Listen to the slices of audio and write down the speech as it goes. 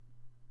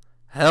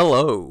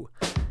Hello,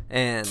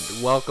 and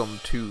welcome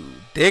to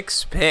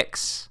Dick's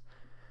Picks.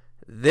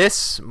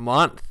 This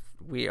month,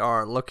 we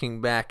are looking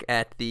back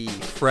at the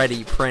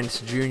Freddie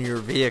Prinze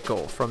Jr.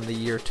 vehicle from the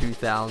year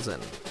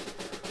 2000.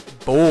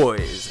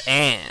 Boys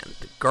and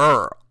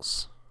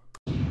Girls.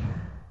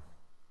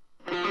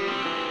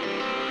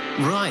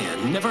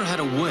 Ryan never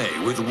had a way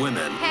with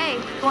women. Hey,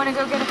 want to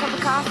go get a cup of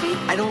coffee?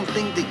 I don't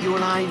think that you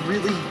and I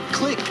really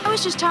click. I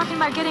was just talking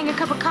about getting a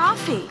cup of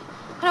coffee.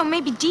 I don't,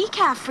 maybe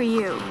decaf for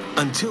you.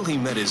 Until he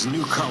met his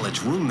new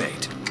college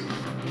roommate.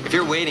 If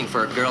you're waiting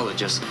for a girl to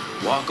just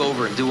walk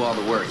over and do all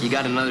the work, you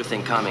got another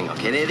thing coming,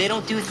 okay? They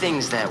don't do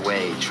things that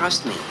way.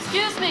 Trust me.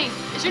 Excuse me,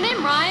 is your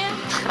name Ryan?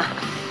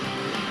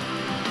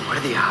 What are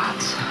the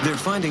odds? They're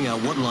finding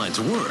out what lines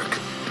work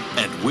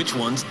and which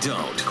ones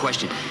don't.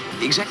 Question,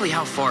 exactly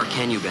how far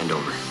can you bend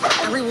over?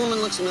 Every woman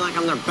looks at me like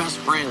I'm their best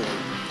friend,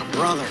 a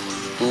brother.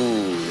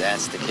 Ooh,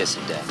 that's the kiss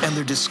of death. And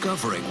they're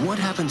discovering what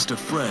happens to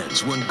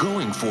friends when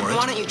going for Why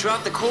it don't you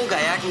drop the cool guy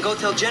act and go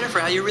tell Jennifer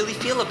how you really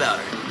feel about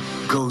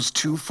her? goes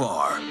too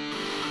far.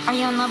 Are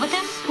you in love with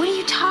him? What are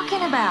you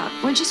talking about?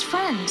 We're just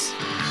friends.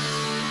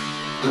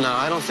 No,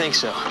 I don't think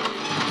so.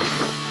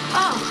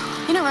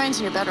 Oh, you know Ryan's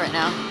in your bed right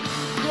now.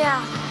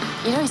 Yeah,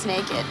 You know he's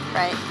naked,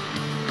 right?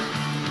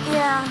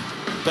 yeah.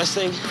 Best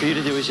thing for you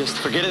to do is just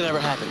forget it ever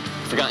happened.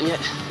 Forgotten yet?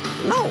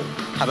 No,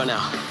 How about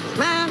now?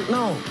 man,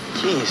 no.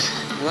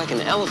 Jeez, you're like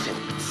an elephant.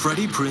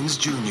 Freddie Prinze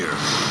Jr.,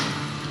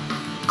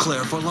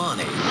 Claire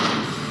Forlani,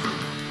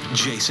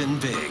 Jason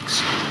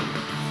Biggs.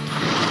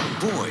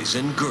 Boys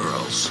and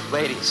Girls.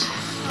 Ladies,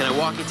 can I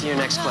walk you to your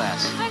next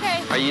class?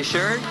 Okay. Are you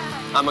sure?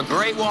 I'm a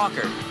great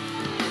walker.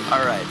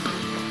 All right.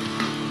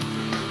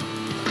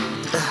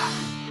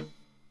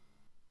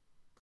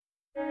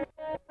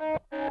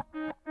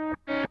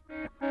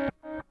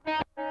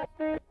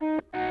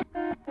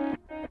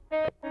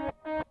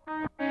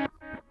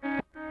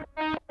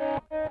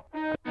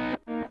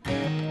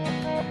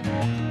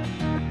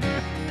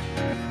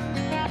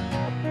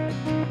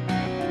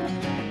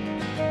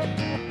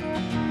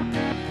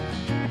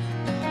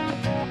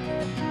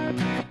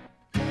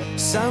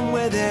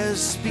 Somewhere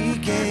there's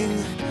speaking,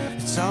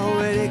 it's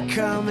already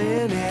coming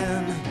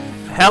in.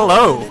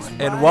 Hello,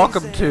 and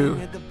welcome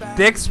to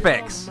Dick's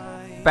Picks.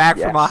 Back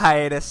from a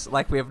hiatus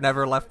like we have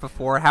never left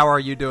before. How are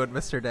you doing,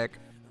 Mr. Dick?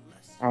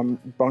 I'm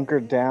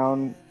bunkered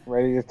down,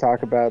 ready to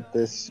talk about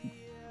this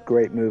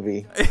great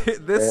movie.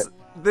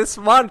 This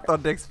month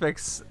on Dick's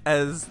Picks,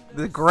 as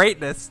the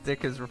greatness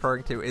Dick is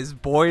referring to, is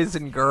Boys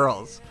and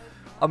Girls,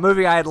 a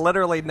movie I had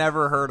literally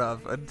never heard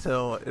of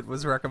until it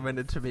was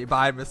recommended to me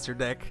by Mr.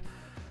 Dick.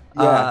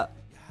 Yeah,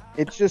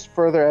 it's just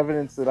further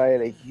evidence that I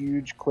had a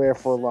huge Claire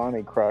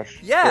Forlani crush.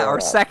 Yeah,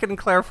 our second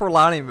Claire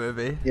Forlani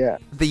movie. Yeah.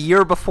 The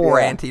year before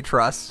Yeah.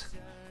 Antitrust.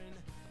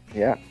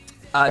 Yeah.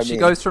 She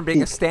goes from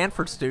being a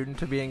Stanford student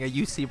to being a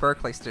UC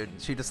Berkeley student.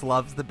 She just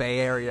loves the Bay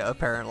Area,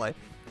 apparently.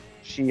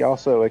 She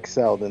also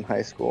excelled in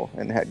high school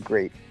and had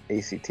great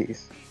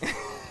ACTs.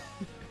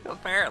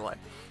 Apparently.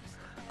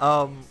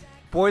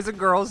 Boys and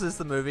Girls is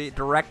the movie,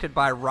 directed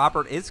by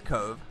Robert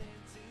Iscove,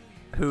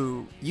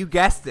 who, you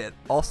guessed it,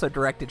 also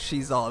directed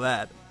She's All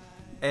That.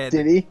 And,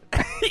 Did he?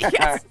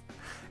 Yes.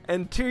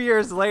 And 2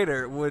 years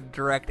later would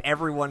direct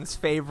everyone's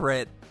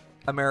favorite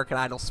American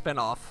Idol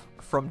spinoff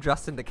from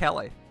Justin to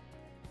Kelly.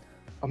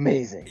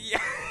 Amazing.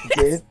 Yeah.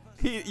 Did?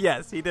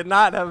 He did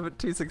not have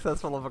too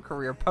successful of a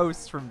career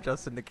post from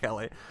Justin to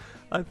Kelly.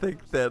 I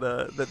think that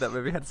that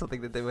movie had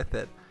something to do with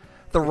it.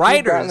 The If he'd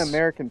writers. gotten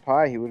American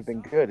Pie, he would have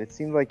been good. It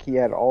seemed like he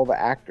had all the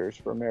actors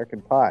for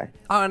American Pie.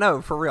 Oh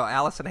no, for real.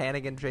 Allison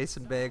Hannigan,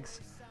 Jason Biggs.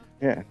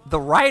 Yeah. The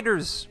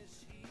writers.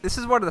 This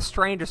is one of the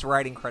strangest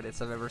writing credits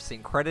I've ever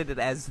seen. Credited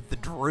as the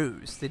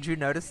Drews. Did you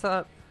notice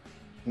that?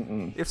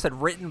 It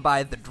said written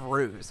by the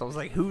Drews. I was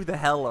like, who the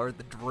hell are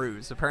the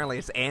Drews? Apparently,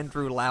 it's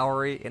Andrew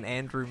Lowry and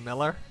Andrew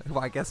Miller, who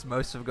I guess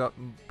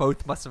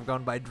both must have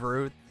gone by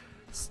Drew.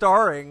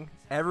 Starring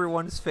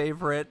everyone's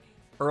favorite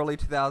early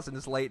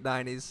 2000s, late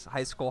 90s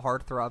high school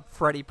heartthrob,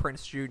 Freddie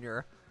Prinze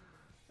Jr.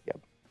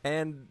 Yep.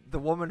 And the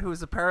woman who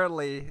is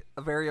apparently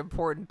very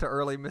important to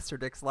early Mr.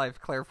 Dick's life,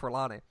 Claire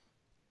Forlani.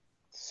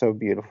 So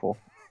beautiful.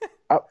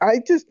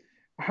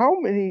 How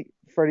many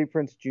Freddie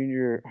Prinze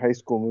Jr. high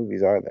school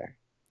movies are there?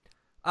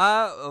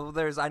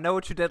 There's I Know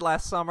What You Did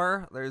Last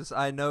Summer. There's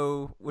I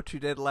Know What You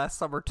Did Last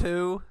Summer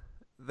 2.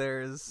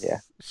 There's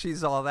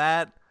She's All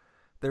That.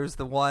 There's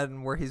the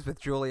one where he's with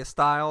Julia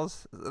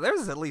Stiles.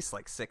 There's at least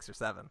like 6 or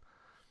 7.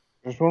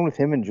 There's one with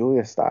him and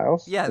Julia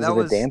Stiles? Yeah, Is that it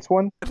was a dance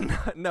one?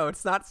 No,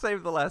 it's not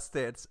Save the Last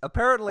Dance.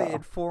 Apparently,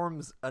 it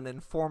forms an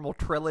informal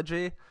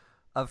trilogy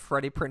of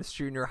Freddie Prinze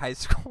Jr. high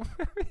school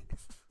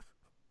movies.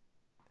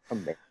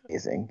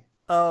 Amazing.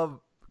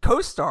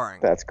 Co-starring.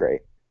 That's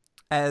great.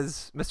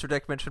 As Mr.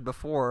 Dick mentioned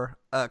before,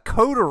 a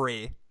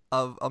coterie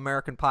of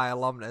American Pie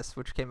alumnus,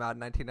 which came out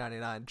in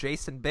 1999,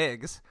 Jason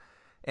Biggs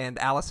and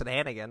Allison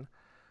Hannigan.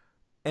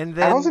 And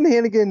then Allison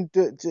Hannigan,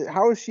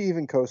 how is she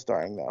even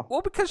co-starring though?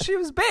 Well, because she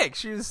was big.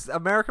 She was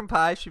American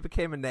Pie. She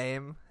became a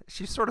name.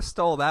 She sort of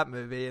stole that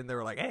movie, and they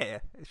were like, hey,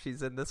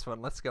 she's in this one.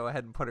 Let's go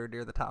ahead and put her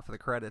near the top of the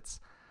credits.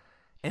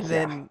 And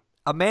then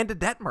Amanda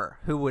Detmer,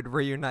 who would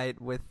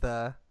reunite with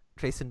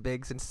Jason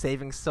Biggs in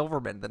Saving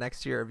Silverman the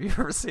next year. Have you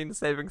ever seen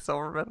Saving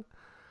Silverman?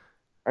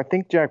 I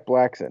think Jack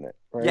Black's in it,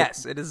 right?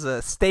 Yes, it is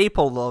a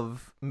staple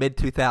of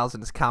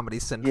mid-2000s Comedy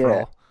Central.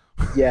 Yeah.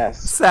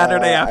 Yes.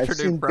 Saturday afternoon I've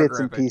seen programming. bits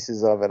and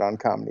pieces of it on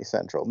Comedy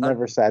Central.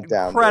 Never sat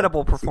down.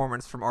 Incredible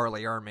performance from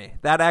Arlie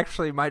Ermy. That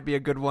actually might be a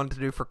good one to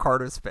do for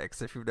Carter's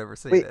Picks if you've never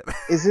seen Wait, it.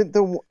 is it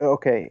the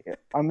okay?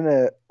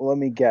 Let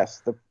me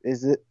guess.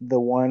 Is it the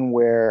one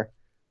where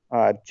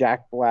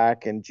Jack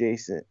Black and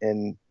Jason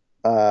and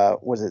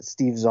was it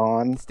Steve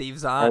Zahn? Steve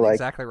Zahn,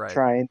 exactly right.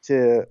 Trying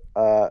to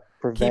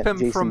prevent keep him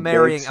Jason from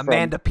marrying Biggs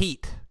Amanda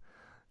Peet.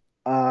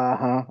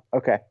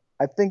 Okay.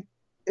 I think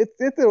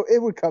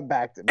it would come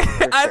back to me.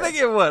 I sure. think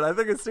it would. I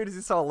think as soon as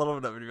you saw a little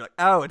bit of it, you'd be like,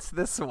 "Oh, it's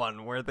this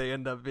one where they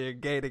end up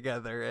being gay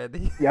together."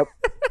 And Yep.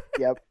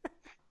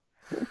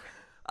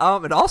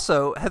 And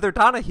also Heather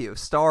Donahue,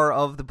 star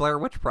of the Blair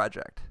Witch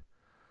Project.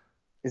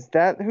 Is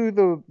that who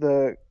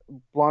the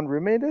blonde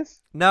roommate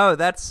is? No,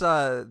 that's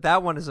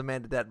that one is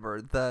Amanda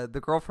Detmer.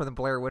 The girl from the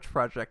Blair Witch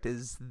Project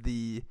is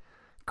the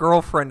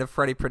girlfriend of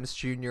Freddie Prinze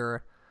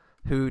Jr.,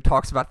 who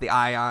talks about the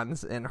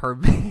ions and her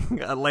being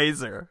a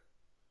laser.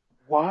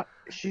 What?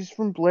 She's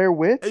from Blair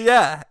Witch?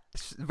 Yeah.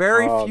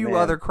 Very few man.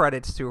 other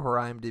credits to her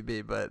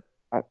IMDb, but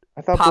I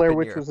thought Blair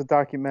Witch was a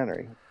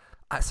documentary.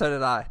 So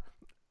did I.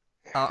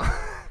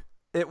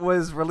 It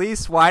was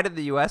released wide in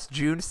the U.S.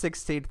 June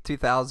 16th,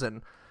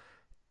 2000,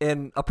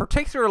 in a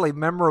particularly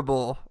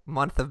memorable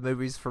month of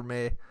movies for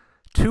me.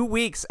 2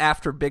 weeks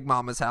after Big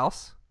Mama's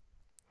House.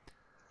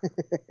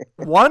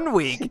 1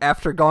 week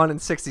after Gone in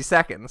 60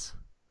 Seconds.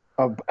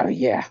 Oh,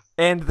 yeah.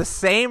 And the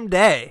same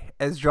day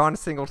as John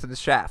Singleton's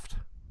Shaft.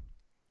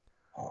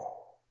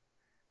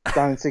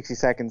 Gone in 60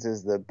 Seconds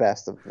is the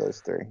best of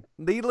those three.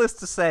 Needless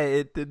to say,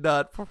 it did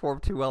not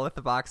perform too well at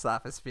the box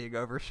office, being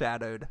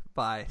overshadowed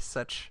by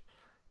such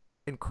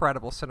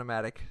incredible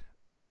cinematic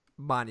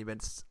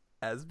monuments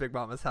as Big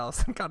Mama's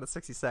House and Gone in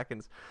 60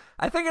 Seconds.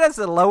 I think it has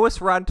the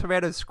lowest Rotten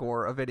Tomatoes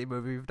score of any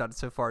movie we've done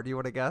so far. Do you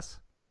want to guess?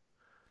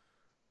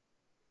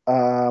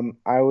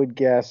 I would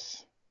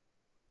guess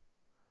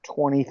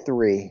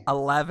 23%.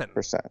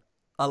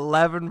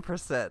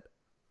 11%.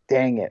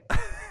 Dang it.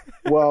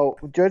 Well,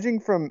 judging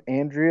from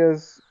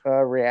Andrea's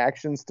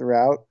reactions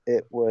throughout,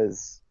 it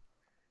was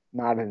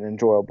not an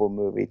enjoyable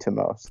movie to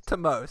most. To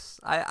most.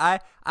 I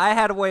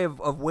had a way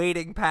of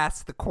wading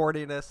past the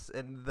corniness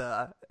and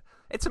the...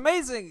 It's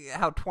amazing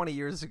how 20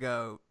 years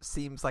ago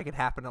seems like it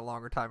happened a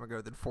longer time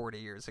ago than 40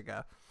 years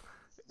ago.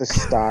 The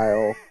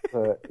style,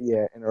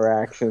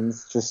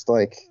 interactions, just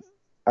like,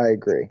 I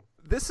agree.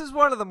 This is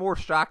one of the more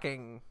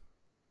shocking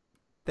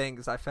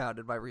things I found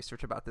in my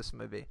research about this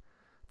movie.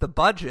 The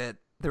budget,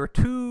 there were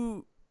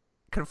two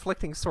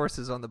conflicting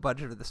sources on the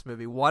budget of this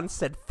movie. One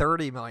said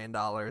 $30 million,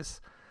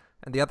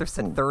 and the other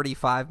said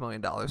 $35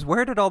 million.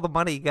 Where did all the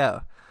money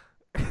go?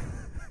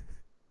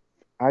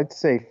 I'd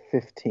say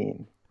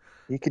 15.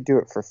 You could do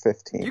it for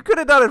 15. You could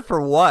have done it for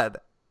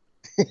what?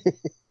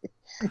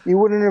 You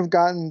wouldn't have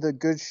gotten the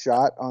good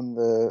shot on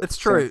the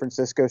San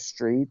Francisco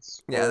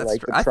streets. Yeah, that's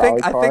true. I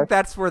think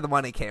that's where the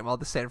money came, all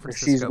the San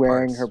Francisco she's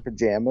wearing parts. her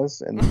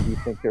pajamas, and you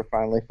think they're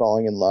finally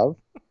falling in love.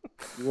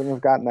 You wouldn't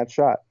have gotten that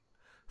shot.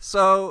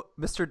 So,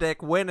 Mr.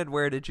 Dick, when and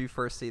where did you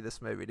first see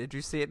this movie? Did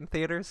you see it in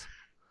theaters?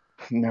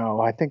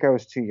 No, I think I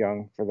was too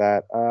young for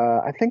that.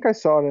 I think I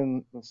saw it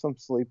in some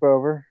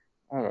sleepover.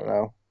 I don't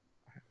know.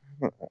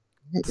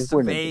 It's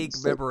a vague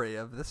memory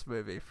of this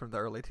movie from the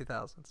early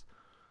 2000s.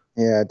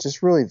 Yeah,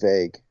 just really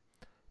vague.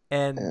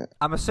 And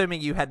I'm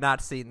assuming you had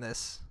not seen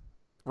this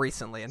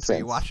recently until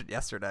you watched it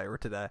yesterday or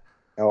today.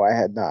 No, I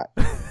had not.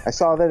 I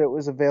saw that it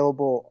was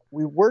available.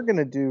 We were going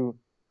to do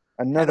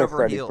another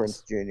Freddie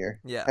Prinze Jr.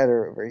 Yeah. Head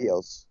Over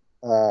Heels,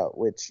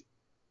 which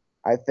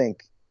I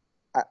think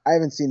I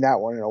haven't seen that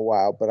one in a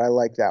while, but I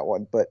like that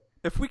one. But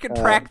if we can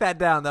track that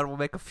down, that will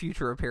make a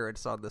future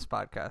appearance on this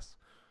podcast.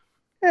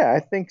 Yeah,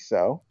 I think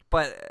so.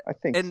 But I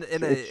think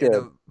in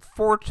a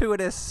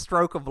fortuitous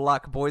stroke of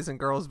luck, Boys and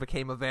Girls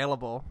became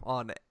available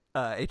on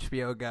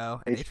HBO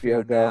Go and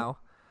HBO Now.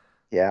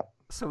 Yeah.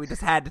 So we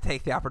just had to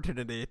take the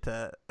opportunity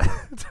to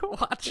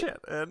watch it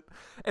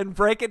and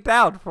break it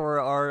down for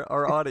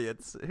our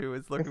audience who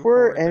is looking. If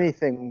we're forward to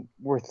anything,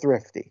 we're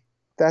thrifty.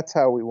 That's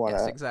how we want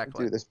to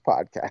do this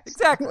podcast.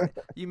 Exactly.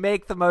 You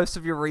make the most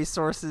of your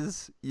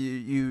resources.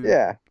 You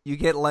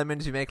get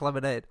lemons. You make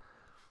lemonade.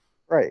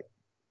 Right.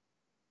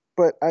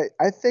 But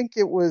I think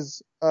it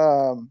was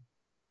I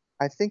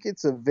think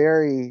it's a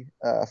very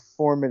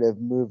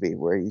formative movie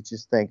where you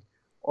just think,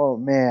 oh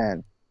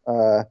man,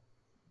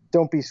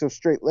 don't be so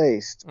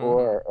straight-laced,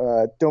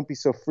 or don't be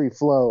so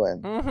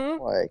free-flowing.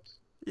 Like,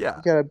 you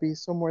gotta be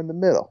somewhere in the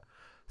middle.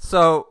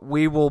 So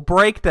we will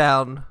break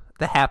down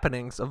the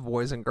happenings of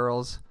Boys and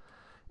Girls.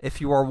 If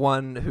you are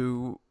one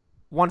who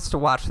wants to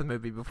watch the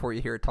movie before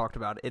you hear it talked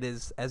about, it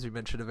is, as we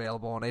mentioned,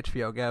 available on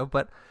HBO Go.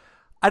 But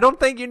I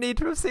don't think you need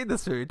to have seen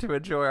this movie to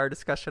enjoy our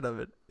discussion of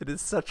it. It is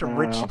such a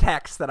rich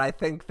text that I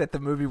think that the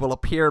movie will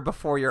appear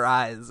before your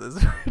eyes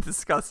as we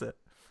discuss it.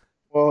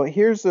 Well,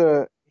 here's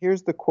a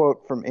here's the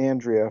quote from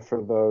Andrea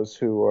for those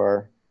who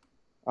are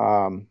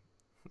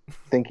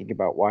thinking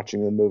about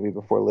watching the movie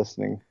before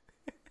listening.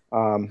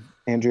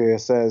 Andrea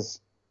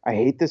says, I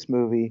hate this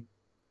movie.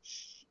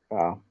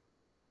 I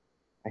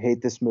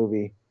hate this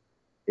movie.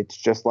 It's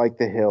just like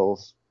The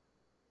Hills.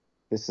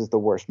 This is the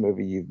worst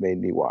movie you've made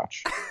me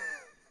watch.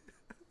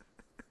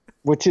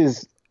 Which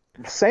is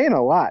saying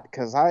a lot,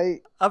 because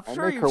I'm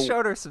sure you've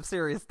showed her some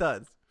serious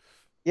duds.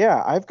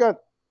 Yeah, I've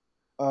got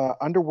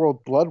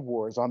Underworld Blood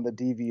Wars on the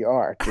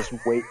DVR, just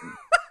waiting.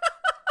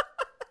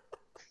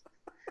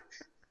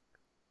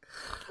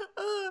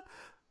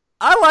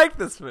 I like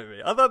this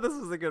movie. I thought this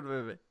was a good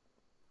movie.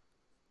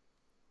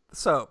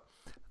 So,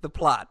 the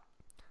plot.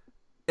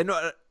 An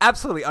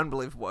absolutely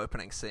unbelievable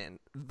opening scene.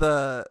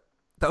 The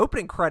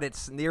opening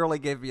credits nearly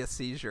gave me a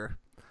seizure.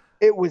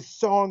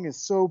 Song is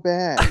so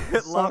bad.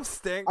 Love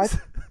Stinks.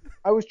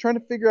 I was trying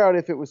to figure out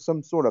if it was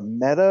some sort of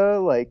meta,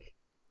 like,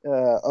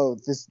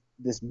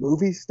 this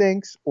movie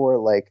stinks, or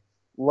like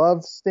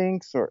love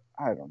stinks, or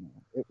I don't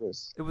know. It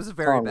was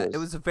very bad. It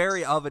was a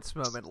very of its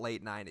moment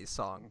late 90s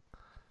song.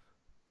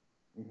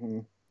 Mm-hmm.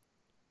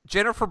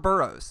 Jennifer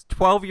Burrows,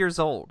 12 years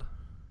old,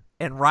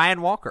 and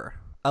Ryan Walker,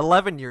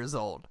 11 years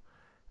old,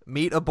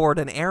 meet aboard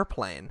an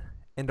airplane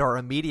and are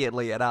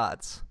immediately at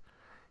odds.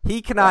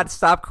 He cannot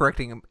stop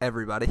correcting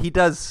everybody. He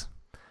does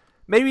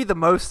maybe the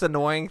most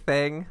annoying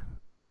thing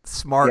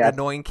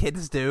annoying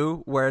kids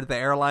do, where the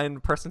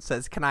airline person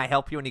says, "Can I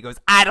help you?" and he goes,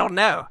 "I don't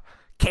know.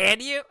 Can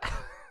you?"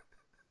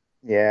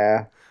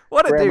 Yeah.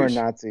 What a Grammar douche.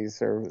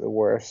 Nazis are the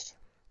worst.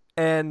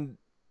 And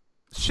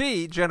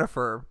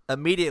Jennifer,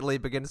 immediately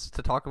begins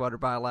to talk about her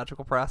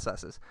biological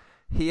processes.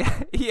 He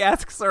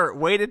asks her,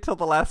 "Wait until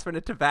the last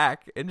minute to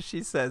back," and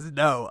she says,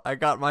 "No, I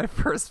got my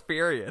first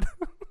period."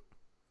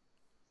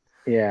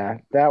 Yeah,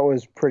 that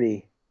was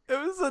pretty. It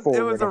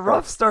was a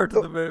rough start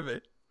to the movie.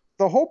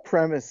 The whole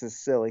premise is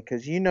silly,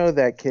 because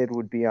that kid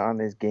would be on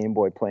his Game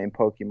Boy playing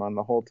Pokemon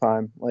the whole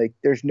time. Like,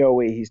 there's no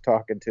way he's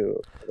talking to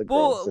the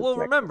girl. Well,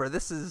 remember,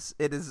 that's supposed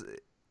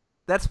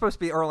to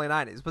be early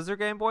 90s. Was there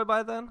Game Boy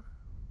by then?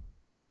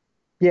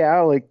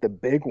 Yeah, like the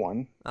big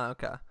one. Oh,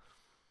 okay.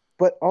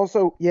 But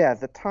also, yeah,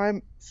 the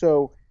time.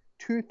 So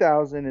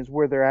 2000 is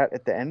where they're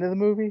at the end of the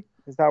movie.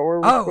 Is that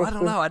where? I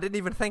don't know. I didn't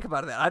even think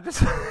about that. I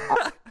just.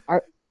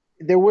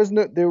 There was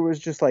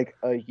just like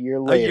a year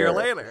later.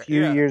 A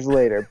few years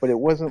later, but it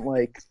wasn't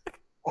like.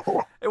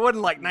 It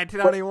wasn't like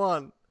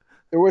 1991.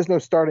 There was no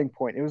starting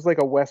point. It was like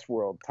a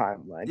Westworld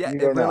timeline. Yeah,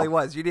 it really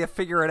was. You need to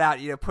figure it out.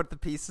 You need to put the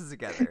pieces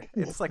together.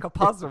 It's like a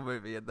puzzle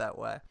movie in that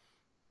way.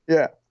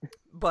 Yeah.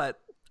 But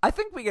I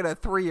think we get a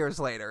 3 years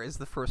later is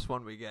the first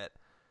one we get.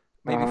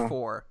 Maybe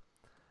 4.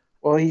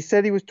 Well, he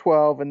said he was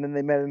 12, and then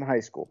they met in high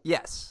school.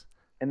 Yes.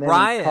 And then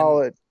Ryan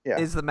college,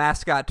 is the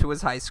mascot to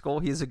his high school.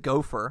 He's a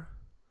gopher.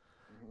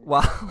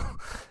 While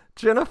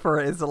Jennifer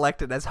is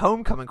elected as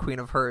homecoming queen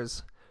of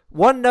hers.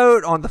 One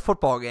note on the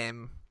football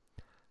game.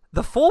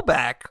 The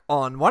fullback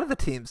on one of the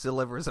teams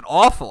delivers an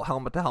awful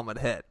helmet-to-helmet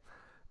hit.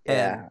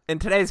 Yeah. And in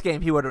today's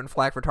game, he would have been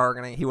flagged for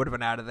targeting. He would have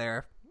been out of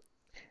there.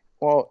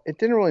 Well, it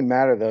didn't really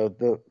matter, though.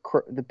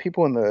 The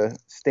people in the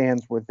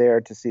stands were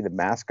there to see the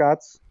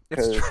mascots.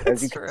 Because,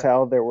 as you can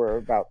tell, there were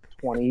about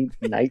 20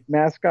 night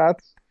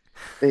mascots.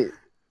 The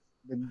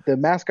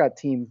mascot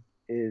team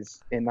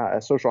is in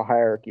a social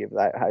hierarchy of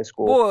that high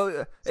school.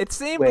 Well, it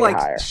seemed like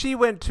higher. She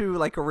went to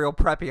like a real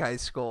preppy high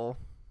school,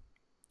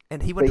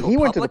 and he went to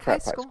the high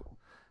school.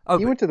 Oh,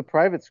 he went to the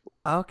private school.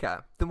 Okay,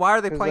 then why are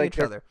they playing each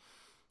other?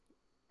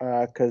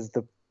 Because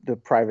the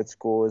private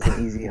school is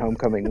an easy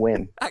homecoming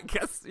win. I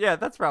guess, yeah,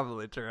 that's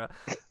probably true.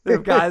 The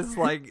guys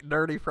like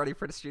nerdy Freddie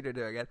Prinze Jr.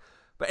 doing it.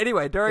 But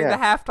anyway, during the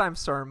halftime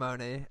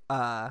ceremony,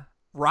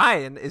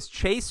 Ryan is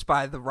chased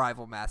by the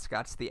rival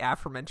mascots, the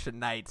aforementioned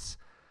Knights,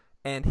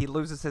 and he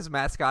loses his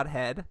mascot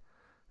head.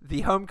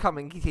 The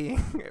homecoming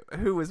king,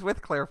 who was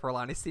with Claire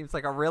Forlani, seems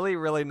like a really,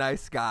 really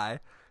nice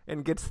guy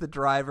and gets the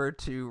driver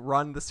to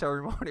run the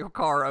ceremonial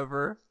car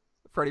over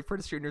Freddie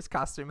Prinze Jr.'s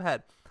costume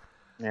head.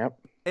 Yep.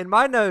 In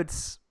my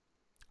notes,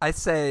 I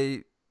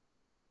say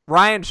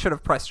Ryan should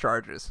have pressed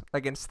charges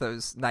against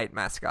those Knight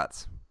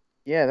mascots.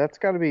 Yeah, that's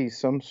got to be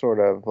some sort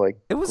of like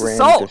grand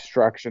assault.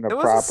 Destruction of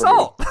property. It was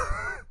assault.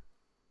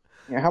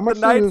 Yeah, how much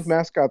do those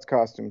mascots'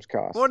 costumes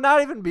cost? Well,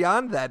 not even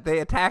beyond that. They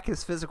attack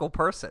his physical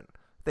person.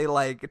 They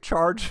like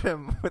charge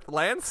him with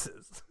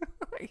lances.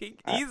 He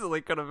easily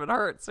could have been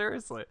hurt.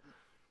 Seriously.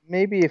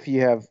 Maybe if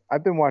you have,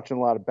 I've been watching a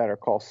lot of Better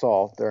Call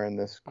Saul during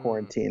this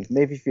quarantine.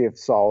 Maybe if you have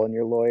Saul and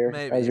your lawyer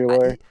as your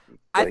lawyer.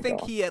 I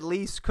think he at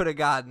least could have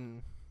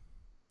gotten,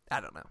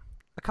 I don't know,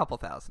 a couple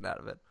 $1,000 out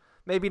of it.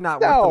 Maybe not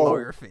worth the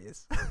lawyer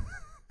fees.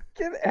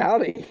 Get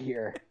out of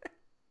here.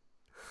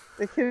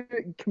 They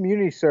can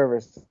community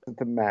service at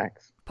the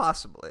max.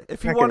 Possibly.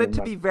 If he wanted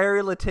to be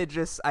very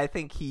litigious, I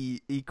think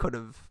he could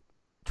have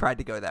tried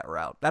to go that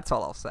route. That's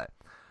all I'll say.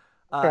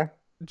 Okay.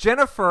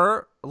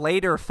 Jennifer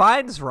later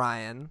finds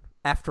Ryan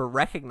after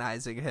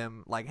recognizing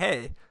him, like,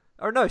 hey,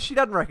 or no, she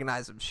doesn't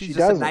recognize him. She's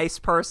just a nice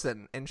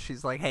person, and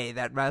she's like, hey,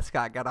 that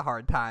mascot got a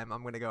hard time.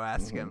 I'm going to go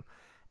ask him.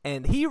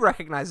 And he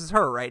recognizes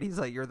her, right? He's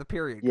like, you're the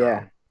period girl.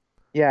 Yeah.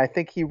 Yeah, I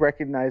think he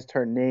recognized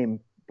her name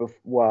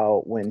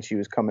when she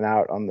was coming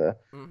out on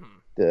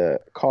the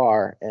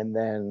car, and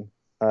then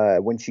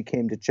when she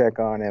came to check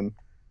on him,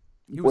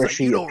 where like,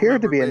 she "You don't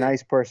appeared to be remember a me."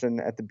 nice person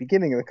at the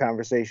beginning of the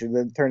conversation,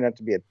 then turned out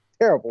to be a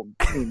terrible,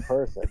 mean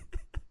person.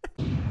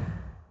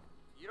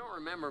 You don't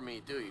remember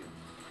me, do you?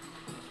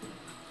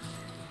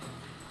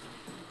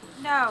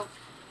 No.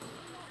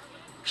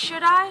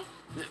 Should I?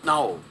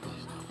 No.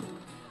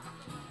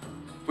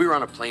 We were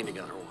on a plane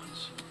together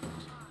once.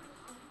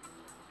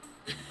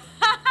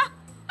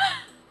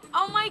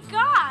 Oh my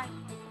God!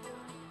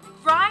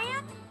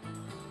 Ryan?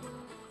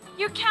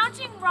 You're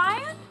counting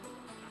Ryan?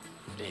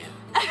 Damn.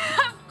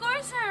 Of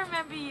course I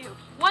remember you.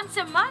 Once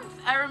a month,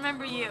 I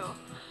remember you.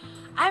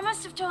 I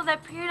must have told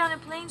that period on a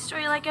plane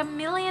story like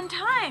 1,000,000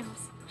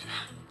 times.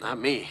 Not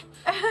me.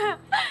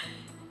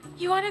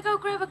 You want to go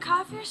grab a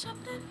coffee or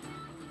something?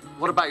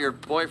 What about your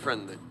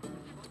boyfriend, the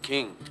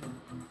king?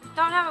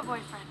 Don't have a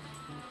boyfriend.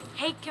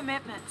 Hate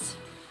commitments.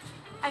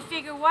 I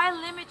figure why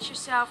limit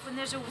yourself when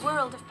there's a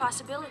world of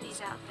possibilities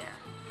out there?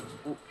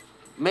 Well,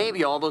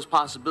 maybe all those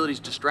possibilities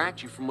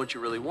distract you from what you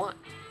really want.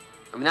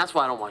 I mean, that's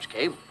why I don't watch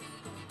cable.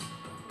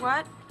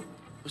 What?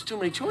 There's too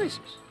many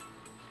choices.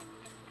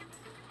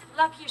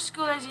 Lucky your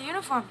school has a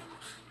uniform.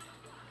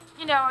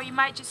 You know, or you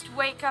might just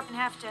wake up and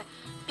have to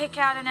pick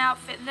out an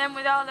outfit, and then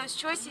with all those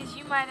choices,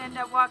 you might end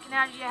up walking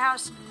out of your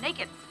house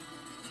naked.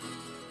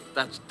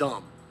 That's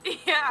dumb.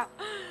 Yeah.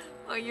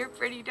 Well, you're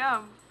pretty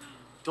dumb.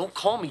 Don't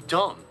call me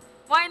dumb.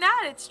 Why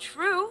not? It's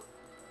true.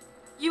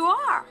 You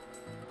are.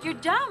 You're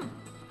dumb.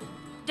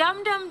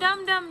 Dumb, dumb,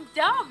 dumb, dumb,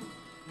 dumb.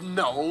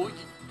 No.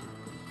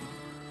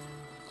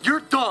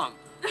 You're dumb.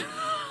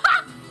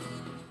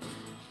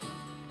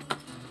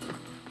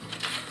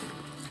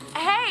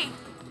 Hey,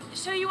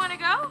 so you want to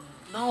go?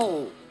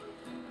 No.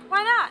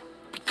 Why not?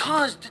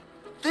 Because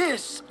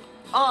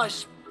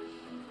us,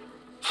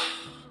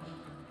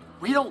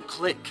 we don't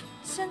click.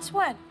 Since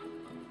when?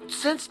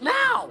 Since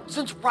now.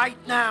 Since right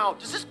now.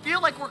 Does this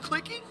feel like we're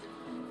clicking?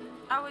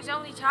 I was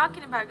only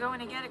talking about going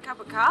to get a cup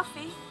of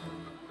coffee.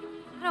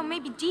 I don't know,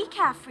 maybe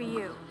decaf for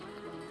you.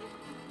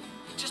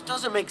 It just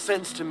doesn't make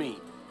sense to me.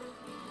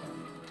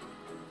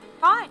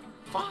 Fine.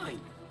 Fine.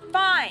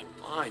 Fine.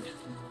 Fine.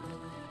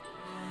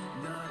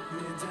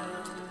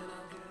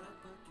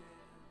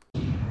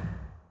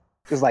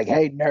 It's like,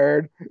 hey,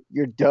 nerd,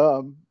 you're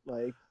dumb.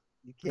 Like,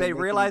 you can't They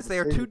make realize any they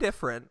are too decisions.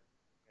 different.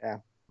 Yeah,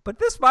 But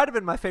this might have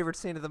been my favorite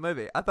scene of the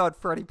movie. I thought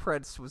Freddie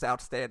Prinze was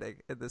outstanding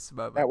in this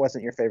moment. that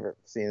wasn't your favorite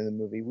scene in the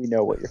movie. We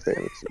know what your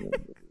favorite scene in the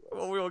movie was.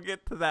 Well, we will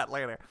get to that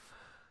later.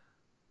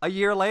 A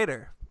year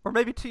later, or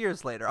maybe 2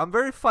 years later, I'm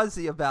very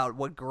fuzzy about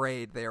what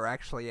grade they are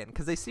actually in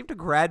because they seem to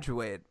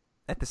graduate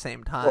at the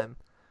same time.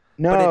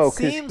 No, but it 'cause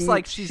seems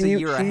like she's a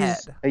year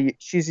ahead.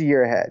 She's a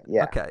year ahead.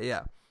 Yeah. Okay,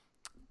 yeah.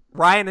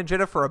 Ryan and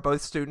Jennifer are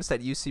both students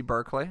at UC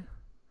Berkeley.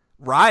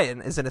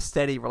 Ryan is in a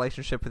steady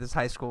relationship with his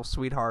high school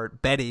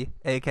sweetheart, Betty,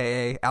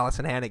 a.k.a.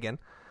 Allison Hannigan.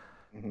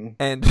 Mm-hmm.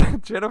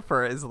 And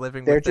Jennifer is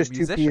living They're with just a two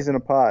musician. peas in a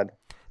pod.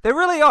 They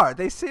really are.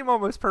 They seem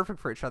almost perfect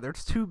for each other.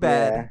 It's too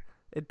bad Yeah.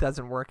 it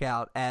doesn't work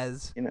out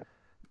as... You know.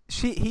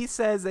 He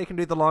says they can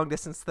do the long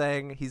distance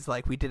thing. He's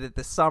like, we did it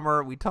this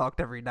summer. We talked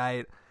every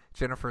night.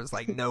 Jennifer's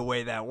like, no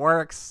way that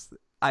works.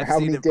 I've How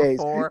seen many it days?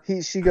 before.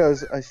 She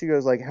goes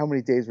like, how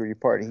many days were you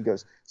partying? He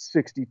goes,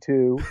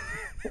 62.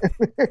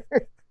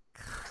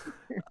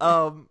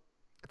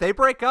 They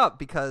break up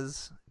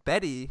because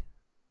Betty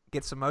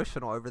gets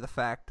emotional over the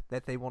fact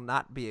that they will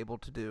not be able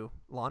to do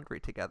laundry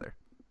together.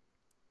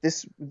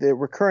 The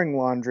recurring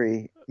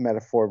laundry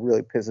metaphor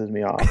really pisses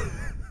me off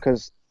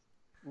because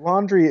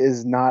laundry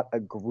is not a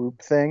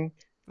group thing.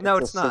 No,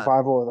 it's a not.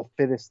 Survival of the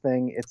fittest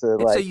thing. It's a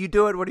So you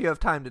do it when you have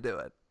time to do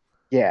it.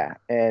 Yeah,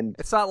 and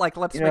It's not like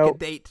let's make a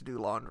date to do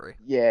laundry.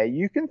 yeah,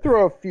 you can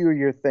throw a few of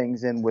your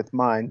things in with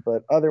mine,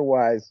 but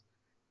otherwise,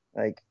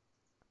 like,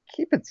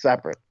 keep it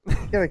separate. You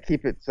gotta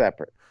keep it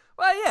separate.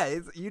 Well, yeah,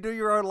 you do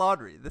your own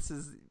laundry. This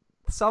is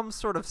some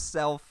sort of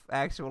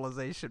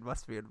self-actualization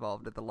must be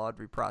involved in the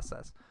laundry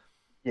process.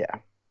 Yeah.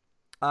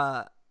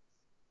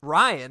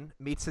 Ryan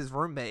meets his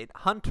roommate,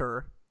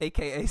 Hunter,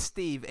 a.k.a.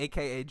 Steve,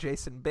 a.k.a.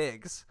 Jason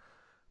Biggs,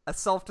 a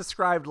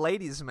self-described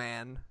ladies'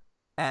 man,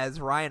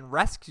 as Ryan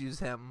rescues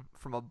him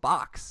from a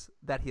box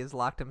that he has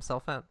locked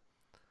himself in.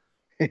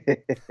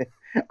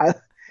 I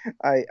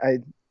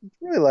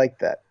really like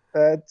that.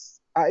 I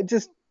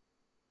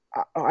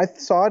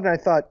saw it and I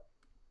thought,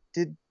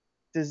 do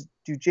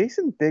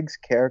Jason Biggs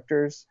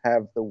characters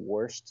have the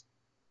worst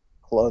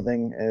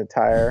clothing and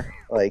attire?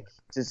 Like,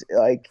 just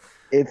like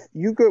if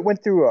you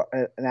went through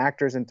an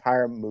actor's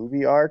entire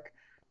movie arc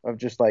of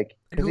just like,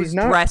 because Who's he's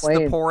not dressed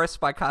playing, the poorest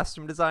by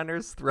costume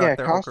designers throughout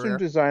their whole costume career.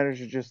 designers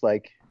are just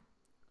like,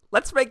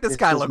 Let's make this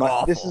guy look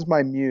awful. This is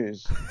my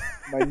muse.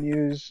 My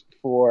muse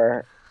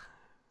for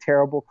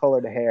terrible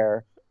colored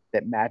hair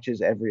that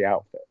matches every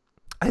outfit.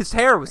 His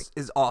hair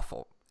is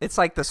awful. It's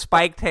like the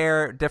spiked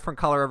hair, different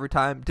color every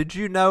time. Did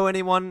you know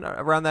anyone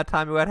around that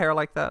time who had hair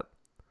like that?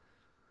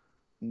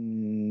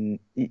 No,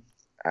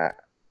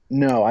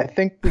 I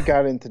think we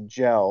got into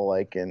gel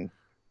like in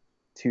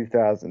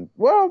 2000.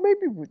 Well,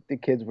 maybe the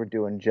kids were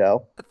doing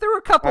gel. There were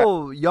a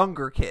couple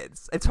younger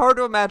kids. It's hard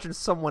to imagine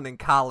someone in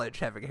college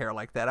having hair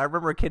like that. I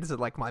remember kids in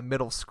like my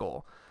middle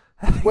school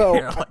having Well,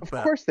 hair like of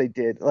that. course they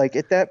did. Like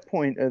at that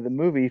point of the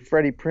movie,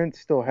 Freddie Prinze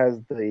still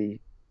has the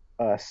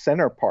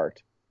center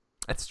part.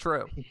 That's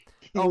true. He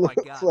Oh my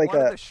looks god! like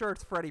One a of the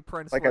shirts Freddie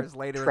Prinze like wears a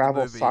later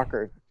travel in the movie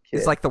soccer kid.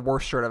 is like the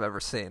worst shirt I've ever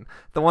seen.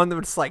 The one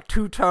that's like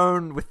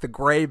two-tone with the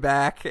gray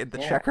back and the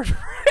checkered.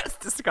 It's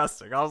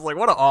disgusting. I was like,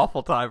 what an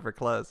awful time for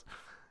clothes.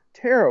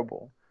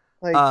 Terrible.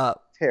 Like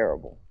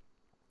terrible.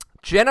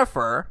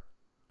 Jennifer,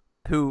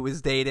 who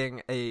is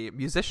dating a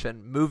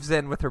musician, moves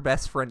in with her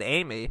best friend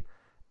Amy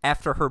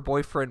after her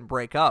boyfriend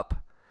break up,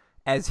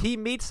 as he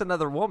meets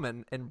another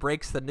woman and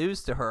breaks the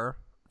news to her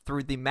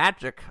through the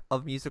magic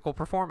of musical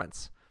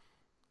performance.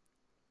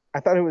 I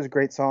thought it was a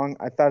great song.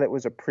 I thought it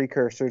was a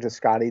precursor to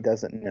Scotty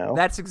Doesn't Know.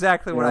 That's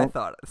exactly what I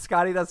thought.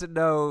 Scotty Doesn't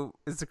Know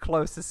is the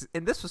closest,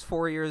 and this was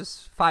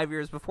 5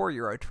 years before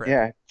Euro Trip.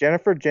 Yeah,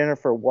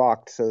 Jennifer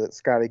walked so that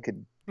Scotty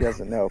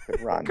doesn't know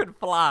could run. Could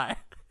fly.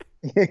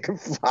 He could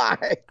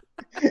fly.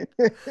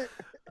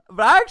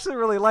 But I actually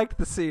really liked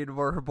the scene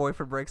where her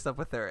boyfriend breaks up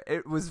with her.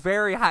 It was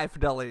very high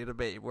fidelity to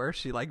me, where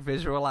she like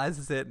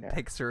visualizes it and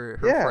takes her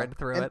friend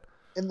through it.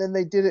 And then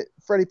they did it.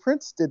 Freddie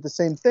Prinze did the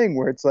same thing,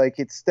 where it's like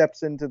it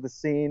steps into the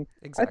scene.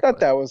 Exactly. I thought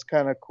that was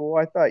kind of cool.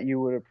 I thought you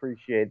would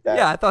appreciate that.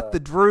 Yeah, I thought the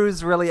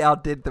Drews really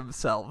outdid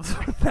themselves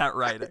with that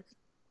writing.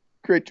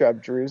 Great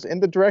job, Drews,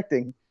 and the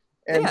directing.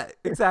 And yeah,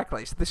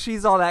 exactly. The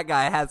She's All That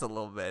Guy has a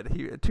little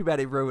bit. Too bad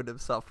he ruined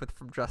himself with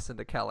From Justin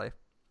to Kelly.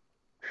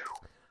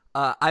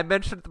 I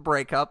mentioned the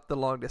breakup, the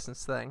long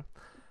distance thing.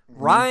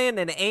 Mm-hmm. Ryan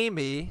and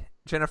Amy,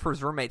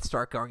 Jennifer's roommates,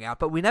 start going out,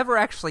 but we never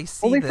actually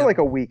see them. Only for like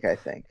a week, I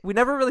think. We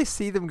never really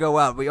see them go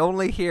out. We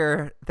only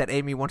hear that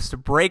Amy wants to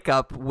break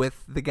up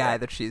with the guy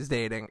that she's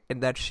dating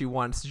and that she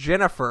wants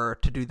Jennifer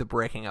to do the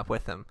breaking up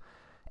with him.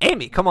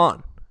 Amy, come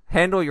on.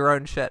 Handle your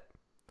own shit.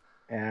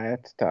 Yeah,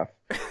 that's tough.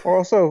 Or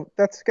also,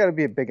 that's got to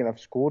be a big enough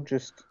school.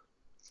 Just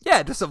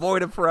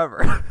avoid him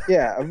forever.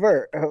 Yeah,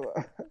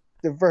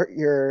 divert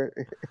your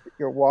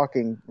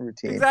walking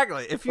routine.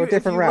 Exactly. If you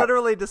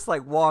literally just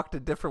like walked a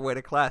different way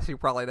to class, you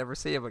probably never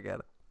see him again.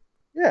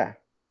 Yeah.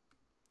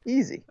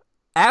 Easy.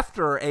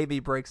 After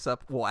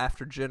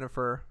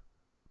Jennifer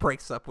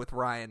breaks up with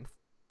Ryan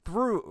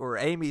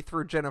Amy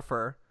through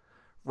Jennifer,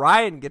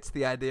 Ryan gets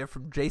the idea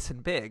from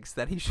Jason Biggs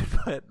that he should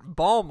put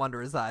balm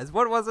under his eyes.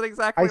 What was it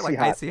exactly?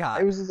 Icy hot.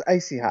 It was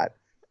icy hot.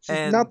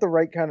 It's not the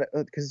right kind of,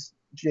 because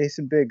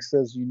Jason Biggs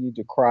says you need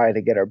to cry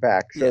to get her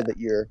back, so that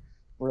you're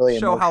really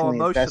show how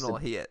invested. emotional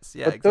he is.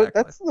 Yeah, but exactly.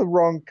 That's the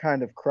wrong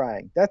kind of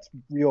crying. That's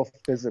real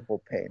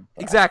physical pain.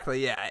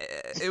 Exactly. Yeah,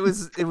 it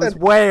was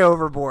way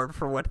overboard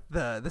for what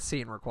the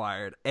scene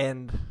required,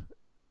 and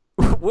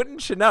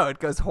wouldn't you know, it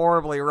goes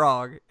horribly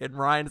wrong, and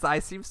Ryan's eye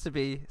seems to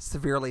be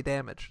severely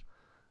damaged.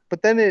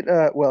 But then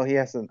he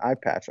has an eye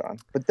patch on.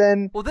 But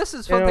then, this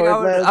is something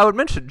I would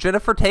mention.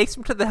 Jennifer takes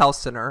him to the health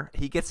center.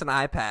 He gets an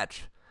eye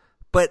patch,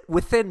 but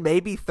within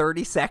maybe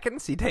 30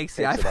 seconds, he takes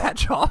the eye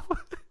patch off.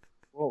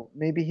 Well,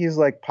 maybe he's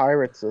like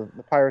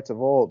the pirates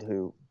of old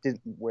who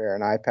didn't wear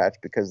an eye patch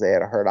because they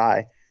had a hurt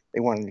eye. They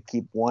wanted to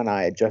keep one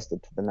eye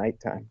adjusted to the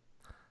nighttime.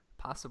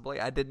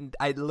 Possibly. I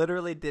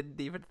literally didn't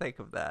even think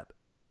of that.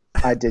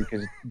 I did,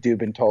 because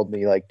Dubin told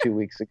me like 2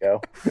 weeks ago.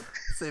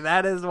 See,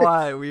 that is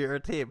why we are a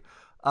team.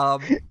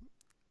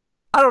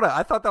 I don't know.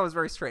 I thought that was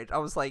very strange. I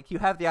was like, you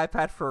have the eye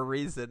patch for a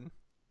reason.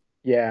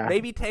 Yeah.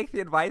 Maybe take the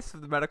advice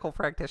of the medical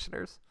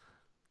practitioners.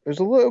 There's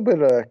a little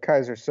bit of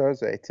Kaiser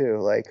Soze, too.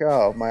 Like,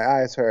 oh, my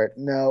eyes hurt.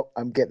 No,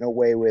 I'm getting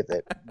away with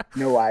it.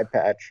 No eye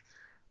patch.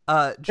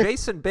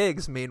 Jason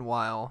Biggs,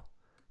 meanwhile,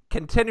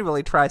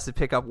 continually tries to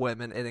pick up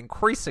women in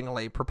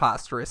increasingly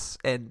preposterous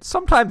and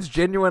sometimes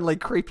genuinely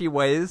creepy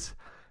ways,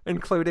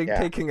 including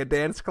taking a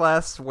dance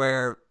class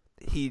where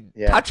he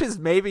touches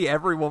maybe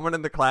every woman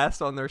in the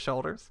class on their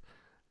shoulders.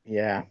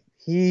 Yeah.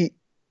 The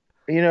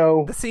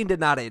scene did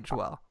not age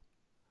well.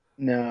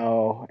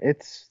 No,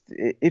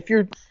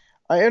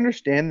 I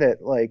understand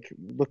that, like,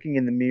 looking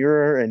in the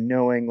mirror and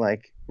knowing,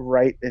 like,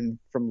 right and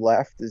from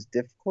left is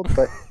difficult,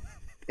 but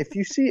if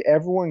you see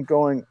everyone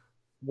going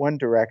one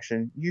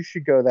direction, you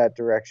should go that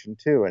direction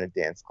too in a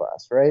dance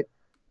class, right?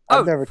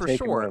 I've never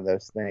taken one of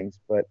those things,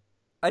 but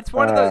it's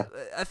one of those.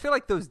 I feel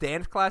like those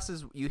dance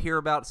classes you hear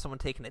about, someone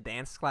taking a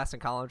dance class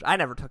in college. I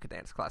never took a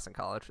dance class in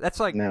college. That's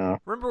like,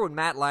 remember when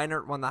Matt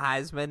Leinart won the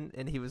Heisman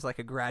and he was like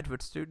a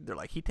graduate student? They're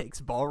like, he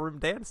takes ballroom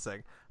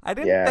dancing. I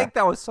didn't think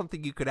that was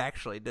something you could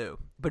actually do.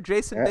 But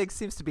Jason Biggs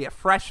seems to be a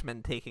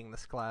freshman taking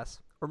this class,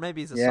 or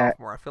maybe he's a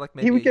sophomore. I feel like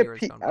maybe he would get.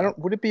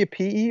 Would it be a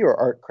PE or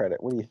art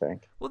credit? What do you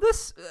think? Well,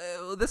 this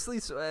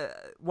leads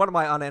one of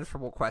my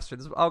unanswerable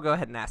questions. I'll go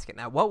ahead and ask it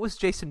now. What was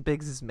Jason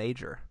Biggs'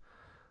 major?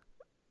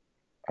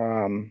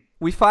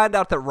 We find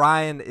out that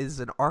Ryan is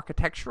an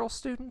architectural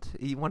student.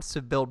 He wants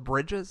to build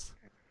bridges.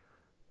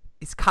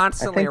 He's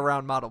constantly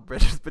around model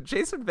bridges, but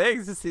Jason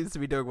Biggs just seems to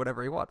be doing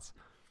whatever he wants.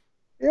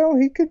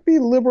 He could be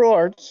liberal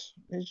arts.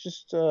 He's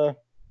just,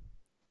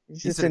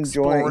 He's He's just an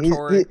enjoying.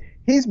 exploratory.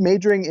 He's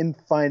majoring in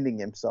finding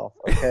himself.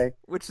 Okay.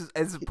 Which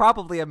is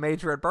probably a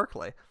major at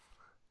Berkeley.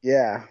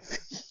 Yeah.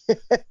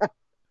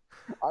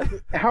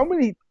 How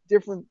many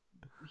different?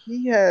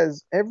 He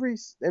has every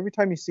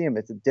time you see him,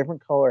 it's a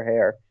different color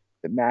hair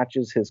that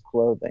matches his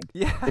clothing.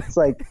 Yeah. It's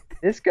like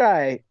this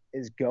guy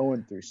is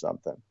going through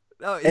something.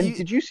 No, And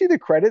did you see the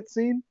credit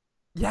scene?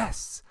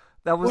 Yes,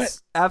 that was What?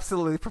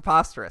 absolutely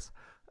preposterous.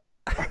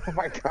 Oh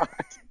my god.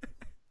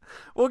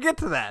 We'll get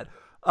to that.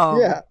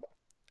 Yeah.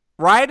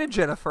 Ryan and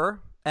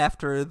Jennifer,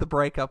 after the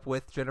breakup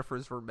with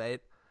Jennifer's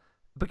roommate,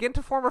 begin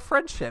to form a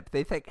friendship.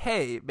 They think,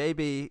 hey,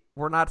 maybe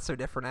we're not so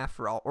different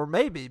after all. Or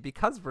maybe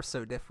because we're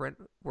so different,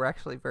 we're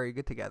actually very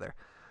good together.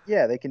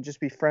 Yeah, they can just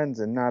be friends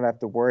and not have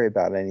to worry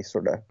about any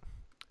sort of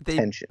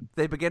tension.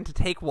 They begin to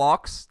take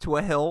walks to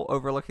a hill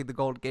overlooking the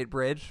Golden Gate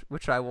Bridge,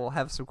 which I will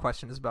have some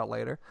questions about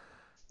later.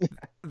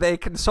 They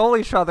console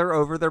each other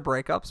over their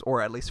breakups,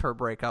 or at least her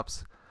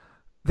breakups.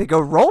 They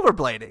go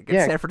rollerblading in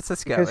San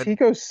Francisco. Because he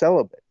goes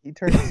celibate. He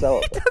turns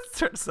celibate. He does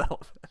turn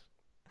celibate.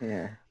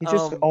 Yeah. He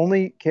just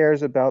only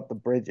cares about the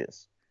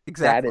bridges.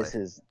 Exactly. That is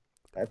his.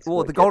 That's Well,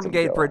 what the gets Golden him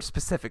Gate going. Bridge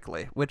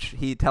specifically, which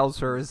he tells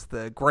her is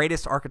the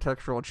greatest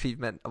architectural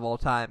achievement of all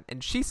time.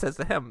 And she says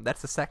to him,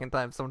 that's the second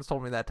time someone's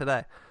told me that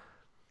today.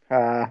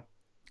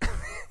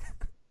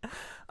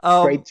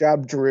 Great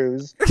job,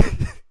 Drews.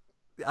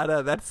 I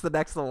know, that's the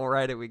next level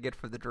writing we get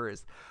from the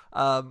Drews.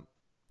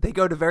 They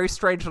go to very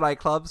strange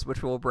nightclubs,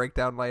 which we'll break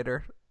down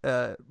later.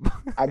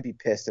 I'd be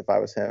pissed if I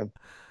was him.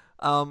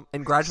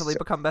 And gradually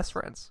become best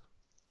friends.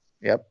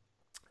 Yep.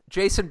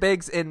 Jason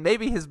Biggs, in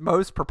maybe his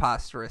most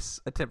preposterous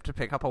attempt to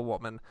pick up a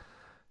woman,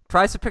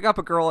 tries to pick up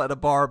a girl at a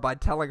bar by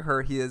telling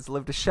her he has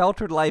lived a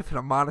sheltered life in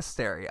a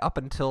monastery up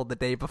until the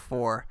day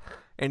before,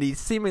 and he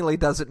seemingly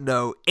doesn't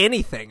know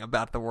anything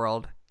about the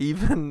world,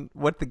 even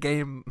what the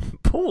game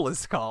pool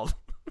is called.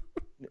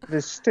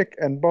 The stick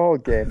and ball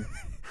game.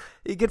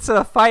 He gets in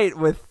a fight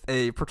with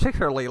a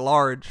particularly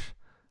large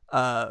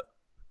Cal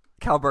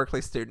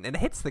Berkeley student and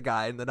hits the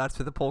guy in the nuts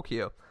with a pool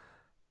cue,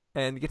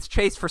 and gets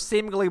chased for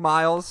seemingly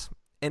miles,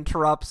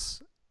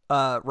 interrupts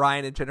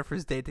Ryan and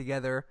Jennifer's date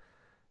together.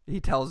 He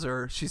tells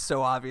her she's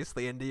so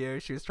obviously into you.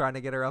 She was trying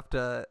to get her up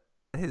to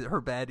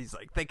her bed. He's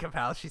like, think of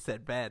how she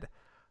said bed.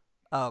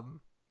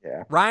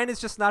 Yeah. Ryan is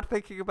just not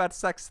thinking about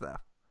sex, though.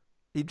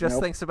 He just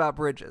thinks about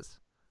bridges.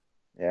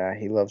 Yeah,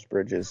 he loves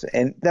bridges.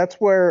 And that's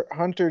where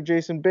Hunter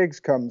Jason Biggs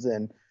comes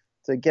in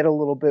to get a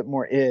little bit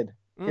more id.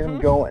 Get him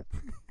going.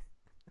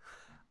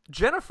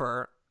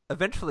 Jennifer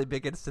eventually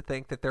begins to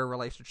think that their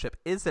relationship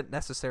isn't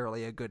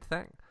necessarily a good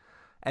thing,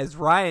 as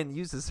Ryan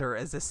uses her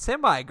as a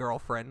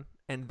semi-girlfriend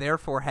and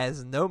therefore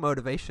has no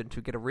motivation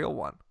to get a real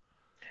one.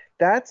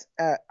 That's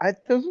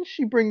doesn't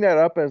she bring that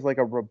up as like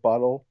a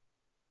rebuttal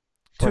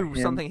to him?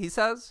 Something he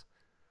says?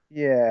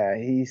 Yeah,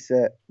 he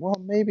said, well,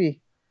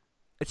 maybe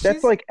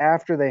that's like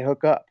after they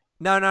hook up.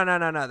 No.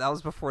 That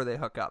was before they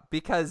hook up,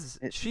 because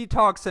she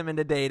talks him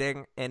into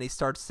dating, and he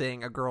starts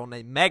seeing a girl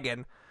named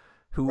Megan,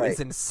 who is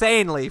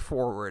insanely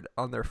forward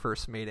on their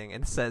first meeting,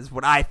 and says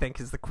what I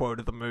think is the quote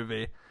of the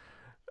movie.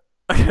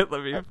 Let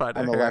me find it.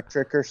 I'm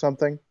electric or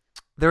something.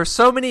 There are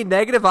so many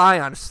negative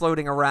ions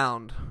floating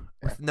around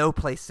with no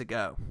place to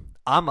go.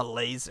 I'm a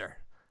laser.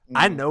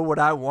 I know what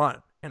I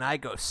want, and I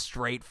go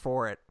straight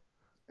for it.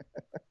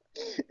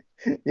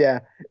 Yeah,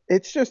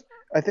 it's just,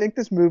 I think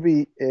this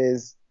movie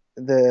is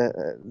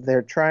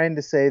they're trying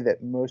to say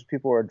that most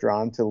people are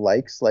drawn to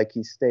likes, like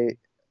he's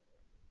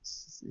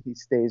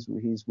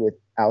with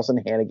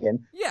Allison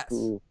Hannigan. Yes.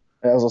 Who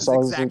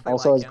also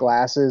has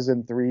glasses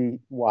and 3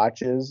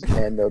 watches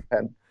and a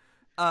pen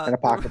and a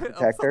pocket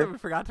protector. Something we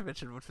forgot to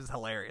mention, which was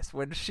hilarious,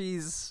 when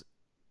she's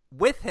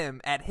with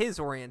him at his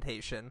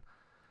orientation,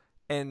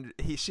 and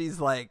she's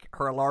like,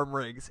 her alarm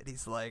rings, and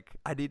he's like,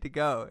 I need to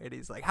go. And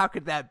he's like, how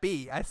could that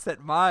be? I set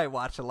my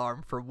watch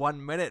alarm for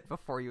 1 minute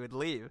before you would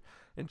leave.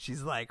 And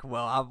she's like,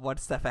 well, I'm one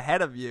step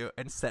ahead of you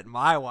and set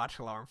my watch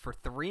alarm for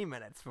 3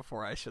 minutes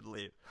before I should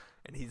leave.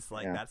 And he's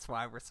like, that's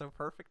why we're so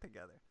perfect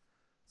together.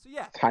 So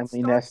yeah.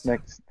 Timeliness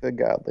next to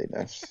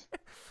godliness.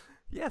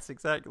 Yes,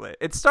 exactly.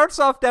 It starts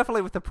off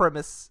definitely with the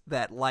premise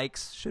that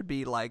likes should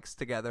be likes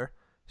together.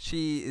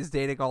 She is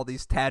dating all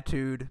these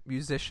tattooed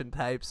musician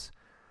types.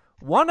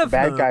 One of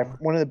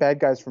the bad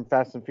guys from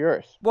Fast and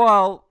Furious.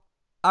 Well,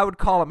 I would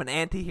call him an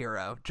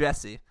anti-hero,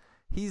 Jesse.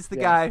 He's the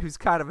guy who's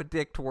kind of a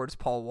dick towards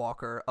Paul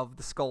Walker of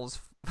the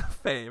Skulls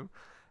fame,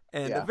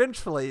 and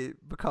eventually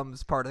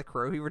becomes part of the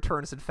crew. He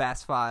returns in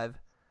Fast 5.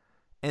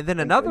 And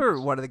then another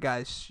one of the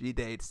guys she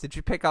dates, did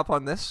you pick up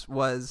on this,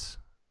 was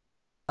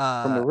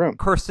From The Room.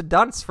 Kirsten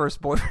Dunst's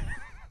first boyfriend.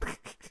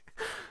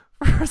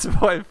 First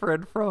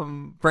boyfriend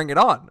from Bring It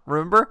On,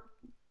 remember?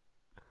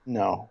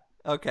 No.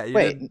 Okay.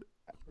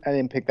 I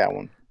didn't pick that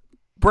one.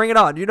 Bring It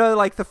On. You know,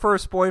 like the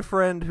first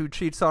boyfriend who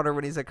cheats on her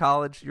when he's at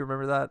college? You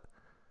remember that?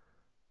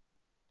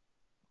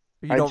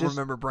 You don't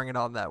remember Bring It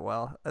On that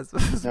well, as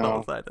well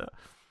as I do.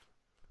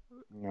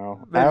 No.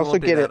 Maybe I also we'll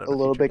do get that it on a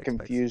little future bit Mixed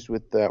confused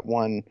with that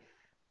one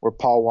where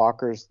Paul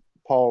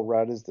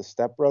Rudd is the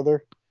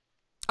stepbrother.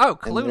 Oh,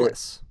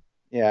 Clueless.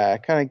 Yeah, I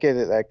kind of get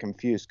that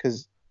confused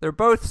because They're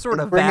both sort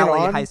And of Bring It valley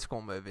On? high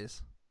school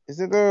movies.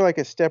 Isn't there like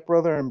a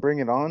stepbrother and Bring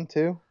It On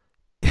too?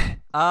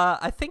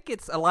 I think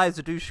it's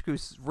Eliza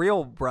Dushku's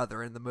real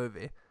brother in the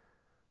movie.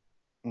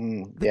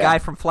 The Yeah. guy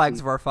from Flags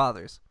of Our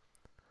Fathers.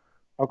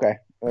 Okay.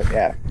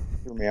 Yeah.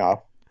 Threw me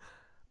off.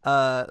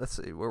 Let's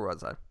see, where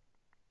was I?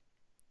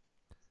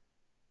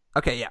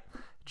 Okay, yeah.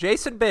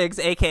 Jason Biggs,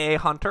 a.k.a.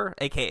 Hunter,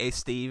 a.k.a.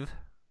 Steve,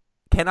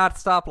 cannot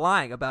stop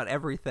lying about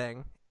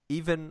everything,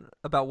 even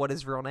about what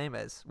his real name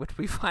is, which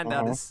we find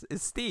out is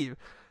Steve,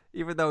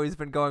 even though he's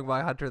been going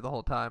by Hunter the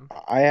whole time.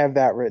 I have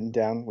that written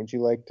down. Would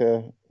you like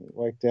to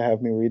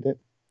have me read it?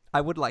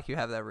 I would like you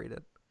to have that read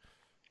it.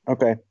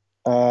 Okay.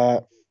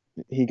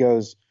 He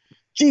goes,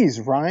 "Geez,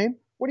 Ryan,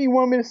 what do you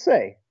want me to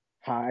say?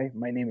 Hi,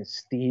 my name is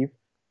Steve.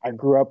 I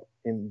grew up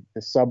in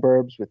the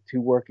suburbs with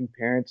 2 working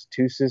parents,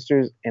 2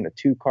 sisters, and a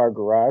 2-car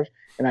garage,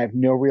 and I have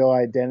no real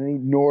identity,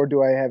 nor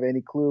do I have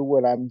any clue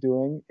what I'm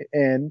doing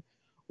and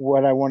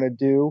what I want to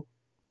do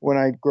when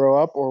I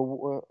grow up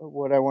or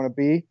what I want to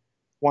be.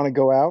 Want to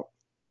go out?"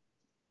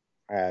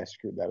 I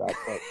screwed that up,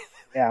 but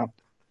yeah.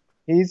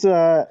 He's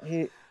I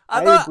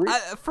agree.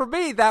 For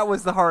me, that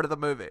was the heart of the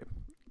movie.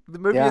 The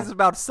movie is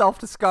about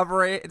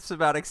self-discovery. It's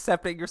about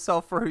accepting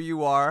yourself for who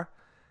you are.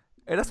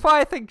 And that's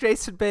why I think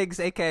Jason Biggs,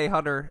 a.k.a.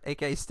 Hunter,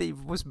 a.k.a.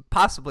 Steve, was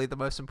possibly the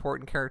most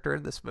important character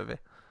in this movie.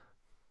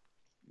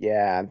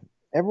 Yeah,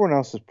 everyone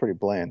else is pretty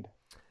bland.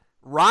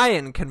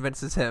 Ryan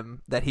convinces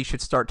him that he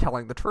should start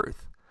telling the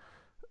truth.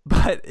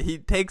 But he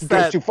takes Goes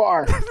that too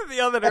far. the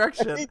other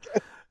direction.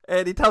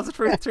 And he tells the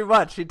truth too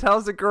much. He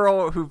tells a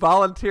girl who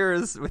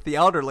volunteers with the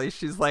elderly,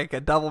 she's like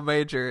a double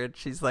major, and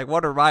she's like,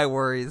 what are my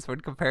worries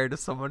when compared to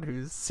someone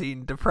who's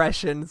seen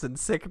depressions and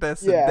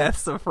sickness and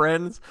deaths of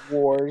friends?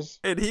 Wars.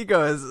 And he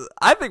goes,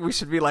 I think we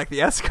should be like the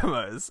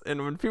Eskimos,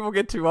 and when people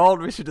get too old,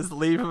 we should just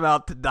leave them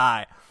out to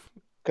die.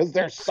 Because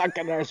they're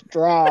sucking us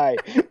dry.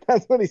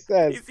 That's what he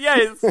says.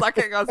 He's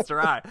sucking us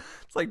dry.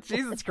 It's like,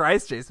 Jesus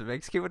Christ, Jason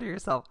Biggs, keep it to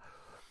yourself.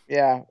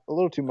 Yeah, a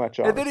little too much.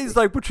 Honestly. And then he's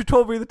like, but you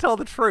told me to tell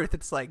the truth.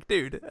 It's like,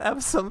 dude,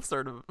 have some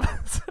sort of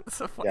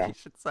sense of what you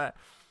should say.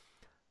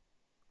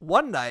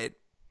 One night,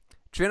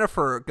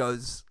 Jennifer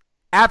goes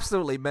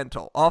absolutely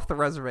mental off the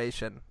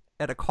reservation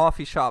at a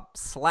coffee shop /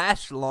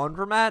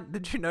 laundromat.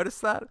 Did you notice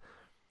that?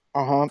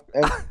 And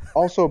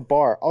also a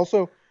bar.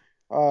 Also,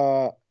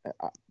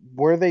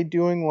 were they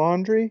doing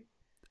laundry?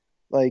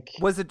 Like,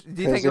 was it?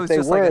 Do you think it was if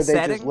just they were, like a they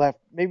setting? just left.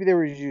 Maybe they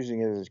were just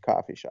using it as a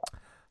coffee shop.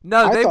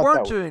 No, I they thought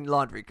weren't that doing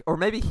laundry. Or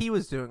maybe he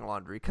was doing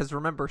laundry, because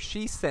remember,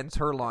 she sends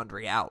her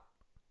laundry out.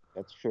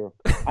 That's true.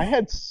 I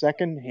had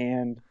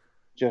secondhand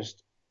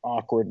just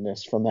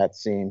awkwardness from that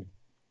scene.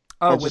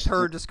 Oh, with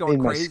her just going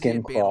crazy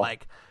and being crawl.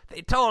 like,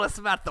 they told us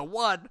about the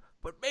one,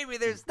 but maybe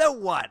there's no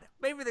one.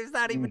 Maybe there's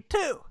not even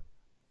 2.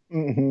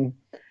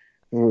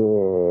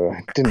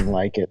 Didn't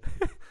like it.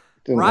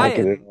 Didn't Ryan like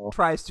it at all.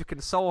 tries to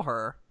console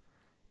her,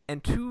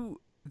 and to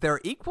their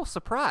equal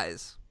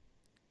surprise,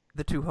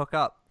 the 2 hook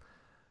up.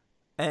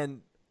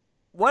 And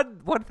one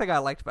thing I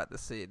liked about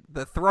this scene,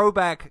 the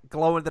throwback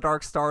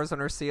glow-in-the-dark stars on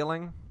her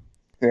ceiling,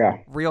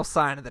 real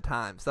sign of the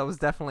times. That was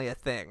definitely a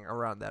thing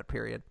around that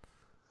period.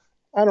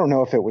 I don't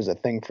know if it was a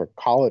thing for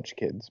college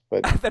kids,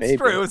 but That's maybe.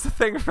 true. It was a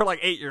thing for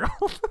like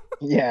 8-year-olds.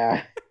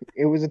 Yeah,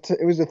 it was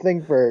a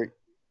thing for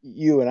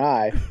you and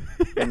I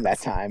in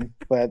that time,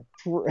 but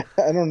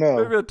I don't know.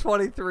 Maybe a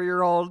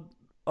 23-year-old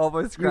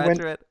almost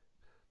graduate.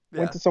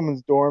 Went to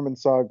someone's dorm and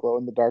saw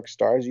glow-in-the-dark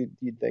stars.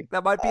 You'd think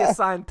that might be a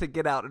sign to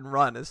get out and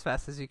run as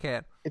fast as you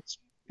can. It's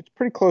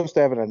pretty close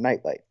to having a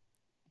nightlight.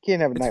 You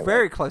can't have a nightlight. It's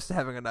very close to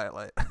having a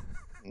nightlight.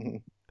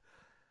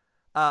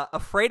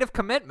 Afraid of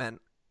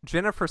commitment,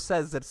 Jennifer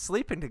says that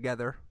sleeping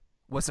together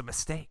was a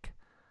mistake,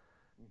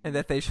 and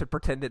that they should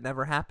pretend it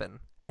never happened,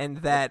 and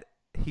that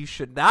he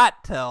should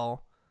not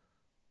tell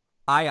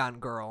Ion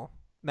Girl,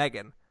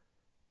 Megan,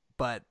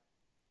 but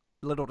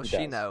little does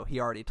she know, he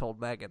already told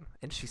Megan,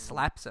 and she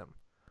slaps him.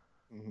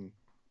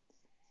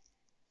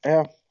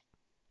 Yeah,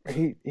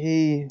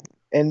 he,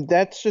 and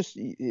that's just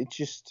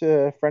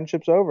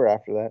friendship's over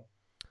after that.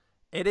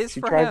 It is she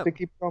for tries him. to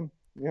keep going.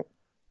 Yep.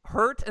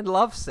 Hurt and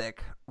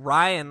lovesick,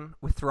 Ryan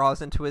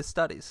withdraws into his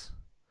studies.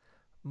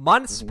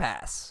 Months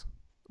pass.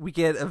 We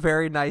get a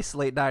very nice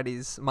late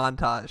 90s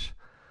montage.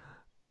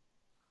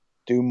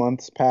 Do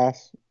months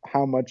pass?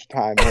 How much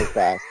time has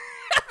passed?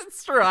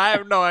 It's true. I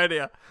have no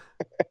idea.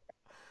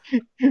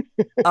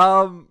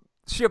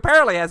 She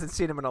apparently hasn't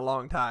seen him in a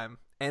long time,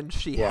 and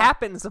she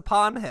happens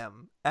upon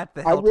him at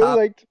the hilltop. I really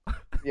liked.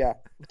 Yeah.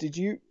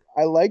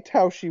 I liked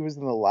how she was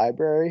in the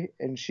library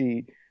and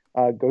she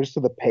goes to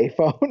the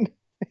payphone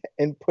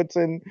and puts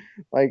in,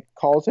 like,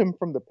 calls him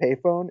from the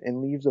payphone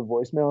and leaves a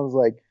voicemail and is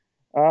like,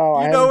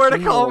 "Oh, you know where to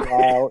call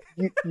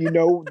me. You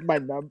know my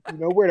number. You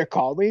know where to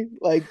call me."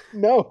 Like,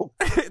 no.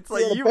 It's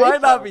like, you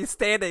might not be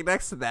standing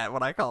next to that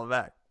when I call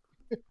back.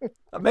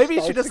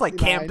 Maybe she just like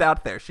camped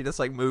out there. She just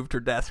like moved her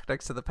desk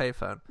next to the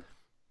payphone.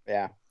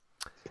 Yeah,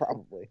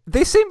 probably.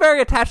 They seem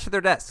very attached to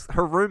their desks.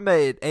 Her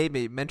roommate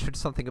Amy mentioned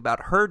something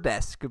about her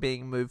desk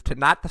being moved to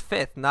not the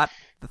 5th, not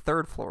the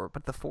 3rd floor,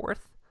 but the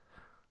 4th.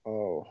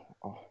 Oh.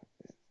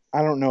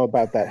 I don't know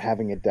about that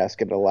having a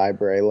desk at a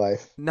library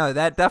life. No,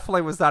 that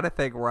definitely was not a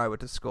thing where I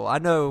went to school. I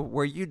know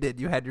where you did.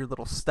 You had your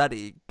little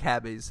study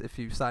cabbies if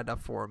you signed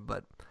up for them,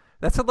 but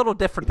that's a little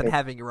different than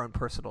having your own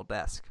personal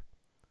desk.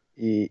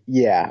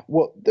 Yeah.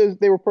 Well,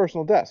 they were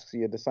personal desks.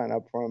 You had to sign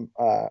up for them.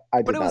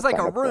 But it was like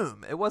a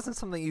room. It wasn't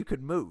something you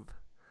could move.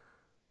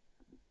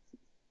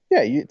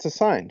 Yeah, it's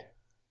assigned.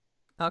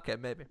 Okay,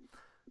 maybe.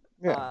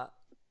 Yeah.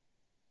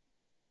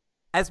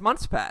 As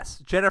months pass,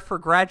 Jennifer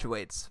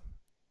graduates.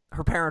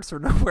 Her parents are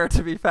nowhere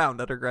to be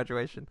found at her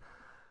graduation.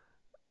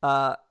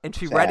 And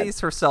she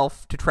readies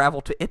herself to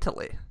travel to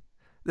Italy.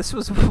 This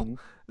was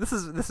this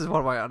is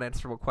one of my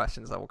unanswerable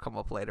questions that will come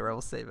up later. I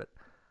will save it.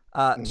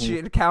 She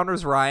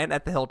encounters Ryan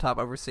at the hilltop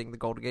overseeing the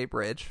Golden Gate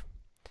Bridge.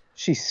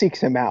 She seeks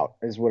him out,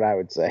 is what I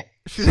would say.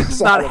 She's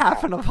not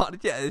having a fun.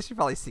 Yeah, she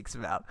probably seeks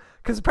him out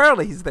because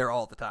apparently he's there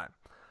all the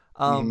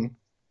time.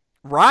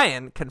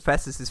 Ryan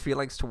confesses his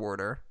feelings toward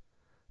her,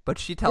 but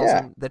she tells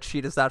him that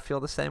she does not feel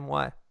the same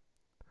way.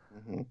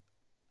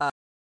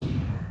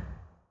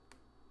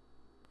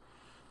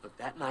 Look,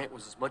 that night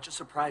was as much a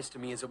surprise to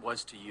me as it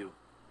was to you.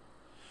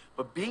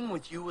 But being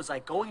with you was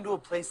like going to a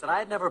place that I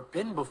had never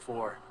been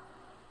before.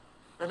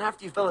 And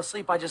after you fell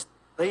asleep, I just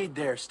laid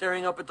there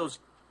staring up at those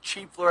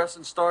cheap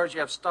fluorescent stars you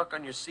have stuck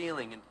on your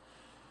ceiling. And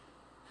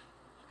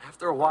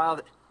after a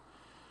while,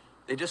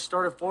 they just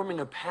started forming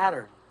a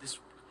pattern. This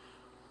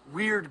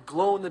weird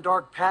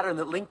glow-in-the-dark pattern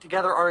that linked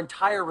together our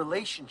entire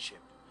relationship.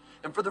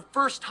 And for the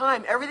first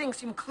time, everything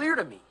seemed clear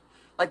to me,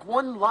 like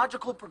one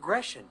logical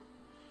progression.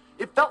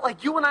 It felt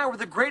like you and I were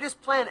the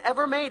greatest plan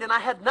ever made, and I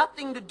had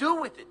nothing to do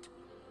with it.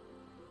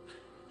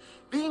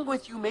 Being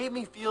with you made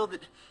me feel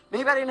that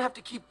maybe I didn't have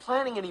to keep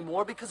planning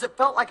anymore because it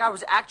felt like I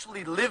was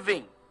actually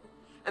living.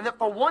 And that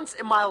for once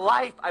in my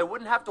life, I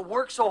wouldn't have to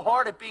work so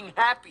hard at being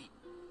happy.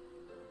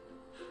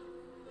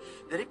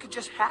 That it could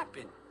just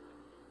happen.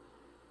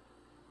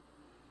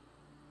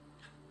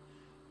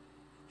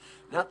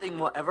 Nothing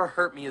will ever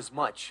hurt me as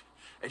much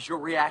as your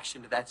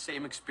reaction to that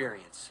same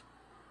experience.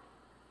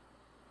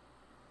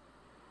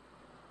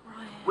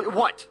 Ryan. Wait,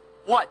 what?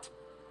 What?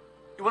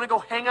 You want to go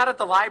hang out at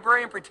the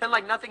library and pretend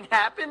like nothing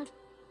happened?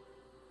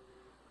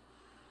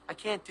 I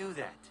can't do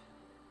that.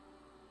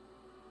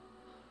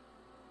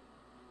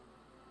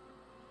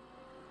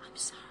 I'm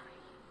sorry.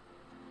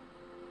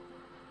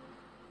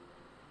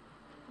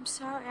 I'm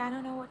sorry. I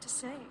don't know what to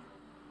say.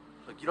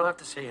 Look, you don't have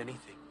to say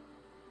anything.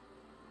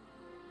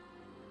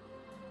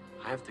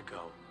 I have to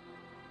go.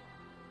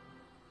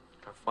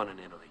 Have fun in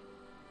Italy.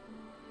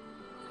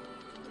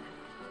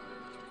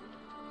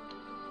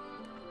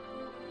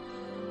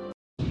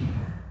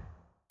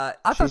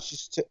 I thought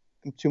She's just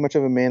too much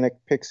of a manic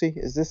pixie.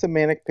 Is this a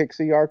manic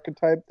pixie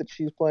archetype that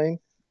she's playing?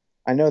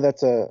 I know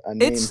that's a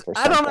name for something.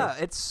 I don't know.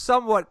 It's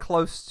somewhat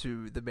close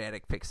to the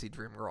manic pixie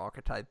dream girl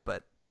archetype,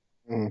 but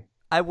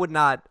I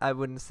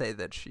wouldn't say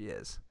that she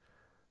is.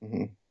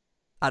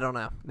 I don't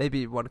know.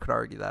 Maybe one could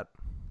argue that.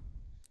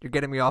 You're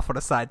getting me off on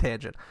a side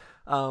tangent.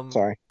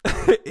 Sorry.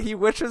 He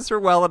wishes her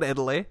well in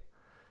Italy,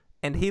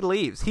 and he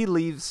leaves. He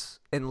leaves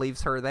and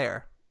leaves her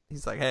there.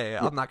 He's like, hey,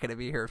 I'm not going to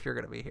be here if you're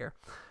going to be here.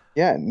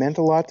 Yeah, it meant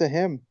a lot to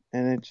him,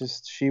 and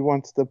she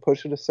wants to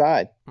push it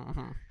aside.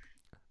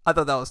 I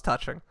thought that was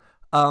touching.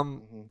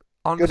 On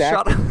Good the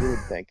shot, acting, you would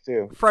think,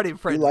 too. Freddie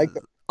Prinze like is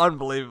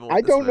unbelievable.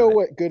 I don't know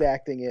what good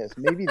acting is.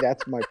 Maybe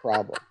that's my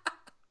problem.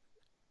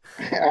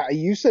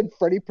 You said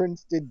Freddie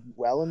Prinze did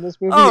well in this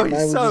movie, Oh, and I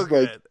he's was so just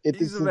good. like, this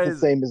He's is amazing. the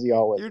same as he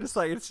always You're is. just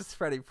like, it's just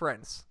Freddie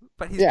Prinze.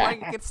 But he's Yeah.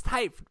 playing against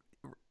type.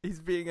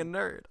 He's being a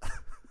nerd.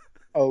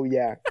 Oh,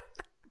 yeah.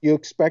 You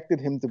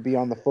expected him to be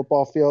on the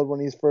football field when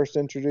he's first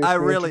introduced? I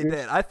really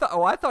did. I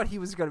thought he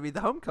was going to be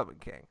the homecoming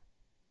king.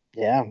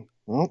 Yeah.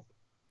 Well,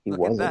 he Look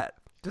wasn't. at that.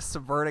 Just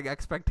subverting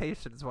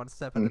expectations one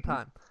step at a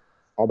time.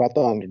 All about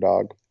the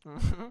underdog.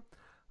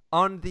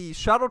 On the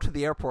shuttle to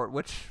the airport,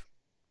 which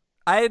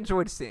I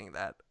enjoyed seeing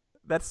that.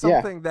 That's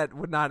something that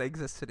would not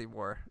exist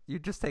anymore. You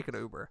just take an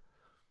Uber.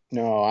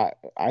 No,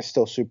 I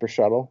still super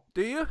shuttle.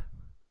 Do you?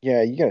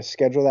 Yeah, you got to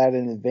schedule that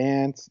in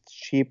advance. It's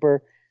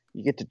cheaper.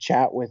 You get to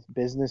chat with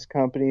business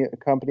company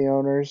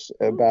owners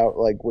about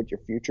like what your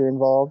future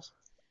involves.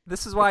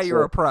 This is why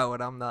you're a pro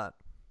and I'm not.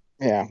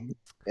 Yeah.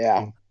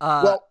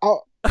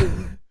 Well,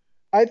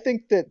 I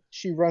think that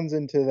she runs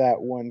into that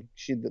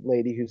the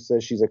lady who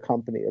says she's a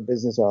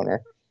business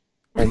owner,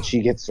 and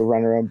she gets to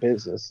run her own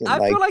business. And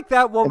I feel like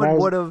that woman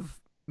would have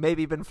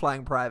maybe been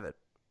flying private.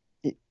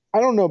 I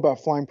don't know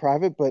about flying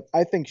private, but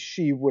I think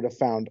she would have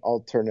found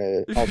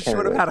alternative. She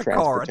would have had a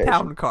car, a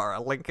town car,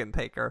 a Lincoln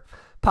taker,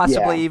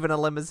 possibly even a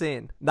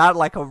limousine. Not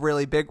like a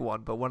really big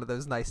one, but one of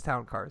those nice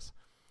town cars.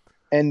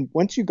 And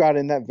once you got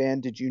in that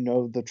van, did you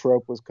know the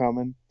trope was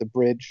coming? The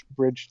bridge,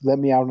 let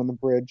me out on the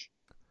bridge.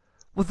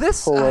 Well,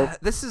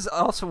 this is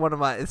also one of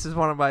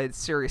my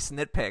serious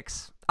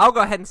nitpicks. I'll go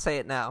ahead and say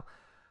it now.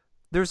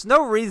 There's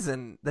no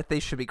reason that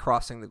they should be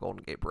crossing the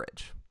Golden Gate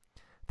Bridge.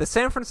 The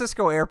San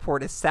Francisco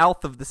airport is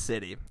south of the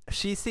city.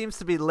 She seems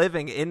to be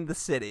living in the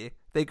city.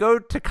 They go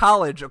to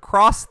college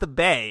across the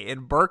bay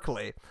in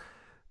Berkeley.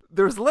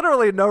 There's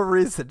literally no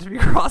reason to be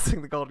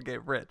crossing the Golden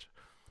Gate Bridge.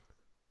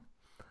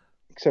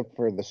 except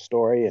for the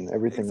story and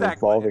everything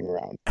Exactly. revolving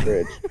around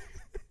Bridge.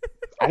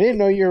 I didn't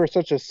know you were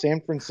such a San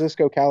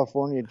Francisco,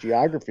 California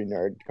geography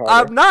nerd, Carter.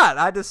 I'm not.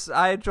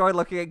 I enjoy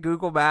looking at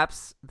Google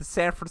Maps. The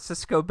San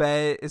Francisco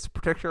Bay is a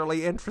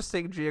particularly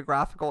interesting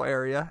geographical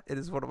area. It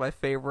is one of my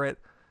favorite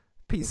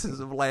pieces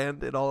of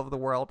land in all of the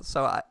world.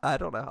 So I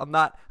don't know. I'm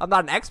not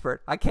an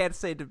expert. I can't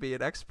say to be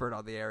an expert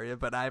on the area,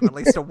 but I'm at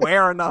least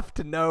aware enough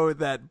to know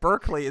that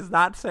Berkeley is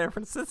not San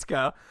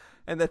Francisco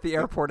and that the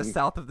airport is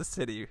south of the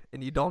city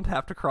and you don't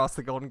have to cross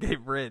the Golden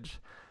Gate Bridge.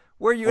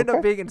 Where you end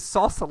up being in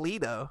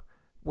Sausalito,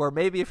 where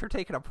maybe if you're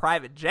taking a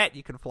private jet,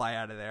 you can fly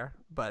out of there.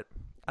 But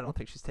I don't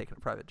think she's taking a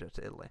private jet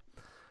to Italy.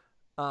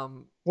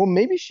 Well,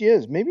 maybe she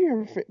is. Maybe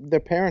their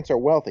parents are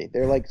wealthy.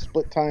 They're like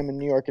split time in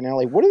New York and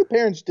LA. What do the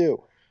parents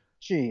do?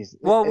 Jeez.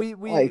 Well,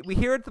 we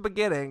hear at the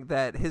beginning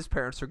that his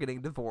parents are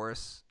getting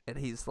divorced, and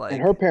he's like,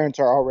 and her parents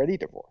are already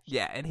divorced.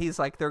 Yeah, and he's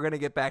like, they're gonna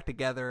get back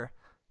together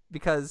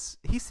because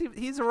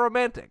he's a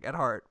romantic at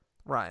heart,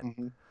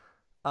 Ryan.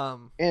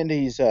 Mm-hmm. And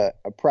he's a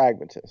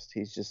pragmatist.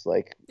 He's just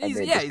like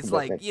he's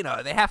like,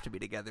 they have to be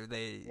together.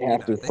 They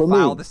they for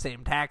file me. the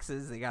same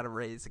taxes. They got to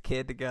raise a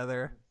kid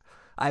together.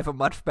 I have a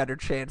much better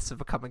chance of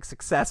becoming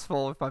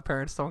successful if my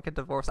parents don't get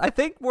divorced. I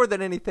think more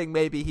than anything,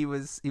 maybe he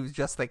was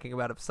just thinking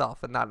about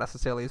himself and not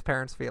necessarily his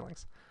parents'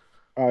 feelings.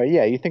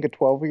 Yeah, you think a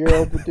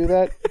 12-year-old would do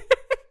that?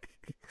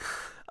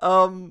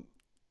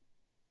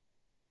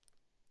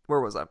 Where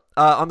was I?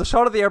 On the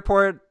shot of the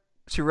airport,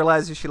 she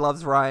realizes she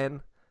loves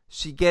Ryan.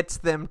 She gets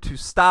them to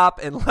stop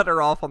and let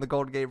her off on the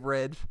Golden Gate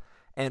Bridge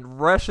and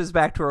rushes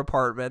back to her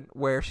apartment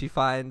where she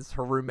finds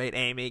her roommate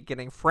Amy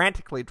getting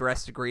frantically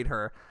dressed to greet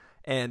her,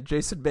 and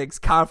Jason Biggs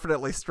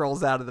confidently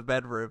strolls out of the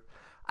bedroom.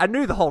 I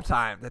knew the whole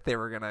time that they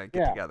were going to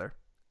get together.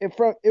 It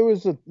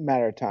was a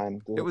matter of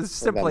time. It was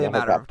simply a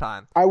matter of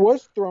time. I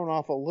was thrown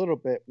off a little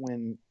bit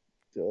when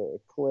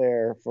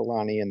Claire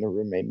Forlani and the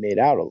roommate made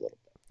out a little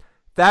bit.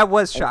 That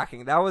was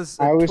shocking. That was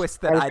a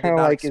twist that I did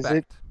not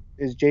expect.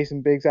 Is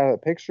Jason Biggs out of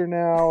the picture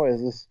now?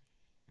 Is this?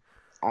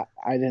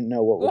 I didn't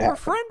know what would happen. Well,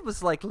 her friend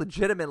was like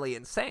legitimately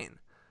insane.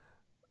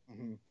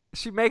 Mm-hmm.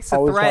 She makes a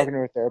Always threat. talking to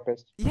her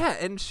therapist. Yeah,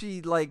 and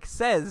she like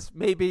says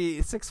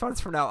maybe 6 months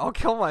from now I'll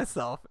kill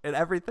myself, and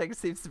everything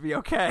seems to be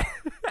okay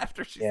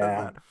after she says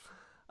that.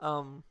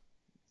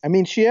 I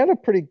mean, she had a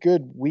pretty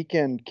good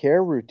weekend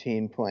care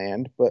routine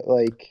planned, but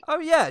like, oh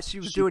yeah, she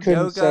was doing couldn't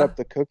yoga. set up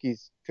the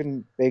cookies.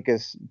 Couldn't bake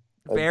us.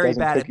 Very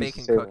bad at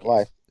baking cookies.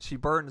 Life. She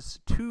burns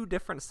 2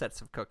 different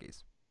sets of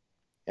cookies.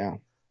 Yeah.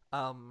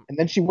 And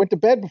then she went to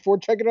bed before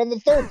checking on the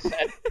third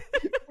set.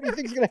 What do you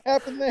think's gonna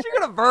happen there? She's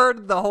gonna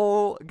burn the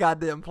whole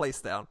goddamn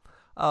place down.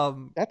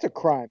 That's a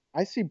crime.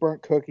 I see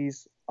burnt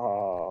cookies.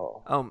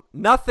 Oh.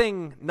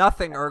 Nothing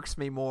irks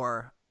me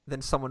more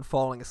than someone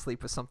falling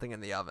asleep with something in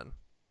the oven.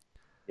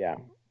 Yeah.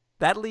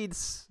 That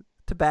leads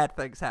to bad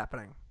things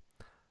happening.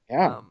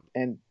 Yeah.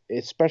 And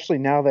especially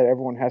now that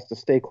everyone has to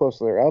stay close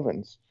to their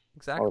ovens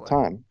all the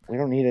time. We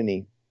don't need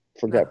any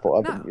forgetful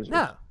oven users.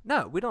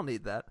 No, we don't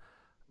need that.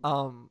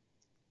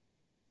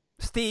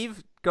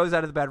 Steve goes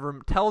out of the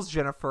bedroom, tells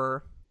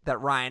Jennifer that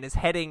Ryan is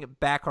heading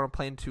back on a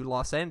plane to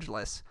Los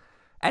Angeles.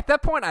 At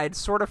that point, I had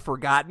sort of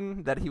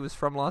forgotten that he was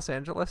from Los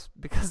Angeles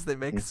because they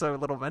make so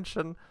little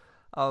mention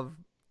of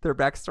their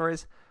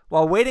backstories.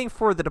 While waiting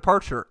for the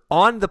departure,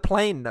 on the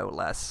plane no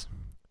less,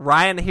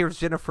 Ryan hears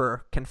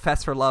Jennifer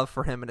confess her love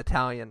for him in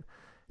Italian.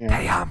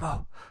 Yeah.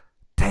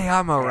 Te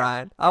amo,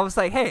 Ryan. I was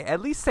like, hey,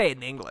 at least say it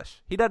in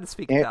English. He doesn't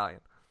speak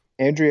Italian.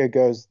 Andrea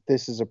goes,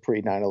 this is a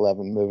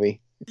pre-9/11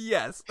 movie.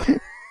 Yes.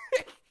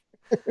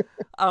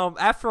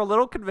 After a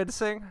little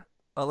convincing,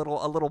 a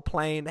little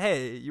plain,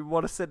 hey, you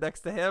want to sit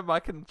next to him?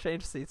 I can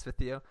change seats with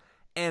you.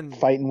 And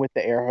fighting with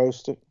the air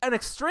host. An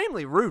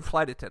extremely rude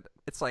flight attendant.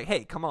 It's like,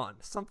 hey, come on.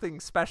 Something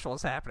special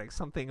is happening.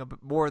 Something a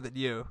bit more than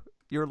you.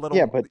 Your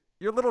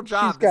little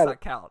job does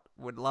not count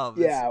when love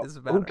is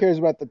better. Who cares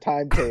about the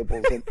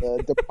timetables and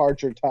the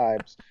departure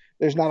times?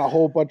 There's not a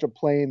whole bunch of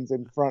planes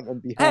in front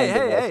and behind.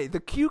 Hey,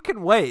 the queue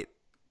can wait.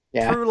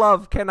 Yeah. True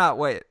love cannot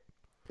wait.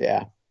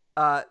 Yeah.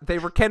 They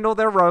rekindle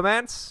their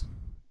romance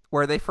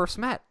where they first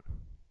met,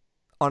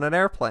 on an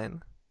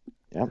airplane.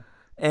 Yep.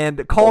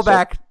 And call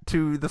back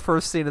to the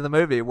first scene of the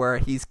movie where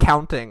he's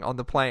counting on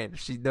the plane.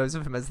 She knows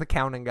of him as the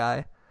counting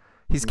guy.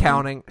 He's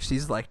counting.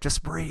 She's like,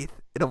 just breathe.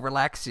 It'll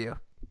relax you.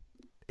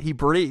 He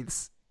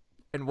breathes.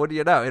 And what do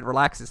you know? It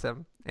relaxes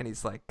him. And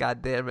he's like,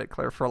 God damn it,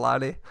 Claire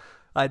Forlani.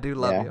 I do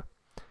love you.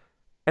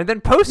 And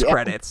then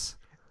post-credits.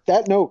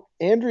 That note,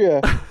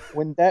 Andrea,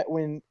 when Claire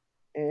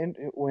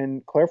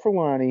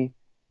Forlani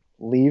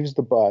leaves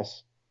the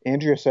bus,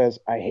 Andrea says,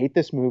 I hate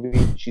this movie.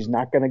 She's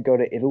not going to go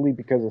to Italy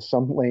because of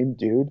some lame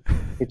dude.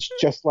 It's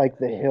just like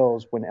The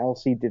Hills when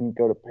Elsie didn't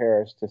go to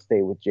Paris to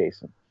stay with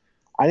Jason.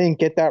 I didn't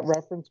get that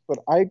reference, but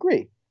I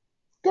agree.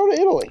 Go to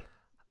Italy.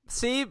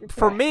 See,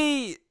 for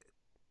me,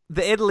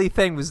 the Italy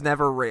thing was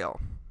never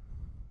real.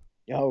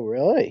 Oh,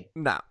 really?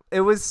 No.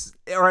 It was,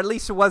 or at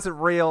least it wasn't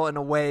real in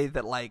a way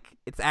that, like,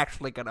 it's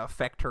actually going to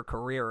affect her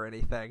career or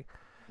anything.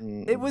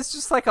 It was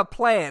just like a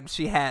plan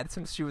she had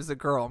since she was a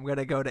girl. I'm going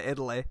to go to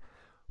Italy.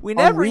 We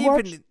never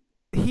even...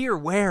 hear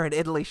where in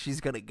Italy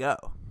she's gonna go.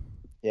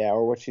 Yeah,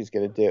 or what she's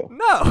gonna do.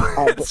 No,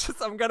 it's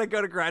just I'm gonna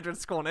go to graduate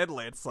school in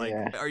Italy. It's like,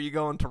 are you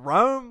going to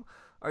Rome?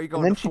 Are you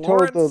going? And then to she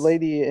Florence? told the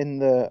lady in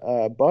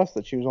the bus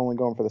that she was only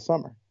going for the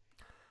summer.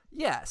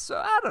 Yeah, so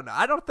I don't know.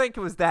 I don't think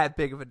it was that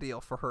big of a deal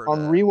for her.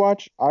 On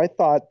rewatch, I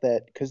thought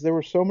that because there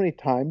were so many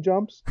time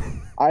jumps,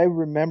 I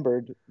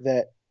remembered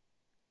that.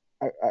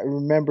 I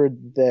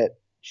remembered that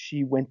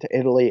she went to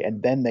Italy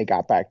and then they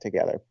got back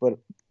together, but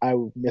I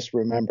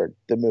misremembered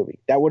the movie.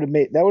 That would have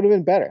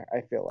been better.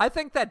 I feel like. I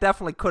think that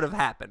definitely could have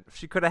happened.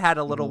 She could have had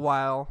a little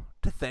while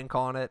to think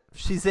on it.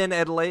 She's in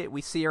Italy.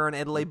 We see her in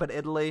Italy, but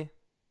Italy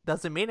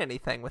doesn't mean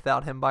anything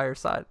without him by her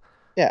side.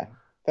 Yeah,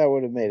 that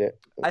would have made it.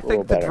 I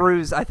think the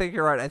Drews. I think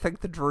you're right. I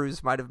think the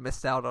Drews might have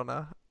missed out on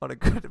a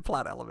good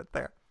plot element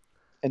there.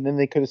 And then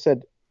they could have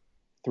said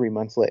 3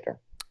 months later.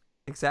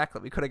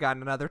 Exactly. We could have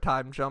gotten another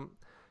time jump.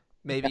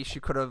 Maybe she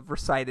could have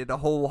recited a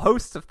whole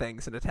host of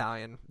things in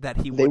Italian that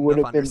he They would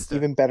have been understood.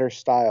 even better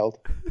styled.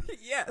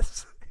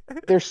 Yes.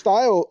 Their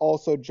style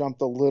also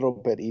jumped a little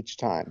bit each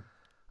time.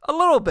 A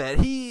little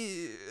bit.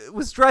 He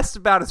was dressed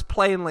about as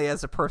plainly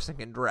as a person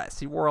can dress.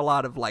 He wore a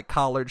lot of like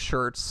collared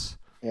shirts.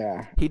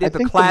 Yeah. He did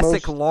the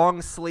classic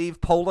long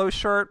sleeve polo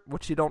shirt,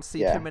 which you don't see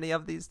too many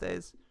of these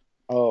days.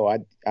 Oh, I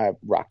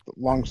rock the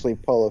long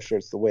sleeve polo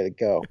shirts. The way to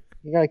go.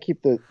 You gotta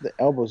keep the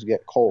elbows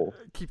get cold.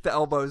 Keep the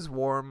elbows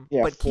warm,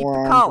 yeah, but keep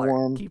the collar.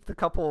 Warm. Keep the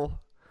couple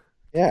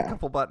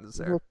buttons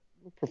there. Look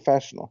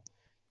professional.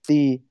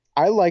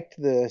 I liked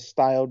the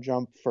style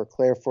jump for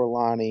Claire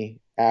Forlani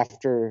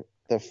after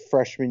the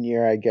freshman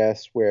year, I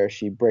guess, where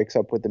she breaks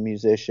up with the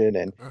musician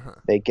and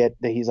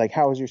he's like,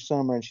 "How was your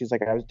summer?" And she's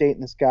like, "I was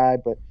dating this guy,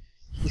 but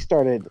he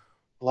started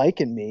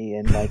liking me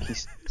and like he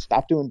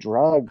stopped doing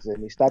drugs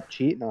and he stopped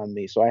cheating on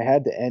me, so I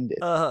had to end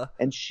it."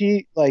 And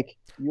she like,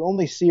 you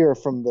only see her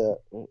from the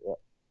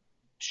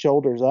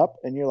shoulders up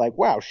and you're like,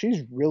 wow,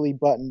 she's really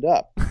buttoned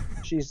up.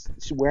 she's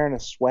wearing a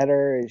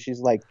sweater and she's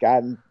like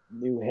gotten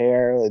new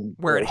hair and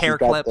wearing hair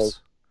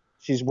clips.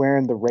 She's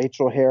wearing the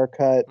Rachel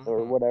haircut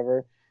or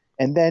whatever.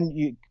 And then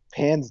you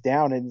pans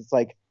down and it's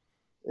like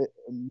a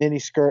mini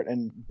skirt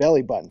and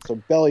belly button. So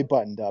belly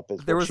buttoned up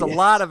is there was a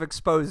lot of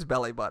exposed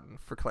belly button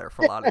for Claire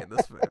Forlani in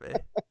this movie.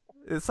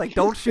 It's like,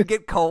 don't you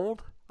get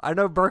cold? I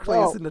know Berkeley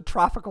is in a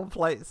tropical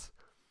place.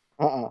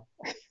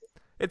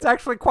 It's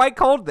actually quite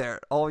cold there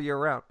all year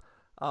round.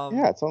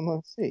 Yeah, it's on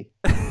the sea.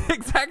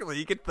 Exactly.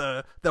 You get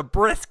the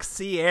brisk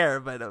sea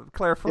air, but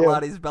Claire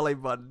Forlani's belly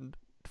button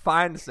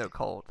finds no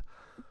cold.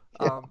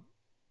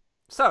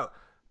 So,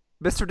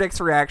 Mr. Dick's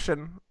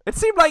reaction. It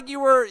seemed like you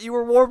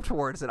were warm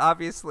towards it.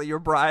 Obviously, your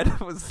bride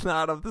was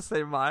not of the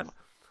same mind.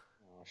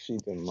 She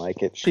didn't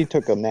like it. She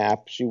took a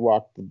nap. She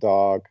walked the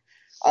dog.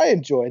 I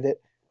enjoyed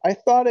it. I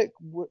thought it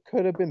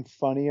could have been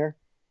funnier.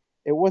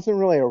 It wasn't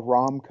really a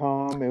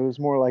rom-com. It was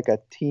more like a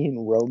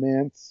teen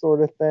romance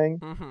sort of thing.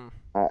 Mm-hmm.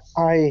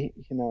 I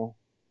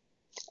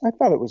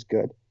thought it was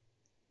good.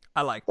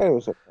 I liked it. It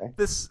was okay.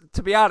 This,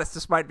 to be honest,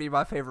 this might be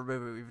my favorite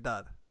movie we've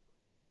done.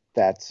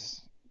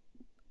 It's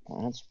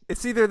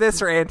either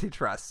this or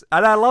Antitrust.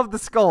 And I love the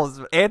skulls,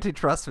 but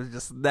Antitrust was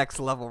just next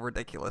level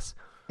ridiculous.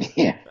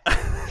 Yeah.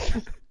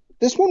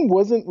 This one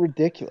wasn't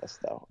ridiculous,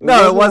 though.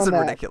 It wasn't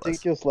ridiculous.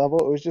 Ridiculous level.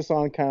 It was just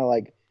on kind of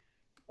like,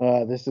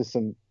 this is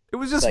some... It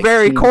was just like,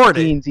 very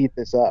corny. Teens eat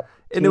this up.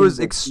 And it was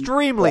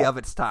extremely of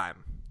its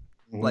time.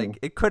 Mm-hmm. Like,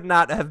 it could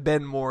not have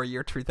been more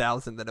year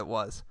 2000 than it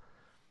was.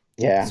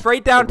 Yeah.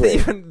 Straight down to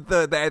even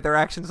their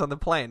actions on the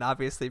plane,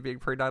 obviously being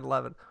pre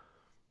 9/11.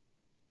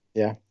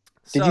 Yeah.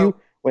 Did you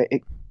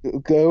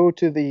go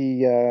to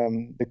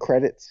the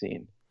credit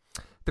scene?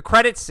 The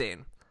credit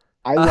scene.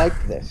 I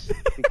liked this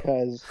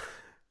because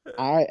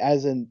I,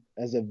 as an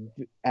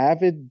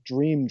avid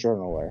dream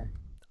journaler,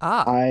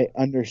 I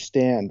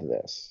understand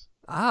this.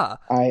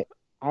 I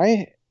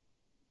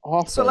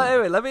often. So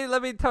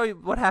let me tell you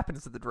what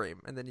happens in the dream,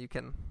 and then you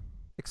can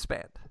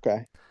expand.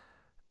 Okay.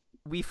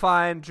 We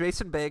find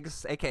Jason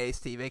Biggs, aka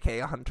Steve, aka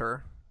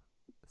Hunter,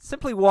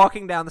 simply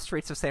walking down the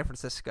streets of San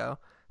Francisco.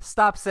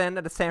 Stops in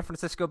at a San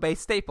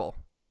Francisco-based staple,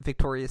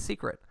 Victoria's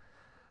Secret.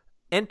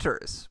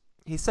 Enters.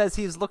 He says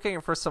he's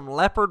looking for some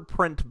leopard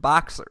print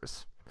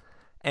boxers,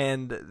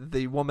 and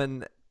the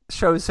woman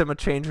shows him a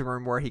changing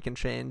room where he can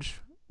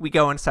change. We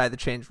go inside the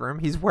change room.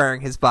 He's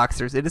wearing his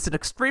boxers. It is an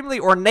extremely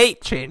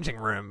ornate changing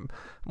room,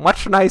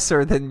 much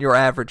nicer than your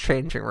average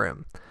changing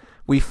room.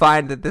 We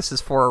find that this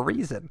is for a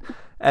reason,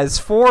 as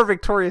 4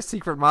 Victoria's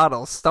Secret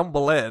models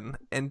stumble in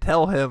and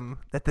tell him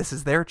that this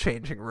is their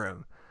changing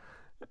room.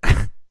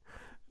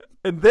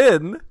 And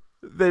then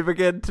they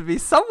begin to be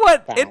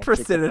somewhat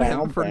interested in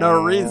him for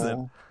no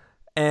reason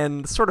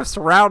and sort of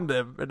surround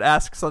him and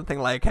ask something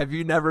like, "Have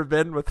you never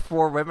been with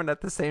 4 women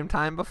at the same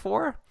time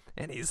before?"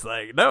 And he's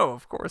like, "No,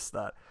 of course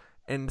not."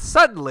 And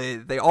suddenly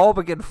they all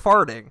begin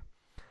farting.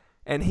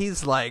 And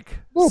he's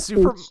like,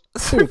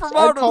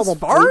 "Supermodels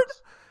fart?"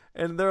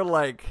 And they're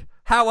like,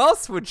 "How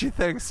else would you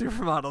think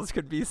supermodels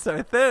could be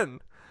so thin?"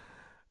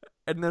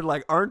 And they're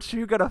like, "Aren't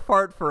you going to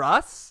fart for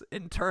us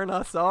and turn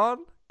us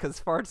on? Because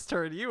farts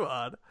turn you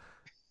on."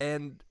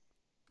 And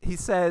he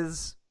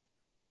says,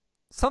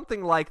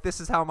 something like, "This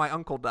is how my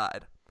uncle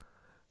died."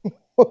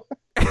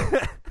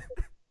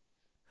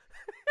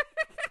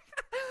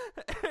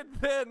 And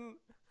then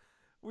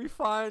we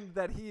find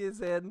that he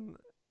is in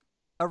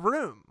a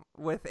room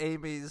with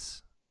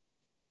Amy's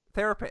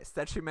therapist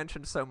that she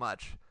mentioned so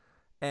much.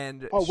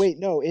 And wait,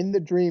 no. In the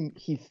dream,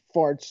 he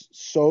farts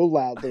so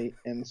loudly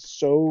and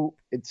so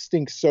it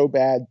stinks so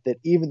bad that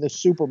even the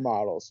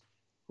supermodels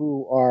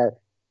who are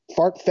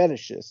fart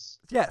fetishists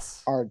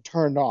are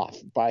turned off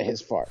by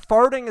his fart.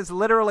 Farting is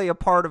literally a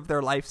part of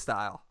their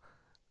lifestyle.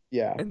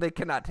 Yeah. And they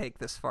cannot take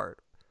this fart.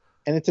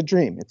 And it's a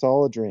dream. It's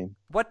all a dream.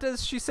 What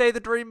does she say the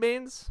dream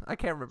means? I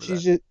can't remember.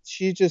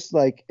 She just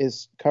like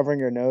is covering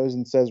her nose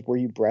and says, "Were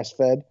you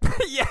breastfed?"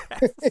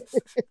 Yes.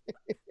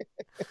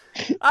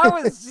 I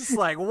was just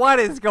like, what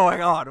is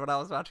going on when I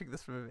was watching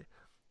this movie?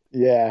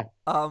 Yeah.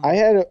 I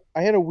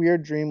had a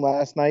weird dream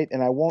last night,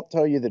 and I won't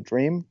tell you the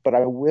dream, but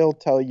I will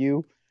tell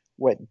you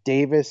what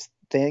Davis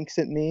thinks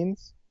it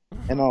means,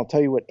 and I'll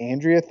tell you what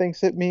Andrea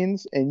thinks it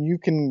means, and you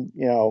can,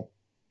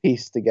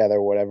 piece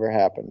together whatever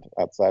happened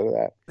outside of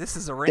that. This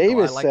is a wrinkle.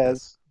 Davis I like says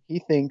this. He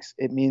thinks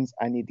it means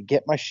I need to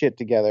get my shit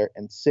together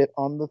and sit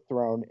on the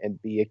throne and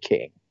be a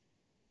king.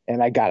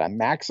 And I got to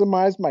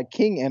maximize my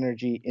king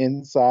energy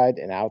inside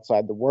and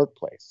outside the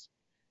workplace.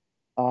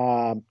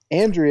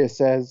 Andrea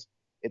says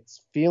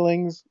it's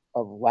feelings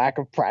of lack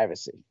of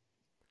privacy.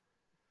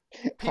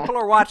 People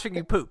are watching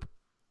you poop.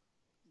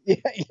 Yeah,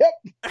 yep.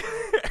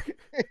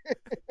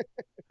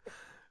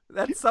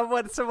 That's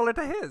somewhat similar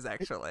to his,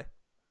 actually.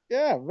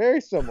 Yeah,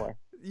 very similar.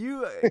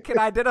 You can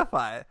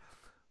identify it.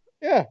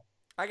 Yeah.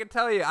 I can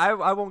tell you,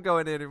 I won't go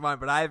into any of mine,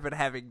 but I've been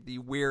having the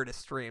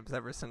weirdest dreams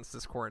ever since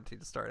this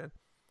quarantine started.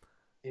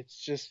 It's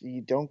just,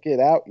 you don't get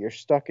out. You're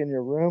stuck in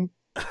your room.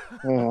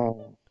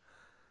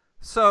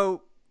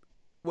 So,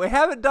 we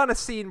haven't done a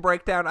scene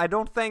breakdown, I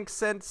don't think,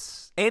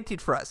 since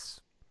Antitrust.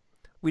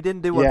 We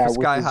didn't do one for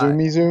Sky with the High.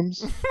 zoomy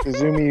zooms. The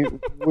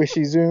zoomy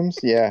wishy zooms.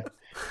 Yeah.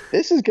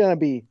 This is going to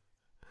be...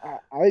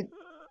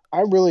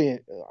 I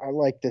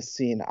like this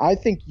scene. I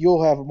think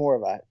you'll have more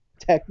of a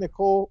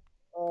technical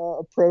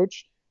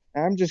approach.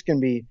 I'm just going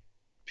to be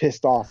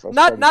pissed off.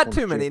 Not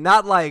too many.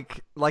 Not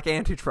like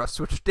Antitrust,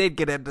 which did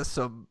get into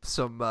some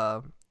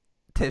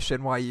Tish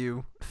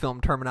NYU film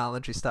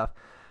terminology stuff.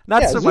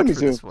 Not so much for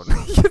this one.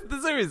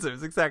 The zoomy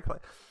zooms, exactly.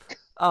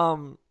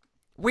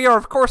 We are,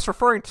 of course,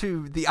 referring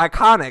to the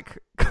iconic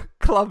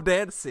club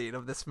dance scene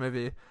of this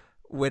movie,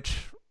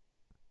 which,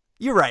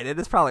 you're right, it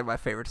is probably my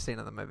favorite scene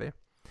of the movie.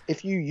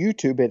 If you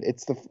YouTube it,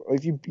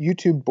 if you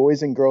YouTube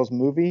Boys and Girls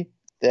Movie,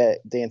 that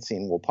dance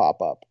scene will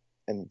pop up,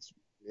 and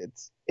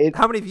it's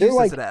how many views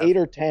does it have? 8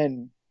 or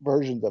 10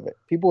 versions of it.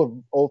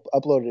 People have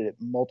uploaded it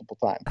multiple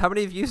times. How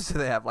many views do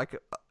they have? Like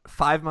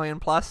 5 million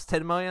plus,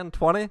 10 million,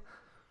 20?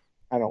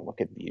 I don't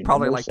look at views.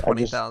 Probably numbers. Like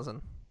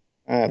 20,000.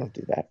 I don't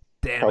do that.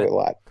 Damn Probably it. A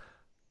lot.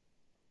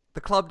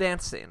 The club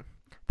dance scene.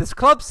 This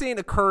club scene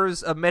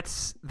occurs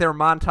amidst their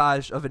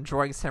montage of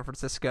enjoying San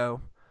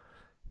Francisco,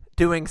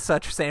 doing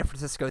such San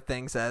Francisco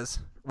things as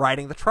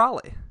riding the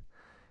trolley,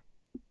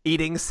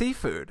 eating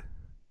seafood,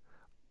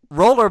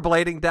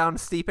 rollerblading down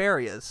steep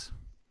areas,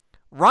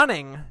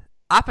 running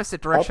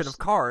opposite direction of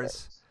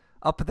cars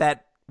up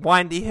that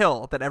windy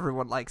hill that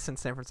everyone likes in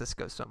San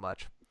Francisco so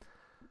much.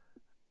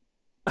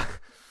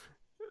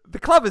 The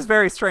club is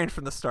very strange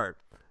from the start.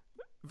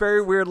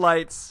 Very weird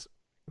lights,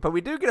 but we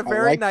do get a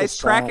very nice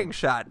tracking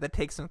shot that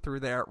takes them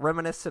through there,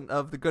 reminiscent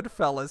of the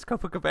Goodfellas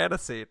Copacabana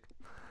scene.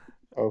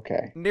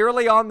 Okay.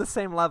 Nearly on the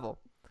same level.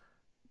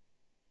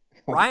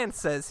 Ryan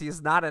says he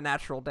is not a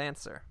natural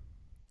dancer.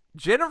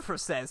 Jennifer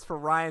says for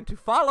Ryan to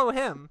follow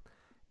him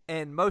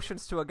and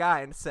motions to a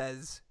guy and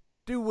says,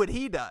 do what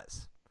he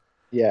does.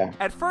 Yeah.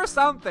 At first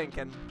I'm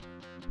thinking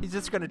he's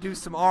just going to do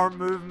some arm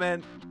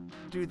movement,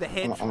 do the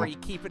hinge where you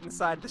keep it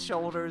inside the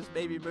shoulders,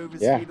 maybe move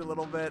his feet a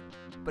little bit.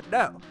 But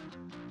no.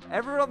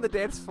 Everyone on the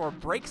dance floor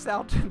breaks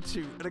out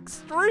into an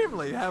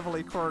extremely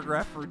heavily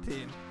choreographed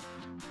routine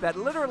that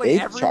literally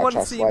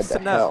everyone seems to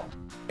know.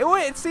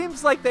 It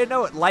seems like they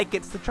know it, like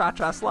it's the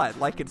Cha-Cha Slide.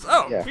 Like it's,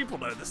 people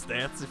know this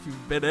dance. If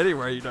you've been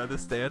anywhere, you know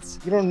this dance.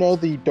 You don't know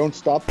the Don't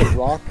Stop the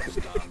Rock,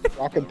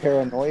 Rock and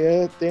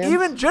Paranoia dance?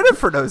 Even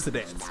Jennifer knows the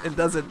dance and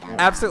does it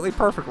absolutely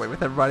perfectly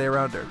with everybody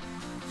around her.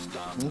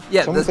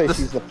 Yeah, Someone say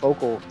she's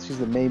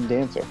the main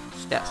dancer.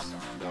 Yes.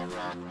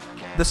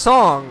 The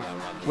song,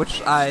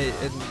 which I,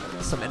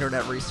 in some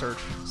internet research,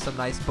 some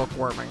nice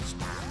bookworming,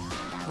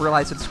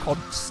 realized it's called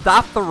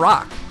Stop the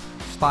Rock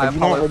by Have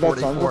Apollo you not heard 44.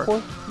 that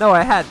song before? No,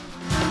 I had.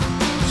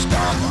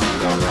 Stop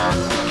the rock,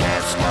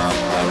 can't stop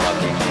the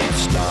rock, you can't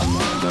stop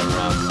the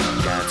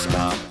rock, can't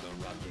stop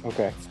the rock.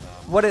 Okay.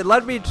 What it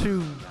led me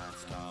to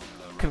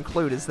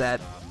conclude is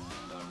that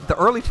the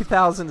early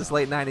 2000s,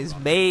 late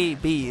 90s may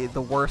be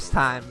the worst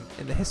time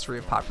in the history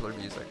of popular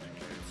music.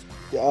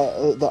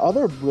 The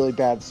other really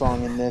bad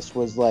song in this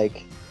was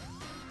like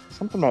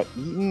something about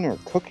eating or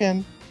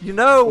cooking. You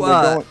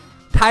know,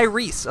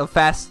 Tyrese of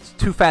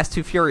Too Fast,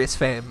 Too Furious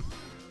fame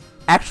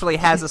actually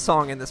has a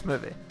song in this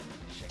movie.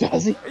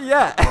 Does he?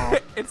 Yeah.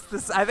 It's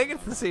this. I think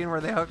it's the scene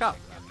where they hook up.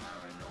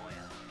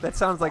 That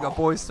sounds like a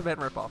Boyz II Men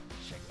ripoff.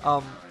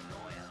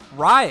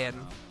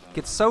 Ryan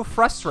gets so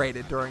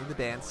frustrated during the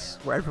dance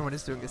where everyone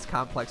is doing this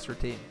complex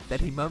routine that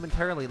he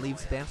momentarily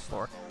leaves the dance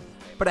floor.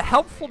 But a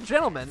helpful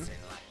gentleman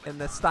in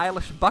the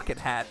stylish bucket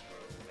hat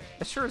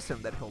assures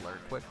him that he'll learn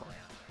quickly.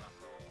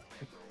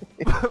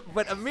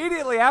 But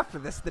immediately after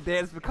this, the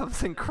dance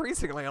becomes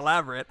increasingly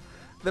elaborate.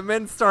 The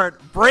men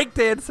start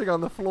breakdancing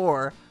on the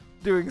floor,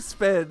 doing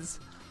spins.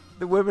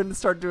 The women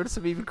start doing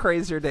some even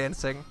crazier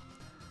dancing.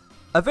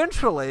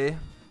 Eventually,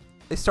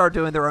 they start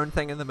doing their own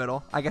thing in the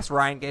middle. I guess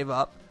Ryan gave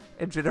up,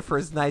 and Jennifer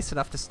is nice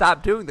enough to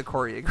stop doing the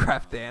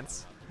choreographed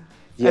dance.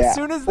 Yeah. As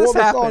soon as this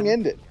the happened... song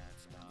ended.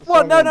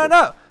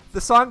 No.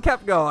 The song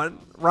kept going.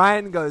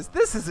 Ryan goes,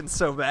 "This isn't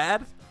so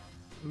bad."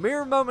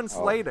 Mere moments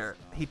later,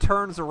 he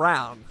turns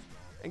around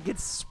and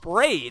gets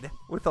sprayed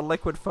with a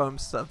liquid foam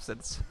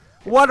substance.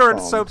 Water and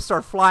soap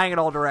start flying in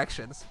all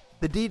directions.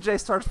 The DJ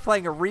starts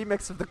playing a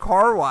remix of the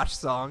Car Wash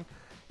song,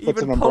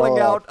 even pulling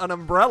out an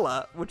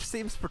umbrella, which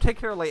seems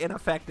particularly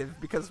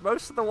ineffective because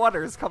most of the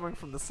water is coming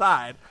from the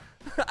side.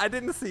 I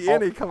didn't see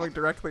any coming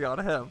directly on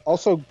him.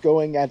 Also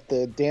going at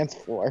the dance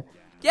floor.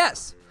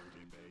 Yes.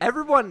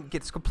 Everyone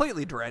gets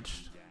completely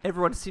drenched.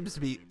 Everyone seems to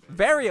be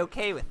very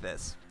okay with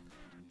this.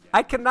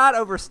 I cannot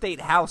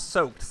overstate how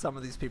soaked some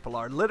of these people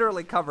are,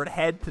 literally covered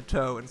head to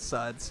toe in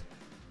suds.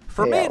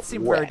 For me, it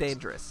seemed very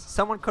dangerous.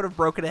 Someone could have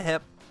broken a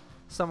hip.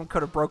 Someone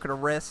could have broken a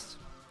wrist.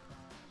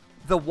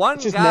 The one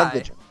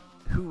guy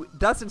who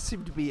doesn't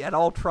seem to be at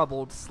all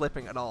troubled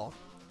slipping at all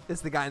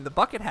is the guy in the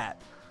bucket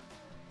hat,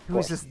 who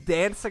is just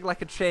dancing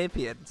like a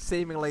champion,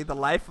 seemingly the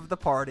life of the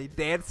party,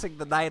 dancing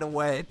the night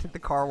away to the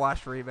Car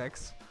Wash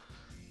remix.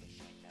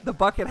 The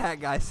bucket hat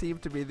guy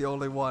seemed to be the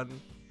only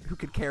one who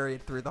could carry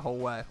it through the whole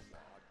way.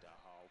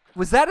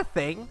 Was that a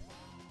thing?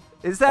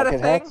 Is that a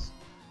thing?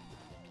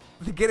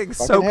 The getting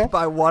soaked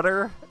by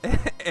water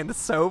and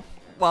soap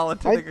while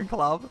attending a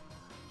club?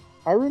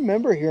 I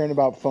remember hearing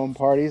about foam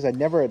parties. I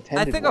never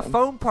attended I think one. a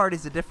foam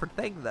party's a different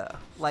thing, though.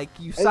 Like,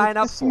 you sign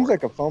up for it. This seems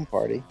like a foam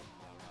party.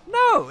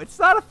 No, it's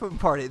not a foam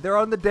party. They're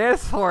on the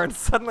dance floor and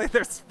suddenly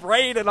they're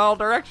sprayed in all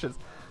directions.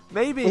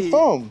 Maybe... With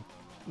foam.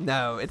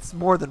 No, it's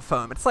more than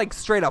foam. It's like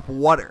straight up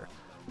water.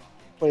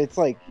 But it's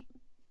like...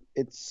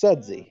 It's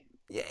sudsy.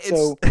 Yeah,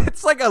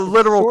 it's like a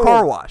literal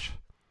car wash.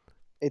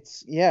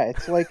 It's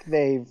like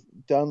they've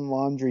done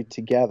laundry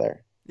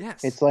together.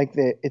 Yes. It's like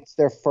it's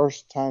their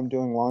first time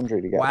doing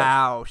laundry together.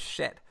 Wow,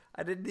 shit.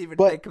 I didn't even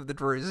think of the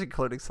Drews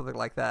including something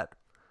like that.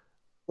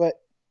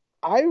 But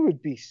I would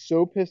be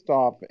so pissed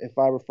off if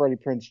I were Freddie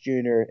Prinze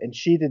Jr. and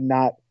she did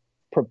not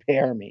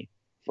prepare me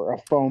for a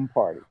foam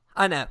party.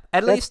 I know.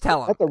 At least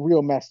tell him. That's a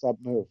real messed up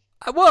move.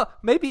 Well,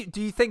 maybe,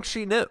 do you think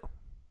she knew?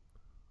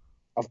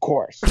 Of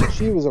course.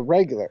 She was a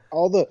regular.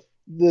 All the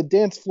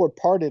dance floor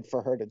parted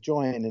for her to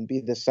join and be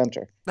the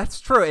center. That's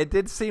true. It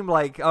did seem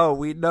like,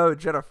 we know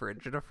Jennifer.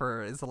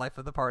 Jennifer is the life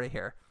of the party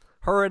here.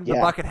 Her and the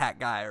bucket hat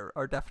guy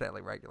are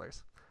definitely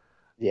regulars.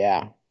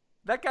 Yeah.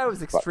 That guy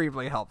was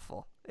extremely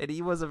helpful, and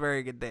he was a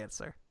very good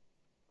dancer.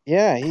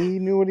 Yeah, he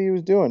knew what he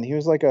was doing. He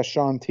was like a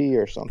Sean T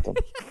or something.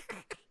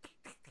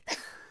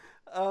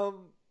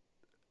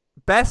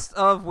 Best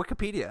of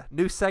Wikipedia.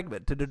 New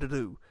segment.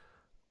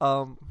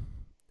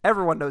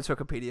 Everyone knows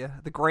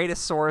Wikipedia, the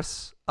greatest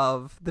source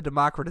of the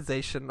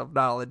democratization of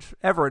knowledge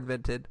ever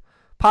invented.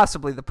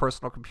 Possibly the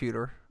personal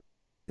computer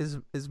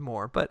is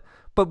more. But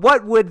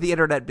what would the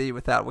internet be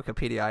without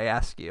Wikipedia, I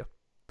ask you?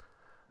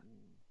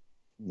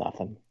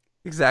 Nothing.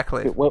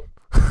 Exactly. Well,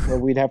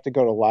 we'd have to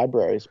go to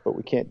libraries, but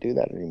we can't do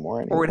that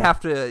anymore. Or we'd have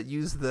to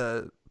use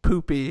the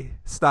poopy,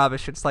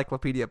 snobbish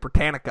Encyclopedia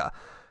Britannica,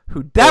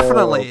 who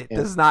definitely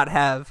does not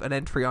have an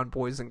entry on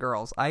boys and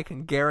girls. I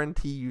can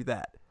guarantee you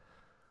that.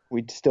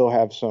 We'd still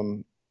have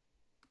some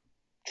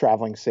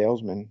traveling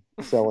salesman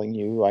selling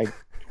you like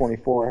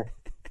 24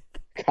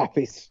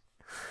 copies.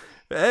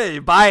 Hey,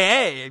 buy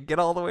A and get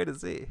all the way to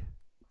Z.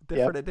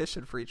 Different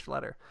edition for each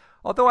letter.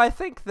 Although I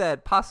think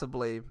that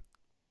possibly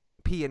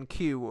P and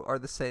Q are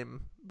the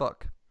same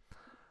book.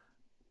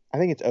 I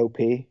think it's OP.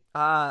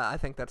 I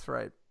think that's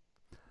right.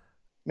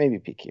 Maybe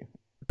PQ.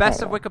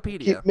 Best of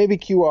Wikipedia. Maybe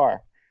QR.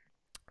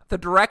 The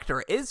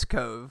director is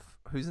Cove,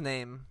 whose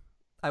name...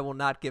 I will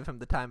not give him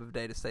the time of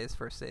day to say his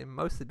first name,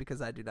 mostly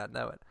because I do not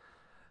know it.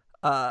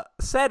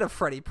 Said of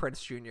Freddie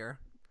Prinze Jr.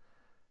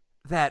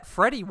 that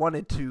Freddie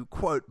wanted to,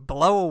 quote,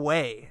 blow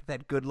away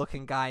that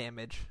good-looking guy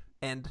image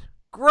and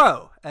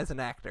grow as an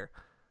actor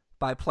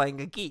by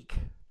playing a geek.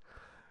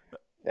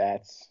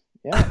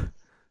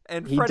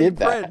 And he Freddie did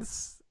that.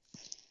 Prinze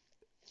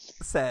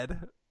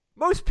said,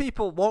 most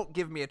people won't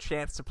give me a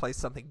chance to play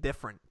something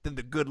different than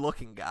the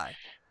good-looking guy.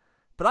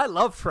 But I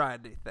love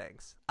trying new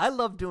things. I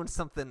love doing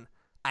something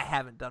I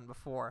haven't done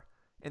before.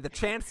 And the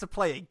chance to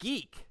play a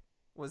geek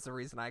was the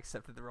reason I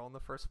accepted the role in the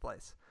first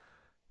place.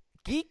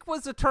 Geek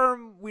was a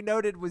term we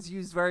noted was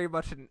used very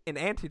much in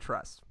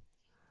Antitrust.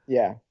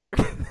 Yeah.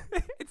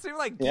 It seemed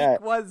like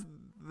geek was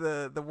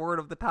the word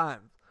of the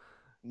time.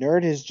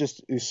 Nerd has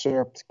just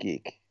usurped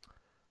geek.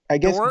 I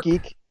guess dork?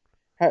 Geek,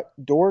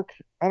 dork.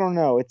 I don't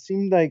know. It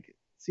seems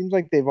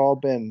like they've all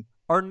been.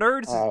 Are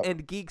nerds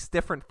and geeks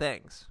different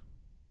things?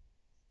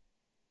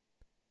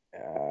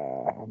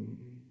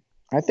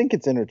 I think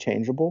it's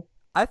interchangeable.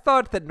 I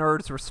thought that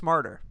nerds were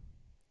smarter.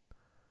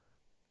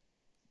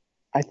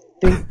 I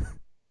think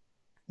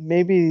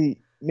maybe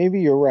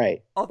you're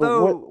right.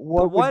 Although what the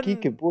would one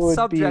geek, what would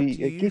subject be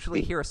you a geek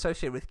usually be? hear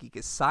associated with geek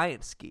is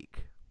science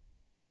geek.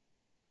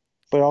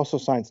 But also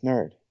science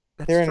nerd.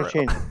 That's They're true.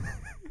 interchangeable.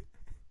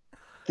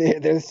 They're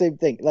the same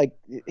thing. Like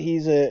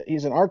he's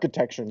an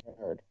architecture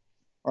nerd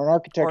or an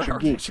architecture Or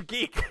geek. architecture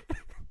geek.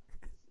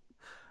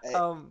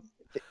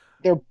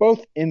 They're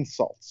both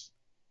insults.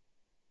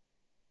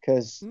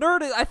 Because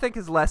Nerd, I think,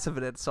 is less of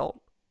an insult.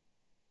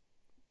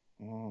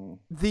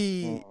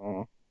 The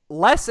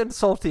less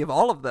insulty of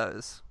all of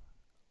those,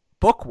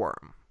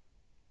 bookworm.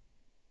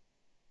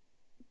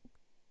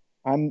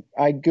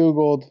 I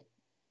googled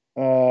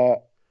the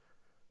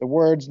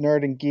words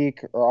nerd and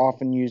geek are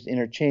often used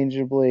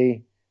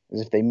interchangeably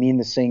as if they mean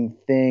the same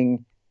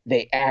thing.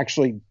 They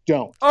actually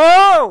don't.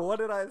 Oh, what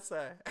did I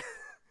say?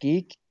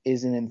 Geek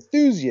is an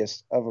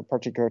enthusiast of a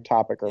particular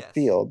topic or Yes.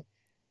 field,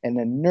 and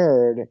a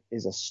nerd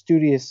is a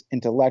studious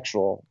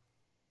intellectual,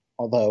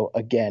 although,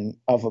 again,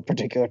 of a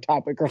particular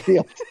topic or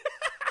field.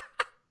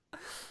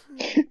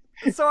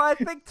 So I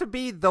think to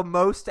be the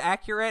most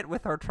accurate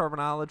with our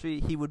terminology,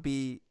 he would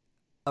be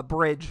a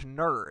bridge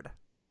nerd.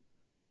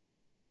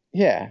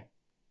 Yeah.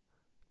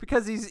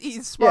 Because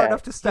he's smart Yeah,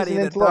 enough to he's study an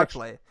it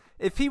intellectual. intellectually.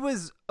 If he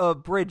was a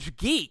bridge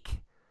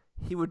geek,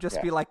 he would just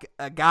Yeah. be like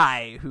a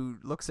guy who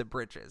looks at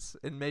bridges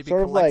and maybe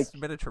Sort of collects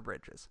like- miniature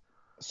bridges.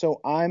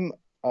 So I'm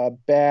a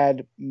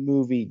bad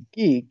movie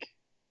geek,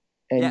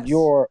 and Yes.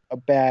 you're a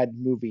bad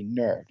movie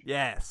nerd.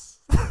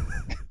 Yes.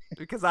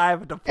 Because I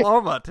have a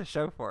diploma to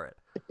show for it.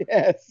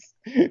 Yes.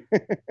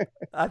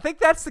 I think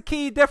that's the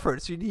key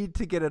difference. You need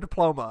to get a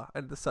diploma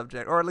in the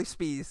subject, or at least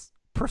be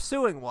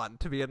pursuing one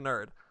to be a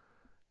nerd.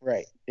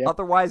 Right. Yep.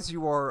 Otherwise,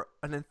 you are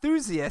an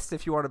enthusiast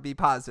if you want to be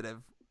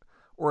positive,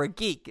 or a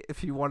geek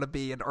if you want to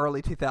be an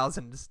early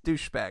 2000s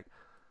douchebag.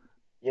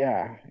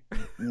 Yeah.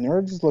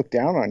 Nerds look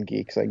down on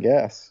geeks, I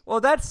guess. Well,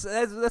 that's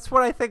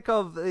what I think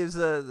of is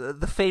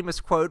the famous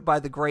quote by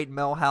the great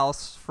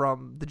Milhouse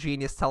from the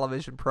genius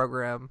television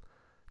program,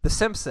 The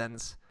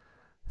Simpsons.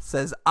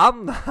 Says,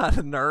 "I'm not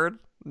a nerd.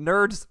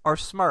 Nerds are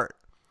smart."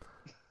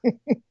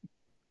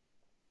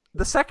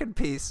 The second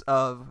piece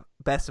of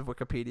Best of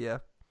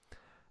Wikipedia,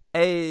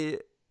 a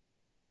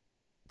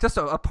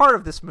part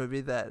of this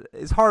movie that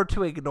is hard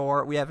to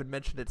ignore. We haven't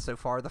mentioned it so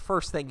far. The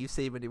first thing you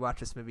see when you watch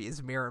this movie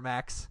is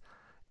Miramax.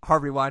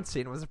 Harvey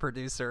Weinstein was a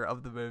producer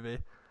of the movie.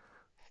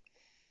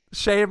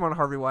 Shame on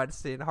Harvey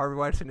Weinstein. Harvey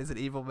Weinstein is an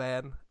evil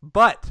man.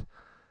 But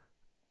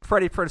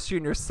Freddie Prinze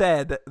Jr.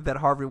 said that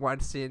Harvey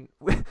Weinstein...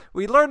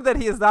 We learned that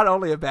he is not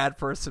only a bad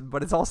person,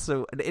 but is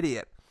also an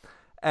idiot.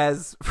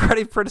 As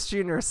Freddie Prinze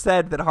Jr.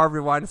 said that Harvey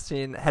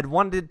Weinstein had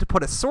wanted to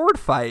put a sword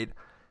fight,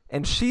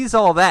 and She's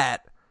All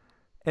That.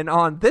 And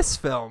on this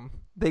film,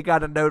 they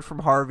got a note from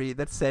Harvey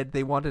that said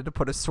they wanted to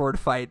put a sword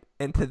fight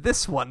into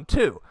this one,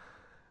 too.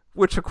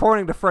 Which,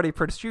 according to Freddie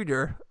Prinze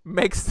Jr.,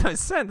 makes no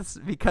sense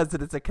because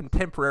it is a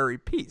contemporary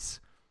piece.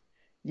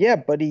 Yeah,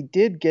 but he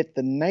did get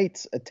the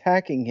knights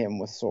attacking him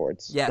with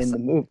swords in the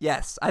movie.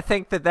 Yes, I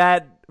think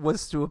that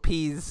was to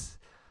appease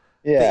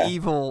Yeah. the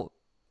evil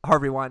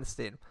Harvey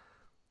Weinstein.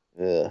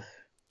 Ugh.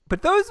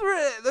 But those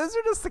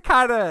are just the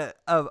kind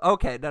of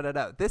okay,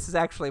 no. This is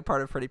actually a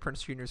part of Freddie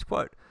Prinze Jr.'s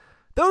quote.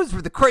 Those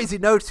were the crazy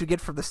notes you get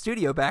from the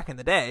studio back in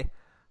the day.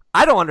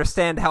 I don't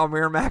understand how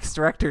Miramax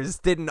directors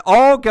didn't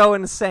all go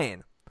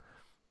insane.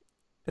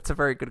 It's a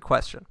very good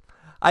question.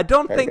 I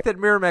don't think that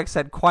Miramax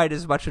had quite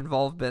as much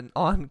involvement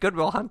on Good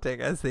Will Hunting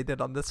as they did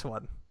on this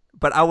one.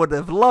 But I would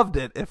have loved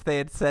it if they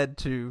had said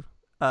to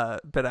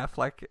Ben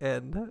Affleck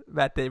and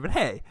Matt Damon,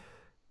 hey,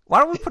 why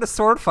don't we put a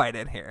sword fight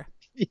in here?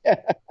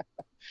 Yeah.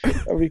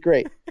 That would be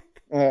great.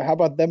 How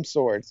about them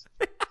swords?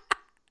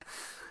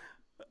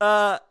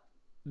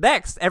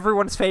 Next,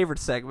 everyone's favorite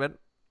segment,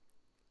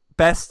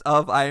 Best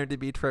of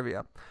IMDb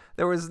Trivia.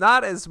 There was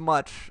not as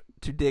much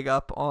to dig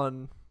up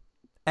on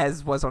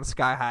as was on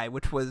Sky High,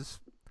 which was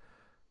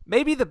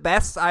maybe the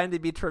best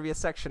IMDb Trivia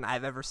section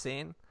I've ever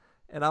seen.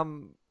 And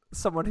I'm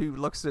someone who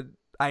looks at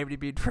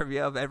IMDb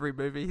Trivia of every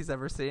movie he's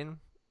ever seen.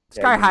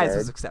 Sky High's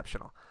is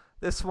exceptional.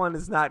 This one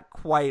is not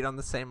quite on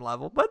the same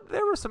level, but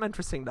there were some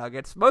interesting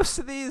nuggets. Most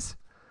of these,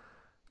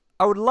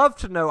 I would love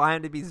to know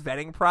IMDb's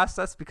vetting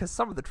process because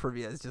some of the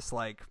trivia is just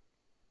like,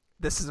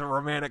 this is a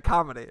romantic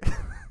comedy.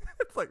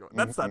 It's like,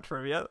 that's not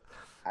trivia.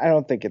 I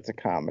don't think it's a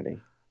comedy.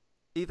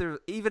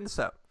 Even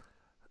so.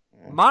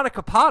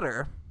 Monica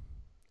Potter,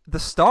 the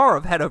star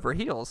of Head Over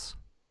Heels,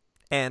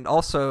 and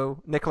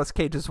also Nicolas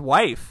Cage's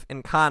wife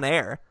in Con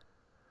Air,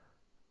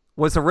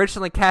 was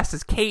originally cast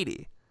as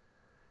Katie.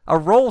 A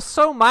role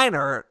so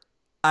minor,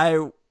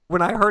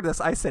 when I heard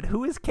this, I said,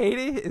 who is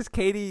Katie? Is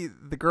Katie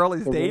the girl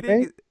he's dating?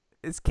 Roommate?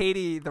 Is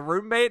Katie the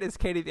roommate? Is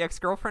Katie the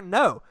ex-girlfriend?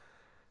 No.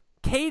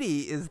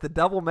 Katie is the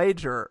double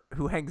major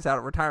who hangs out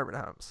at retirement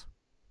homes.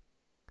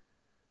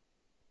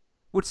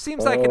 Which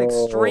seems like an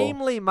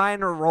extremely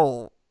minor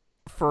role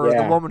for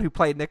the woman who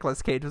played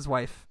Nicolas Cage's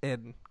wife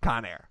in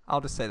Con Air.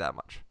 I'll just say that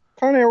much.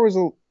 Con Air was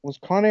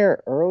Con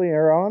Air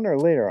earlier on or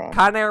later on?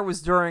 Con Air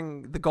was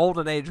during the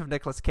golden age of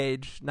Nicolas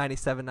Cage,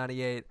 97,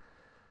 98.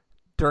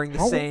 During the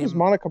How same. old was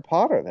Monica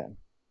Potter then?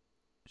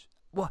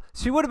 Well,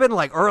 she would have been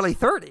like early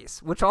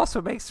 30s, which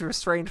also makes her a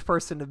strange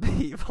person to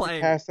be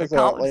playing Cast a as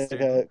college a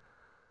student.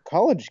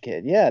 college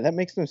kid. Yeah, that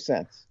makes no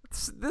sense.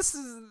 This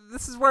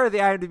is where the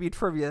IMDb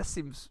trivia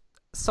seems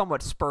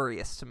somewhat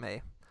spurious to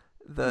me.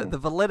 The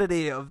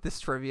validity of this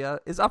trivia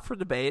is up for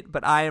debate,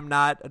 but I am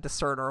not a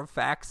discerner of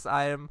facts.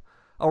 I am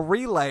a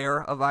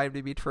relayer of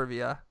IMDb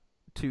trivia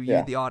to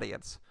you, the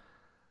audience.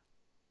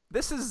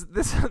 This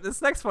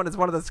next one is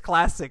one of those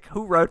classic.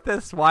 Who wrote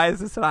this? Why is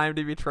this an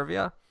IMDb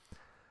trivia?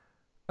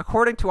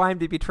 According to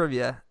IMDb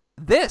trivia,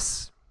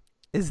 this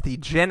is the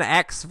Gen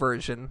X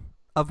version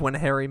of When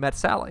Harry Met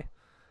Sally,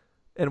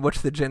 in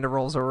which the gender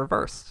roles are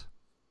reversed.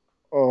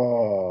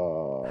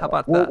 Oh, how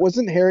about that?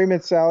 Wasn't Harry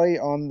Met Sally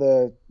on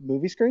the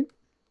movie screen?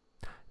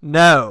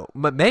 No,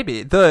 but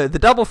maybe the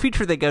double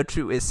feature they go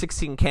to is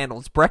 16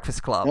 Candles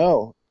Breakfast Club.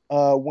 No,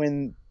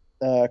 when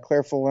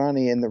Claire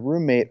Forlani and the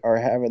roommate are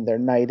having their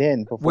night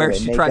in before where they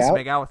she make tries out, to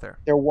make out with her.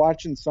 They're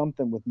watching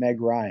something with Meg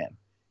Ryan,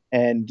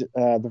 and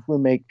the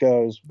roommate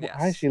goes,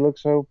 "Why she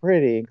looks so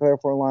pretty?" And Claire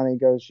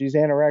Forlani goes, "She's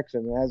anorexic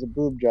and has a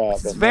boob job."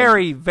 It's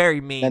very,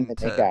 very mean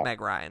to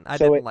Meg Ryan. I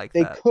didn't like that.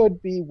 They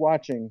could be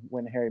watching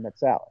When Harry Met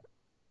Sally.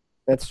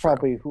 That's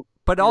probably who.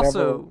 But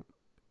also,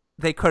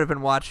 they could have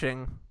been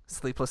watching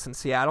Sleepless in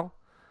Seattle.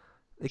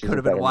 They could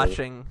have been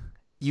watching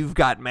You've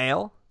Got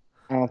Mail.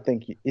 I don't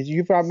think is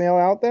You've Got Mail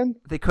out then.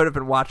 They could have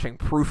been watching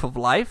Proof of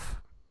Life.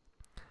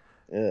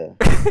 Yeah.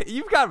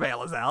 You've Got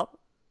Mail is out.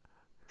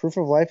 Proof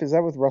of Life, is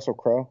that with Russell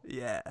Crowe?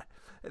 Yeah.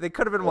 They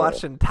could have been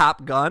watching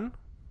Top Gun.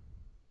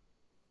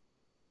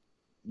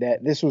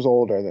 This was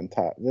older than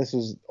Top. This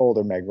was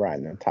older Meg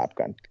Ryan than Top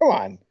Gun. Come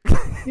on.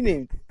 You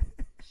need.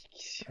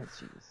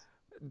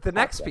 The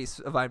next piece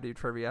of IMDb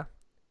trivia: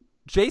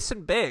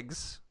 Jason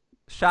Biggs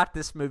shot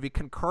this movie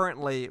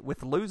concurrently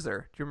with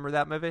Loser. Do you remember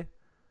that movie?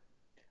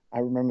 I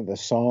remember the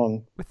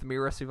song with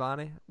Mira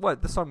Sivani.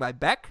 What, the song by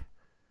Beck?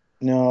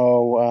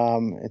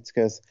 No, it's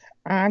because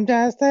I'm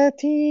just a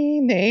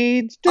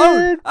teenage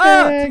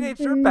dirtbag. Teenage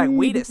Dirtbag.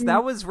 Wheatus.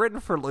 That was written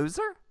for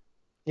Loser?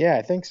 Yeah,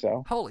 I think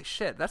so. Holy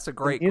shit, that's a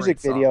great the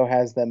music great video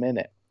has them in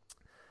it.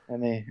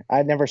 And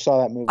I never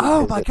saw that movie.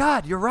 Oh my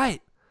God, you're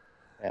right.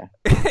 Yeah.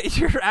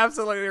 You're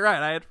absolutely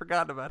right. I had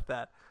forgotten about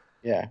that.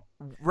 Yeah.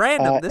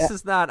 Random. This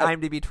is not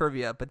IMDb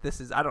trivia, but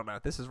this is, I don't know.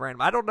 This is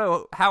random. I don't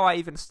know how I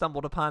even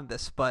stumbled upon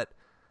this, but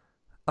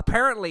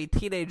apparently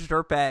Teenage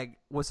Dirtbag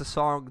was a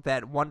song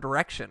that One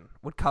Direction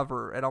would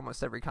cover at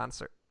almost every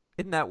concert.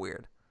 Isn't that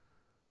weird?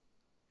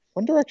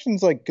 One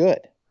Direction's like good.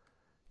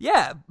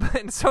 Yeah,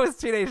 and so is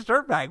Teenage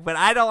Dirtbag, but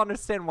I don't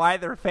understand why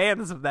they're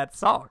fans of that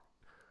song.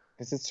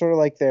 Because it's sort of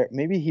like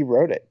maybe he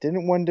wrote it.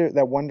 Didn't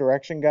that One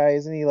Direction guy,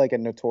 isn't he like a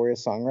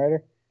notorious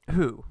songwriter?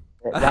 Who?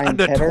 Ryan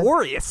a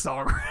notorious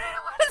songwriter?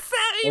 What does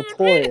that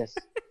even mean?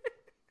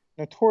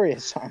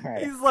 Notorious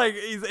songwriter.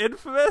 He's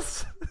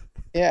infamous?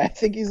 Yeah, I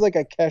think he's like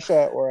a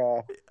Kesha or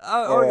a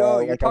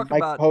you're like talking a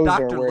Mike about Poser,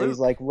 Dr. where Luke. he's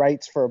like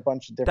writes for a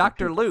bunch of different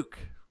Dr. people. Luke.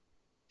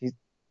 He's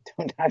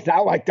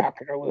not like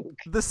Dr. Luke.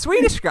 The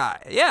Swedish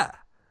guy, yeah.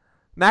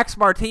 Max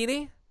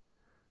Martini.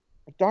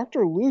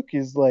 Dr. Luke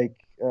is like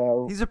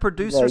he's a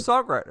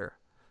producer-songwriter.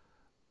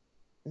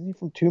 Isn't he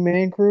from Two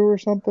Man Crew or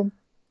something?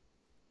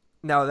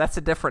 No, that's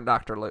a different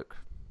Dr. Luke.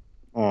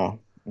 Oh,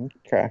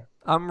 okay.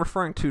 I'm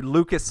referring to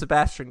Lucas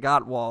Sebastian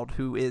Gottwald,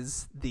 who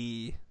is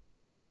the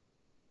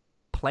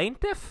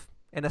plaintiff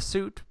in a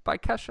suit by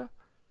Kesha.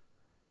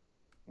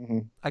 Mm-hmm.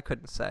 I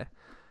couldn't say.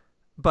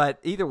 But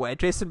either way,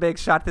 Jason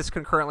Biggs shot this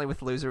concurrently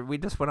with Loser. We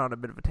just went on a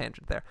bit of a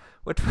tangent there,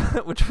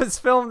 which was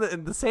filmed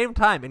at the same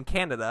time in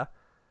Canada.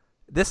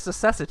 This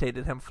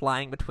necessitated him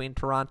flying between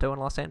Toronto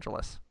and Los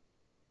Angeles.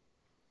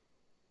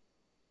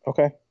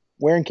 Okay.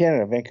 Where in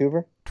Canada?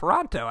 Vancouver?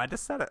 Toronto. I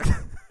just said it.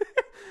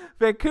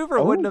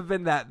 Vancouver wouldn't have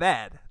been that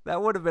bad.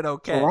 That would have been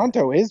okay.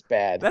 Toronto is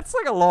bad. That's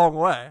like a long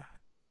way.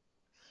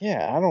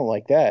 Yeah, I don't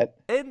like that.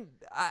 And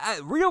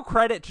real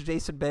credit to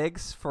Jason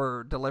Biggs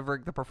for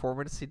delivering the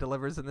performance he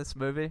delivers in this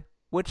movie,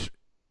 which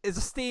is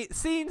a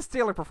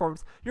scene-stealing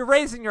performance. You're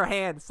raising your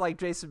hands like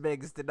Jason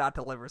Biggs did not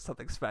deliver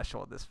something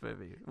special in this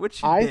movie,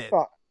 which you did.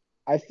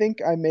 I think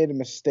I made a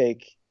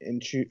mistake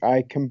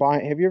I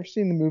combined. Have you ever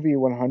seen the movie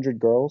 100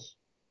 Girls?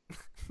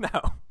 No.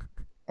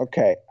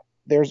 Okay.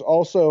 There's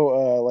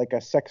also like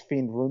a sex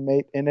fiend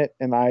roommate in it,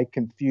 and I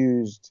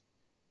confused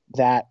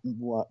that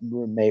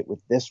roommate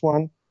with this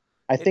one.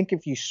 I think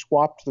if you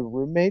swapped the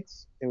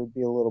roommates, it would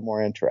be a little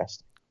more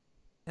interesting.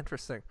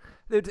 Interesting.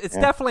 It's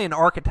definitely an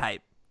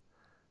archetype.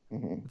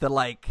 Mm-hmm.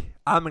 The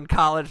I'm in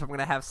college, I'm going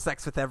to have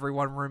sex with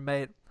everyone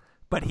roommate,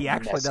 but he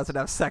actually doesn't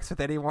have sex with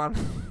anyone.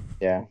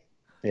 Yeah.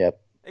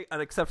 Yep.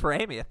 Except for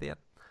Amy at the end.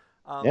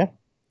 Yeah.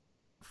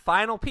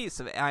 Final piece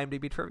of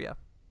IMDb trivia.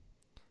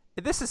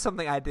 This is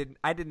something I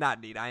did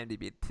not need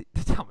IMDb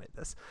to tell me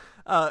this.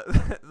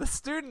 The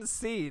students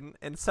seen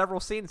in several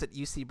scenes at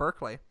UC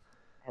Berkeley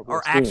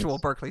are actual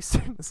Berkeley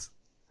students.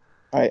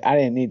 I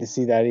didn't need to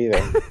see that either.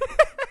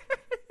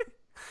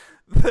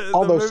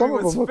 Although movie some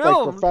of was them look like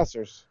filmed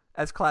professors.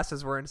 as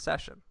classes were in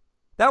session.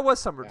 That was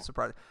somewhat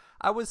surprising.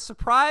 I was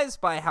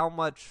surprised by how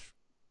much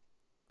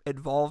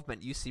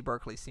involvement UC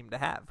Berkeley seemed to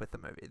have with the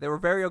movie. They were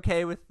very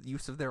okay with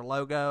use of their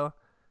logo,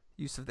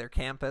 use of their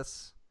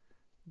campus,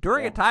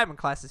 during a time when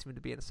classes seemed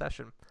to be in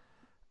session.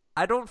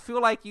 I don't feel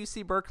like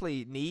UC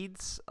Berkeley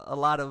needs a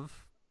lot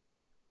of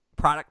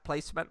product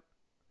placement,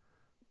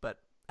 but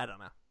I don't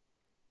know.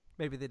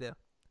 Maybe they do.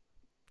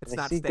 It's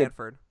not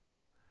Stanford.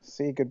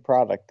 See a good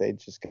product, they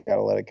just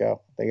gotta let it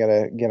go. They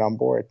gotta get on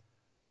board.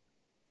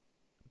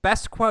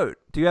 Best quote.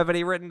 Do you have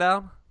any written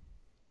down?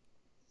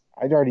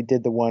 I already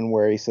did the one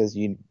where he says,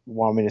 "You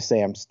want me to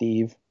say I'm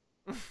Steve?"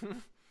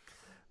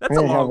 That's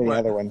a long one. one.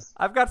 Other ones.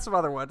 I've got some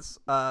other ones.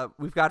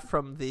 We've got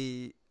from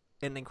the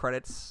ending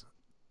credits.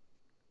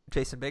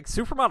 Jason Biggs,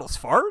 supermodels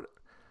fart?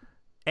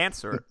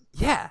 Answer: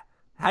 yeah.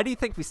 How do you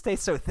think we stay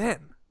so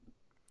thin?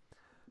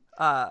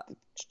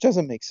 Which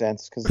doesn't make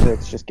sense because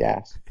it's just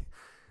gas.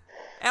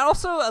 And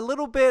also a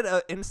little bit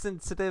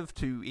insensitive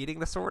to eating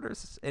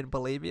disorders and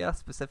bulimia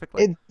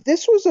specifically.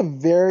 This was a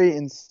very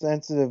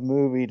insensitive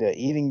movie to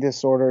eating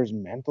disorders,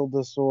 mental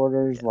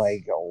disorders,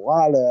 like a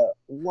lot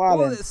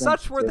of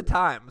such were the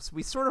times.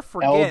 We sort of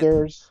forget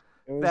elders.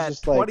 It was that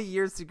just 20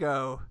 years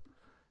ago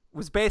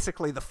was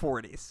basically the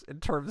 40s in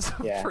terms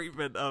of Yeah.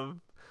 treatment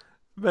of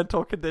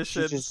mental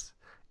conditions,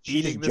 She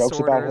eating just jokes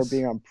disorders. about her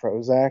being on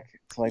Prozac.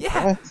 It's like,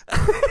 Yeah. what?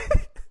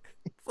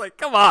 It's like,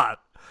 come on.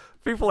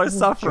 People are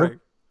suffering.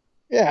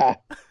 Yeah.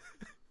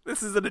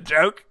 This isn't a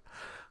joke.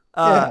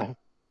 Yeah.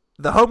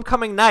 The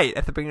homecoming night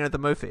at the beginning of the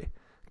movie.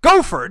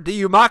 Gopher, do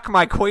you mock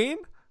my queen?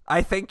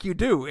 I think you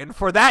do, and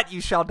for that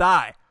you shall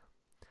die.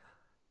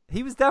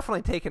 He was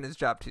definitely taking his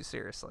job too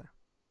seriously.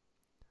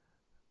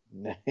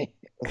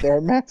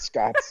 They're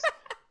mascots.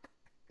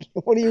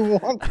 What do you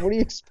want? What do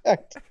you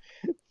expect?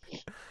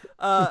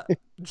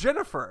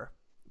 Jennifer,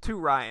 to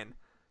Ryan,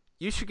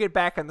 you should get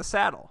back in the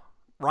saddle.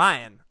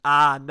 Ryan,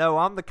 no,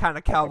 I'm the kind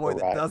of cowboy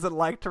that doesn't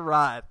like to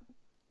ride.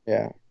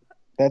 Yeah.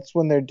 That's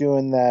when they're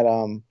doing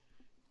that,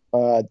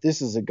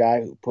 this is a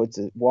guy who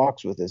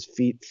walks with his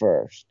feet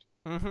first.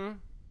 Mm-hmm.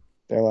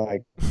 They're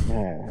like,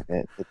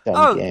 it's a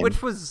dumb game.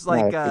 Which was Not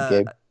like a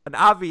good game. an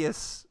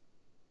obvious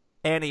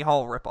Annie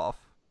Hall ripoff.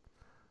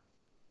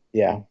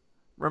 Yeah.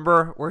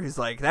 Remember where he's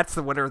like, that's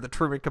the winner of the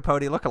Truman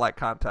Capote lookalike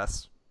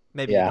contest.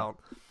 Maybe you don't.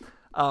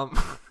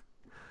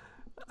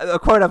 A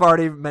quote I've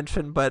already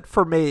mentioned, but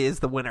for me is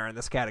the winner in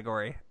this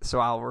category, so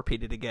I'll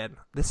repeat it again.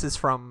 This is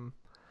from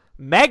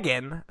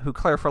Megan, who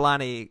Claire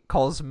Forlani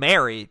calls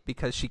Mary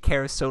because she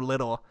cares so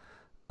little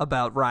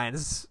about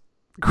Ryan's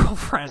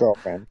girlfriend.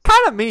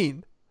 Kind of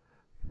mean.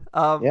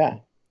 Yeah.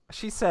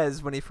 She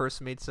says when he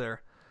first meets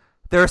her,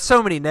 there are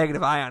so many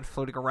negative ions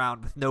floating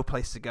around with no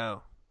place to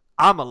go.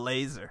 I'm a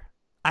laser.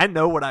 I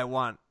know what I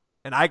want,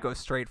 and I go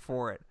straight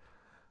for it.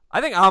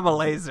 I think I'm a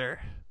laser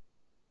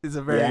is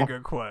a very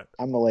good quote.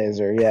 I'm a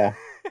laser, yeah.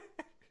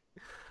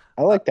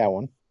 I like that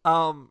one.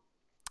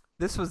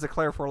 This was the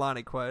Claire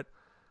Forlani quote.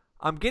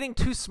 I'm getting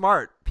too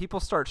smart.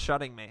 People start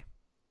shutting me.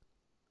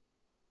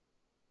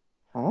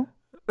 Huh?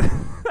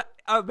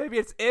 Maybe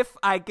it's if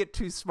I get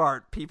too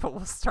smart, people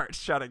will start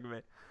shutting me.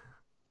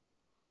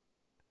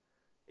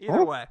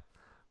 Either way.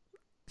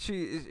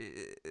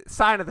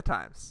 Sign of the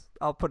times.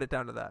 I'll put it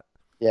down to that.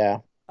 Yeah.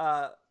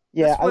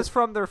 This was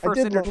from their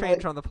first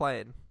interchange on the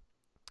plane.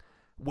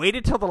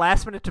 Waited till the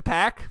last minute to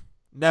pack?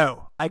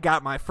 No, I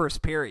got my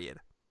first period.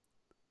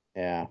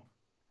 Yeah.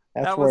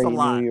 That's that where was a you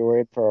lot. knew you were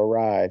in for a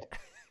ride.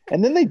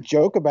 And then they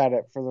joke about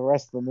it for the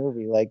rest of the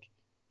movie. Like,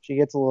 she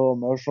gets a little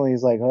emotional.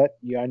 He's like, what?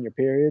 You on your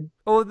period?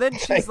 Oh, then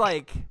she's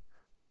like,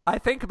 I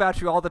think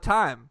about you all the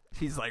time.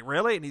 He's like,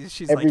 really? And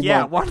she's Every like,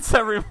 yeah, month. once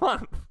every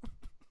month.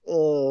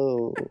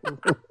 Oh.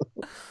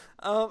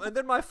 And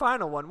then my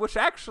final one, which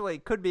actually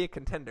could be a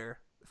contender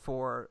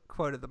for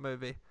quote of the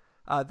movie.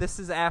 This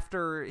is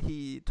after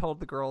he told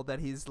the girl that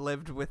he's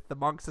lived with the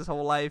monks his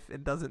whole life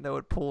and doesn't know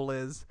what pool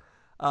is.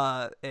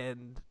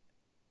 And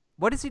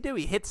what does he do?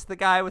 He hits the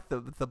guy with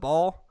the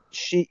ball.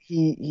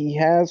 He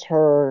has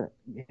her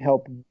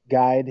help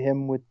guide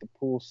him with the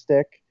pool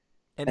stick,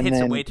 and hits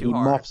it way too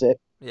hard. He muffs it,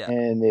 yeah,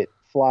 and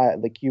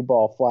the cue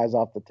ball flies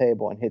off the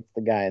table and hits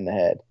the guy in the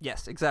head.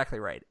 Yes, exactly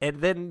right. And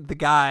then the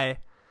guy,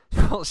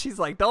 well, she's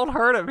like, "Don't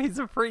hurt him. He's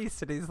a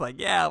priest." And he's like,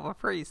 "Yeah, I'm a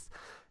priest."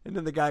 And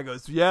then the guy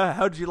goes, "Yeah,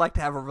 how'd you like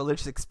to have a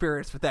religious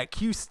experience with that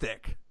cue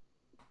stick?"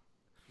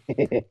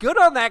 Good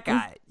on that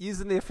guy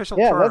using the official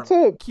term. That's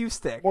a cue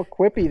stick. More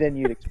quippy than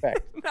you'd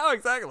expect. No,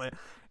 exactly.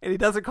 And he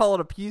doesn't call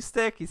it a pew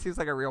stick. He seems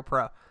like a real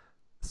pro.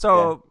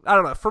 So, I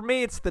don't know. For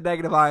me, it's the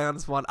negative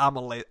ions one. I'm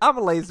a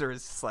laser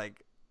is just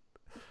like,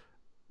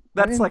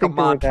 that's like a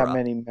mantra. There were that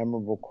many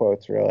memorable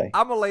quotes, really.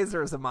 I'm a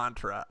laser is a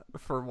mantra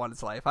for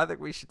one's life. I think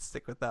we should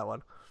stick with that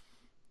one.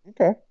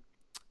 Okay.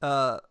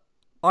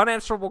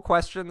 Unanswerable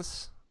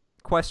questions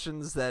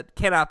that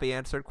cannot be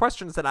answered,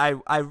 questions that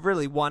I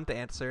really want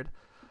answered.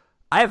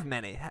 I have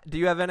many. Do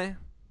you have any?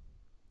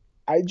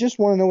 I just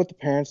want to know what the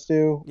parents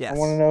do. Yes. I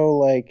want to know,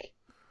 like,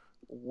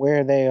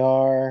 where they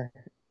are.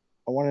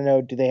 I want to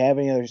know, do they have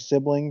any other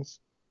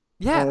siblings?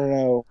 Yeah. I want to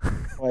know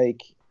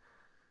Like,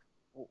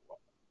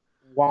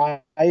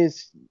 why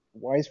is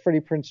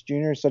Freddie Prinze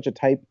Jr. such a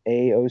type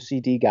A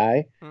OCD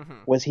guy?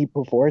 Mm-hmm. Was he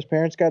before his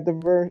parents got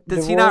divorced?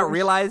 Does he not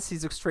realize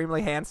he's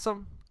extremely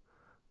handsome?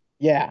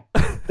 Yeah,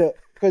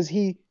 because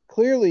he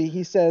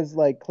says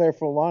like, Claire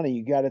Forlani,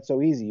 you got it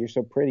so easy. You're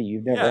so pretty.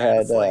 You've never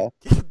had like,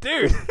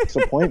 dude,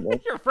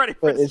 disappointment. You're Freddie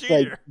But Prinze it's Jr.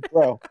 like,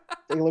 bro,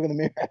 take a look in the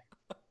mirror.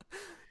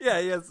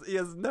 Yeah, he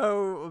has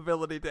no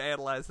ability to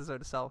analyze his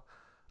own self.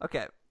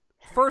 Okay,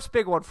 first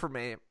big one for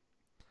me.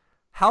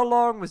 How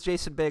long was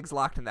Jason Biggs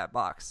locked in that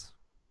box?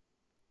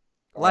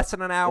 Less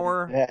than an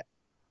hour?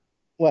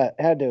 It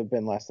had to have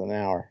been less than an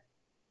hour.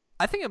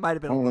 I think it might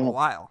have been a little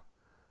while.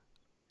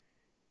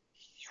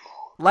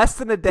 Less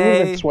than a day. It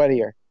would have been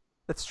sweatier.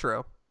 That's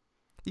true.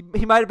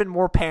 He might have been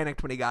more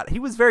panicked when he got it. He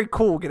was very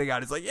cool getting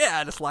out. He's like, yeah,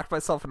 I just locked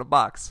myself in a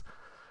box.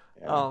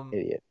 Yeah,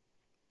 idiot.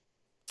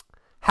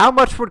 How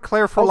much would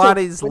Claire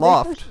Forlani's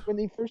loft? When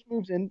they first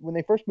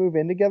move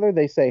in together,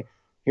 they say,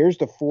 "Here's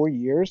the 4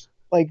 years."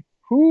 Like,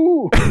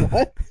 who?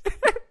 What?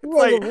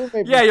 Who has a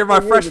roommate yeah, for you're my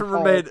 4 years freshman of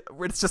time?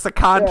 roommate. It's just a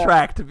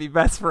contract to be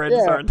best friends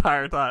our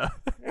entire time.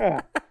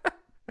 Yeah,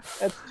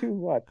 that's too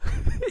much.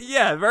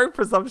 Yeah, very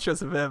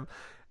presumptuous of him.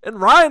 And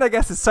Ryan, I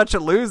guess, is such a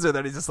loser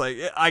that he's just like,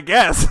 I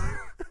guess.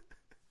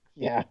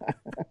 Yeah.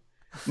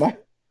 I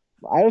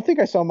don't think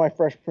I saw my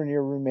freshman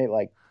year roommate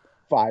like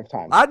 5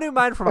 times. I knew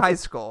mine from high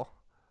school.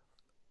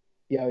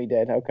 Yeah, he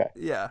did. Okay.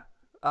 Yeah.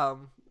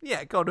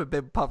 Yeah, going to a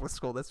big public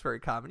school, that's very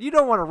common. You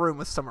don't want a room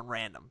with someone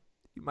random.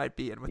 You might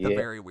be in with a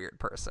very weird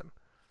person.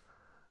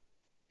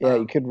 Yeah,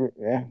 you could.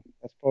 Yeah,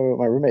 that's probably what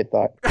my roommate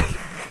thought.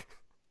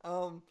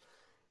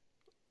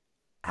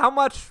 How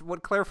much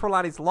would Claire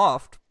Forlani's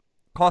loft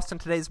cost in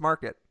today's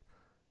market?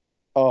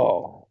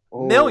 Oh.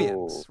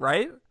 Millions,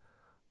 right?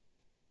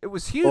 It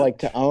was huge. Like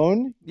to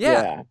own?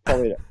 Yeah,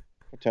 probably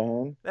to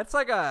own. That's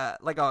like a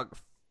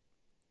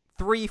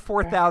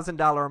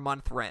 $4,000 a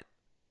month rent.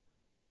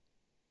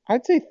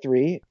 I'd say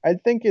 3. I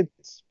think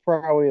it's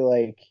probably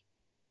like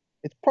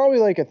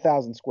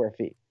 1,000 square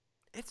feet.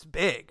 It's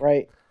big,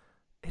 right?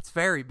 It's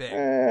very big.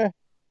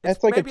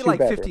 That's like maybe a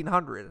 2-bedroom. like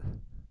 1,500.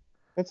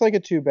 That's like a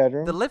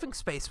 2-bedroom. The living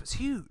space was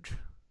huge.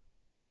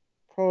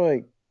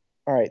 Probably,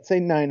 all right, say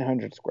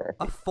 900 square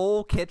feet. A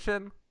full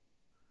kitchen.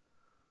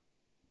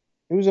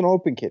 It was an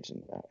open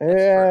kitchen, though.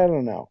 I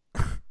don't know.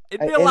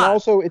 It'd be a lot. And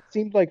also, it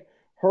seemed like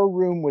her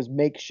room was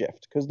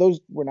makeshift because those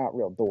were not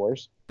real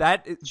doors.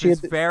 That is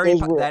very.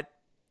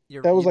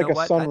 That was like a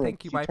sunroom. I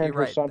think you might be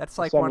right. That's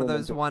like one of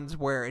those ones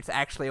where it's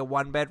actually a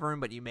 1-bedroom,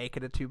 but you make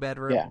it a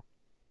 2-bedroom. Yeah.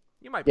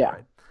 You might be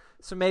right.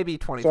 So maybe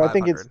 2,500. So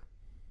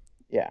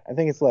I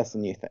think it's less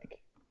than you think.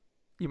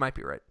 You might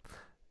be right.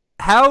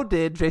 How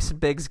did Jason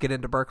Biggs get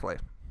into Berkeley?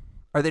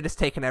 Are they just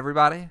taking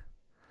everybody?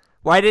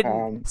 Why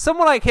didn't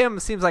someone like him?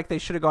 Seems like they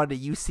should have gone to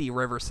UC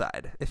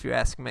Riverside, if you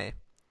ask me.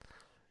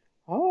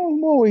 Oh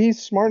no,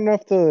 he's smart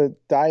enough to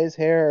dye his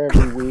hair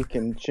every week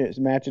and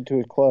match it to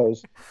his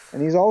clothes,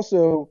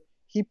 and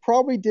he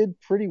probably did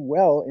pretty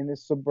well in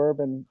his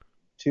suburban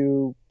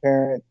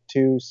 2-parent,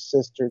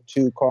 2-sister,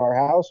 2-car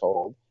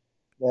household.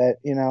 That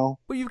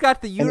Well, you've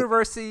got the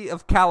University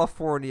of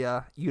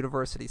California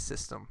university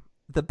system,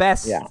 the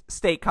best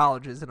state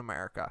colleges in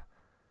America.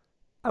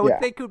 I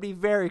would think it would be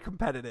very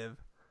competitive.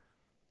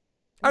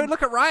 I mean,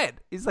 look at Ryan.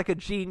 He's like a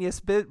genius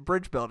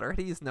bridge builder.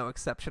 He's no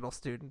exceptional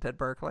student at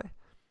Berkeley.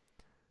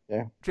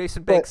 Yeah.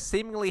 Jason Biggs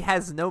seemingly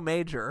has no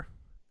major.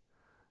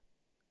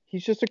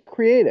 He's just a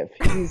creative.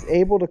 He's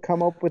able to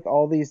come up with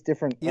all these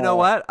different... You know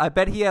what? I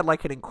bet he had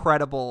like an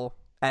incredible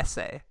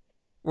essay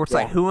where it's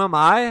like, who am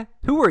I?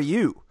 Who are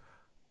you?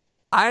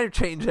 I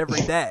change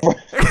every day.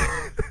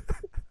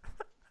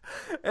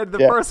 And the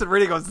person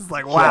reading goes, it's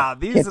like, wow,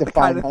 these are the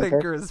kind of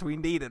thinkers we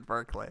need at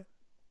Berkeley.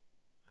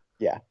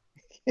 Yeah.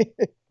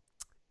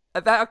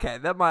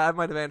 I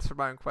might have answered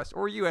my own question,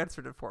 or you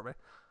answered it for me.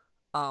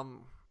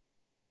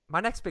 My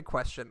next big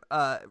question,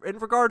 in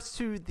regards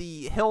to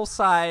the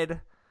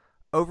hillside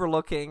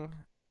overlooking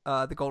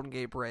the Golden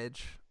Gate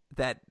Bridge,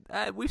 that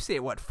we've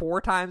seen it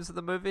 4 times in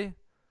the movie.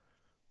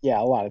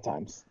 Yeah, a lot of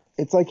times.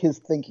 It's like his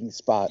thinking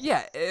spot.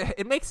 Yeah,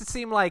 it makes it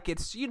seem like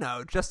it's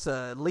just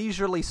a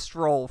leisurely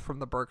stroll from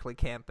the Berkeley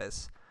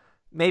campus,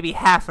 maybe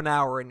half an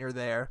hour and you're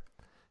there.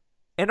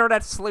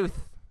 Internet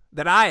sleuth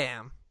that I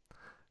am.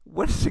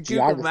 Went to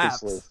Google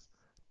Maps,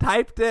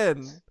 typed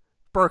in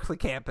Berkeley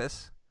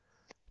campus,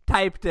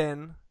 typed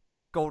in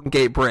Golden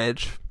Gate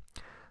Bridge.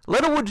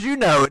 Little would you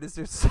know, it is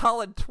a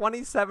solid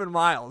 27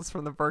 miles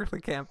from the Berkeley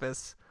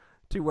campus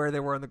to where they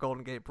were on the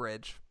Golden Gate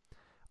Bridge.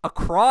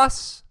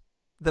 Across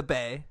the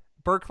bay,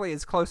 Berkeley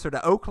is closer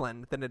to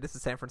Oakland than it is to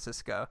San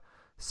Francisco.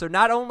 So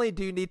not only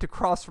do you need to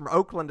cross from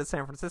Oakland to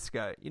San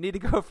Francisco, you need to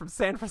go from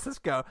San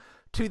Francisco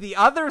to the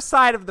other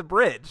side of the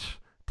bridge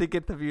to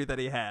get the view that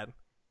he had.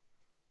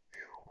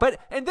 But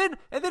and then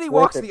he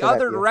walks the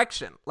other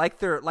direction,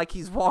 like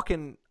he's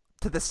walking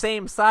to the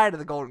same side of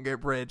the Golden Gate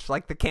Bridge,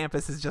 like the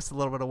campus is just a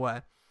little bit away.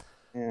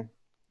 Yeah,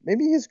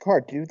 maybe his car.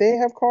 Do they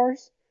have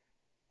cars?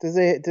 Does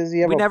he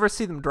have? We never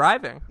see them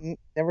driving.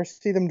 Never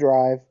see them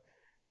drive.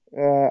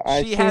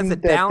 I She has seen a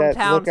that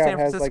downtown Lookout San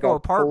has Francisco like a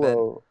apartment.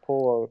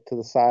 polo to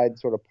the side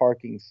sort of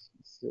parking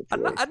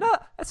situation.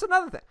 That's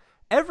another thing.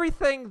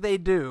 Everything they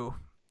do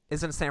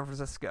is in San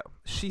Francisco.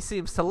 She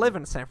seems to live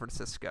in San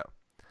Francisco.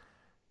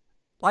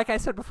 Like I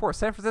said before,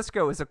 San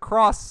Francisco is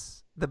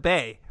across the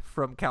bay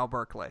from Cal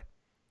Berkeley.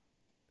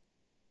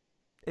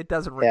 It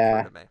doesn't ring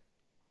true to me.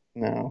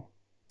 No.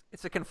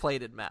 It's a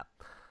conflated map.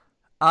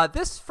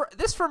 This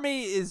for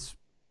me is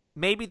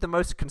maybe the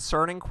most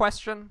concerning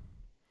question.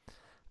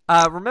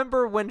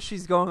 Remember when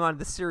she's going on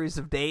the series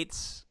of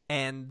dates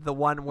and the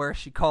one where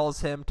she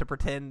calls him to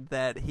pretend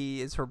that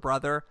he is her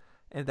brother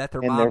and that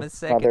their mom is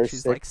sick and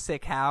she's like,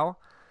 sick how?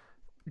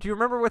 Do you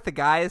remember what the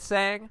guy is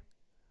saying?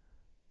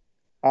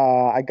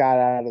 I got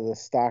out of the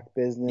stock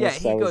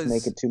business. Yeah, I was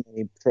making too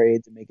many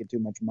trades and making too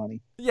much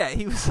money. Yeah,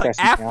 he was like,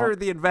 after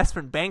the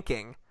investment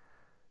banking,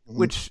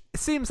 which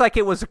seems like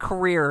it was a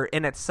career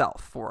in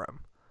itself for him.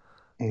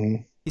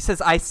 Mm-hmm. He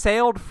says, I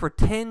sailed for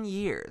 10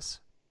 years.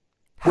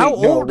 How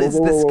old is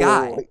this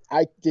guy?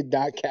 I did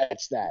not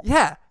catch that.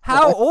 Yeah,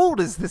 how old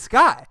is this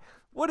guy?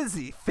 What is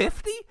he,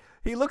 50?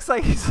 He looks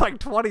like he's like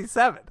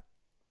 27.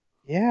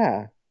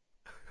 Yeah.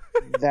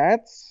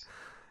 That's...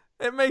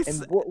 It makes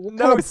what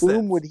no kind of sense.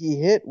 boom would he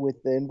hit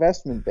with the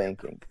investment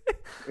banking?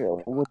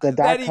 With the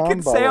that he dot-com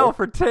can bubble. sail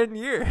for 10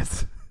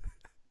 years.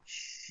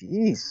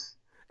 Jeez.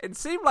 It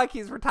seemed like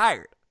he's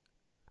retired.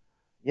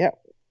 Yeah.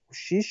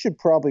 She should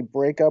probably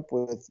break up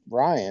with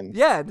Ryan.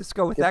 Yeah, just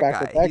go with that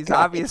guy. With that he's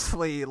guy.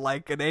 obviously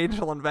like an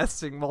angel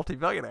investing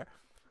multi-billionaire.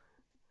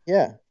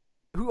 Yeah.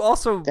 Who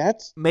also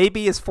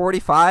maybe is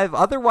 45.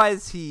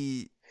 Otherwise,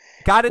 he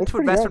got into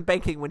investment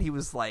banking when he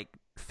was like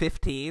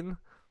 15.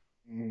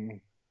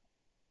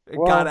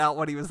 Got out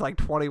when he was like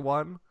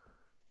 21.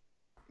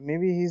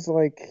 Maybe he's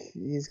like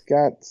he's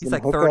got some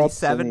like hookups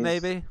 37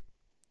 maybe.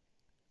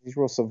 He's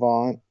real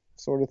savant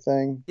sort of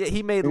thing. Yeah,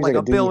 he made Maybe like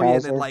he's $1 billion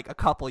Hauser. in like a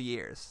couple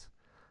years.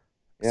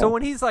 Yeah. So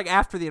when he's like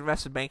after the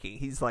investment banking,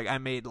 he's like, I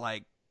made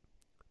like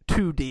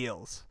 2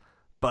 deals,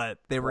 but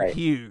they were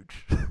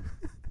huge.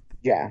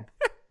 Yeah.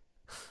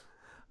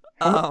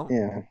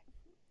 Yeah.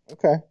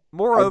 Okay.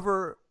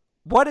 Moreover,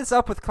 what is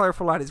up with Claire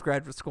Forlani's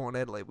graduate school in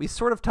Italy? We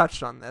sort of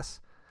touched on this.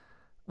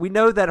 We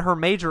know that her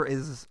major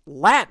is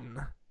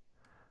Latin.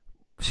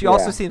 She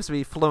also seems to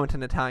be fluent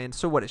in Italian.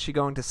 So what, is she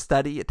going to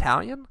study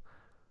Italian?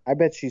 I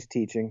bet she's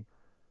teaching.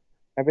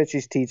 I bet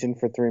she's teaching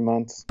for 3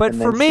 months. But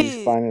and for then me,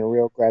 she's finding a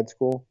real grad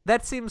school.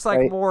 That seems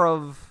like more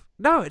of...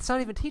 No, it's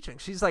not even teaching.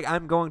 She's like,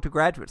 I'm going to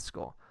graduate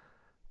school.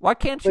 Why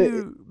can't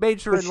you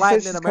major in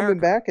Latin in America? She's coming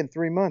back in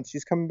 3 months.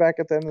 She's coming back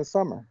at the end of the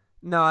summer.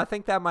 No, I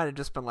think that might have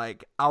just been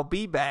like, I'll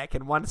be back,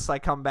 and once I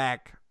come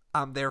back,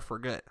 I'm there for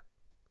good.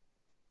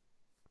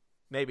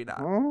 Maybe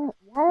not.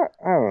 What?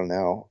 I don't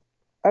know.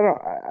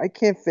 I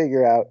can't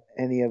figure out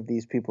any of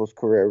these people's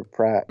career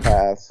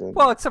paths. And,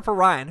 well, except for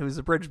Ryan, who's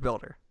a bridge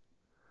builder.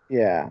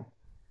 Yeah.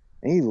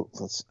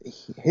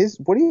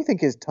 What do you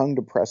think his tongue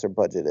depressor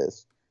budget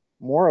is?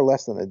 More or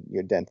less than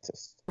your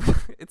dentist?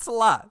 It's a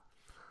lot.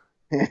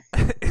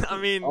 I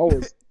mean,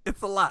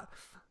 it's a lot.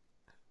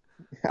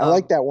 I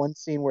like that one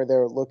scene where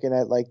they're looking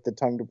at like the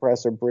tongue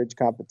depressor bridge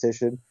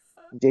competition.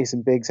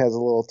 Jason Biggs has a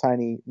little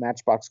tiny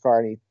Matchbox car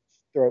and he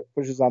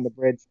pushes on the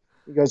bridge.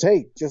 He goes,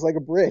 "Hey, just like a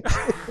bridge."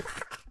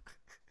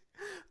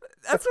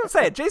 That's what I'm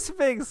saying. Jason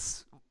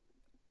Biggs,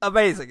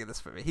 amazing in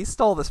this movie. He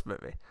stole this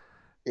movie.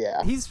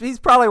 Yeah. He's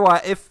probably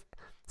why.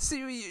 See,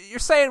 you're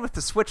saying with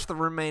the switch the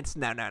roommates.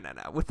 No.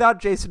 Without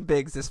Jason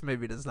Biggs, this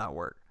movie does not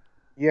work.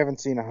 You haven't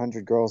seen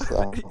 100 Girls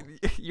though.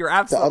 You're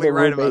absolutely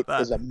right about that.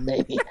 Was a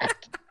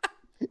maniac.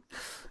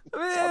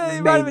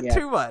 It might have been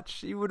too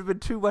much. He would have been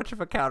too much of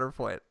a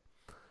counterpoint.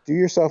 Do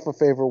yourself a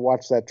favor,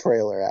 watch that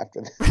trailer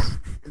after this.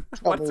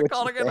 What's it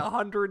called again?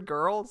 100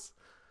 Girls?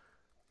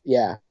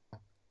 Yeah.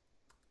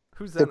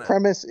 Who's in it? The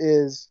premise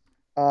is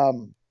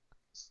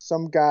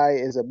some guy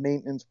is a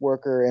maintenance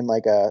worker in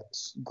like a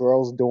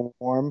girl's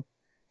dorm,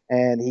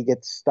 and he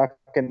gets stuck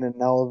in an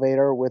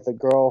elevator with a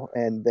girl,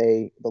 and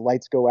the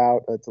lights go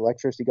out, the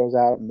electricity goes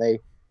out, and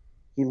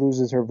he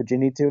loses her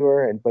virginity to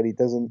her, but he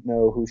doesn't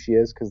know who she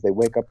is because they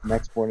wake up the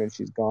next morning and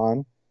she's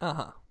gone.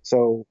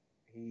 So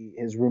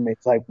his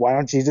roommate's like, why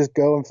don't you just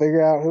go and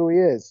figure out who it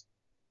is?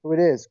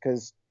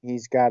 Because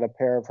he's got a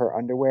pair of her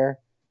underwear,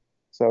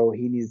 so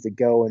he needs to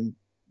go and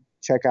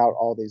check out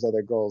all these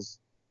other girls.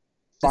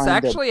 This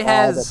actually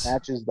has that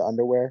matches the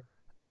underwear.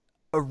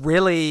 A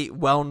really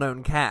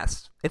well-known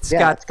cast. It's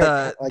got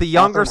the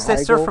younger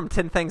sister from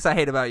 10 Things I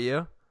Hate About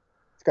You.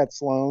 It's got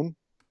Sloane.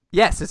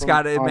 Yes, it's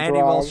got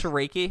Emmanuel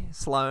Shariki,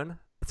 Sloane.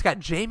 It's got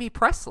Jamie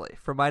Presley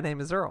from My Name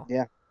Is Earl.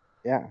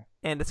 Yeah.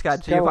 And it's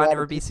got Giovanni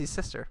Ribisi's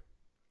sister.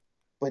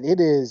 But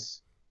it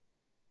is,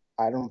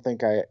 I don't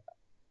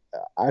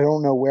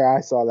know where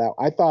I saw that.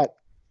 I thought,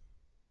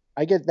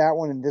 I get that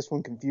one and this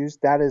one confused.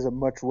 That is a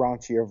much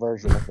raunchier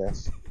version of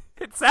this.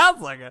 It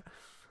sounds like it.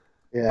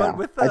 Yeah. But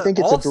with the I think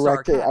it's a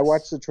direct cast. I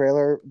watched the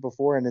trailer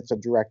before and it's a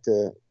direct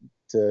to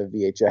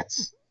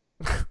VHS.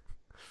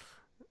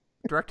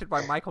 Directed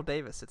by Michael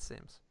Davis, it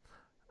seems.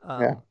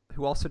 Yeah.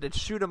 Who also did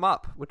Shoot 'Em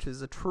Up, which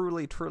is a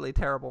truly, truly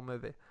terrible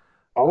movie.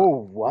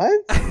 Oh,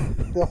 what?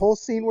 The whole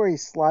scene where he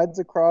slides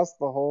across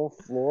the whole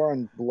floor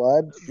on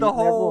blood, shooting The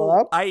whole everyone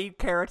up? I eat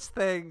carrots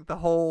thing, the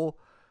whole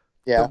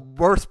Yeah, the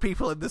worst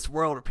people in this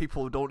world are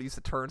people who don't use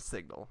the turn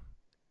signal.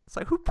 It's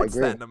like, who puts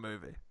agree. that in a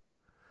movie?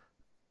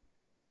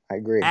 I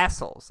agree.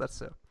 Assholes,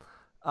 that's it.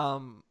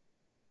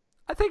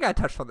 I think I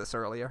touched on this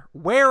earlier.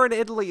 Where in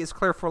Italy is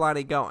Claire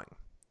Forlani going?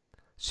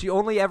 She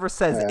only ever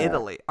says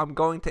Italy. I'm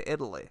going to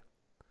Italy.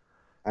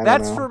 I don't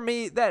That's know. for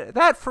me.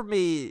 That for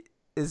me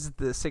is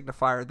the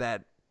signifier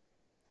that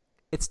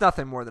it's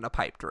nothing more than a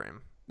pipe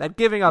dream. That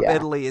giving up Yeah.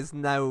 Italy is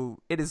no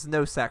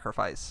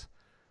sacrifice.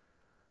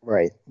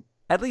 Right.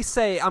 At least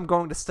say I'm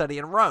going to study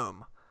in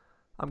Rome.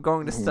 I'm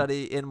going to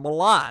study in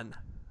Milan.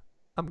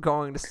 I'm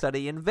going to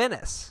study in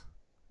Venice.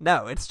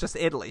 No, it's just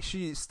Italy.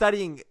 She's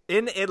studying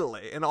in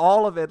Italy, in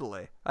all of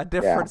Italy, a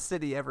different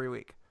city every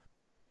week.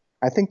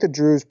 I think the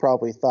Drews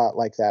probably thought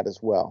like that as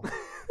well.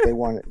 They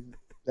wanted.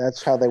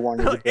 That's how they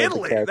wanted to build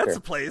Italy, the character. that's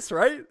a place,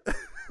 right?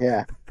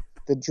 Yeah.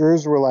 The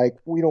Drews were like,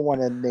 we don't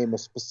want to name a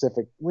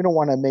specific. We don't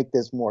want to make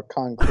this more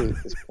concrete.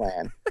 This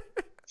plan.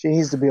 She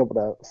needs to be able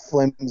to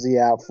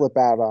flip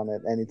out on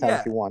it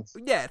anytime she wants.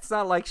 Yeah, it's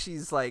not like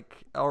she's like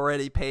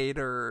already paid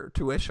her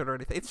tuition or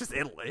anything. It's just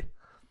Italy.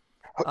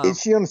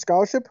 Is she on a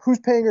scholarship? Who's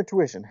paying her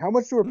tuition? How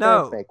much do her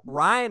parents No, make?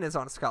 Ryan is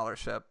on a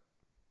scholarship.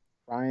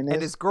 Ryan And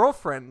is. his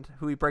girlfriend,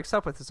 who he breaks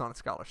up with, is on a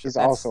scholarship. She's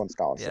also on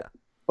scholarship. Yeah.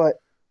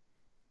 But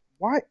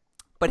why?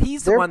 But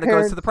he's the Their one that goes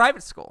parents- to the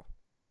private school.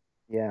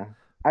 Yeah,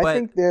 But- I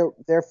think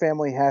their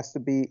family has to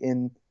be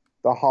in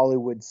the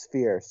Hollywood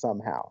sphere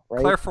somehow,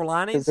 right? Claire 'Cause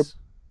Forlani's.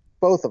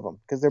 both of them,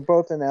 because they're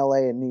both in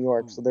L.A. and New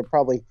York, so they're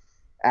probably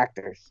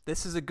actors.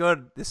 This is a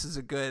good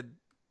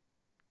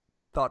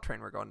thought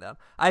train we're going down.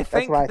 I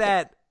think what I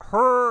that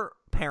her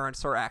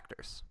parents are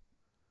actors.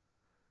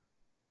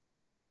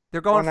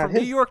 They're going Why not from New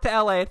his? York to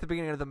L.A. at the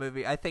beginning of the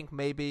movie. I think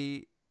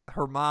maybe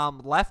her mom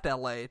left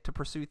L.A. to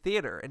pursue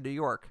theater in New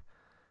York,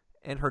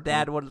 and her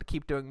dad wanted to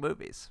keep doing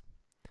movies.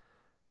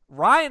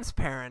 Ryan's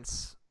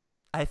parents,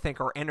 I think,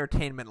 are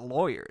entertainment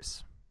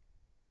lawyers.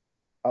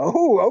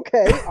 Oh,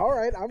 okay, all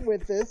right, I'm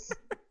with this.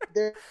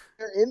 They're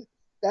in.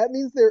 That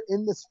means they're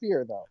in the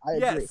sphere, though. I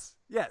agree.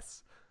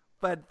 Yes.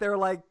 But they're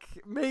like,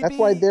 maybe... That's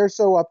why they're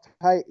so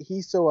uptight.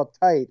 He's so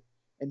uptight,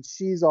 and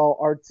she's all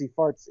artsy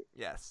fartsy.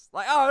 Yes.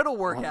 Like, oh, it'll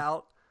work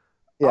out.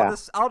 Yeah.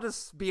 I'll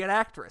just be an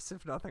actress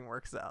if nothing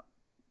works out.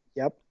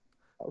 Yep.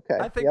 Okay.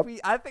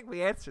 I think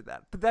we answered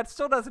that. But that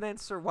still doesn't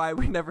answer why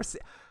we never see...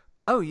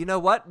 Oh, you know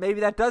what? Maybe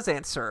that does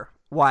answer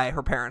why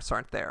her parents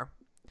aren't there.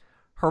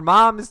 Her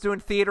mom is doing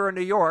theater in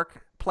New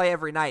York, play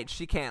every night.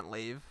 She can't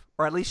leave.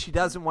 Or at least she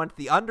doesn't want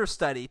the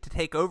understudy to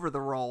take over the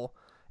role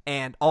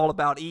and All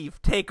About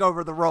Eve take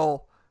over the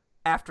role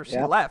after she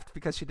left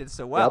because she did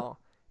so well.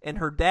 And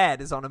her dad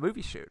is on a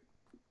movie shoot.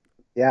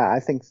 Yeah, I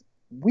think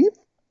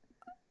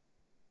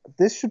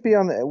this should be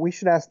on. We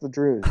should ask the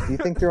Drews. Do you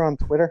think they're on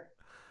Twitter?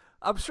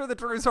 I'm sure the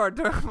Drews aren't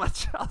doing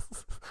much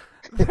else.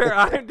 Their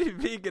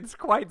IMDb gets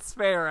quite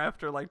spare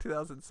after like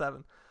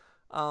 2007.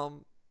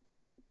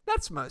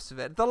 That's most of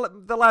it.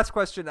 The last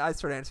question I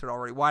sort of answered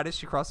already. Why does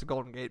she cross the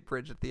Golden Gate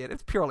Bridge at the end?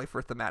 It's purely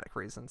for thematic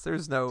reasons.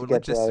 There's no To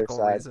get to the other logistical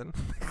side. reason.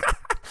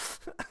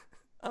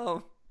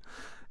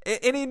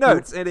 Any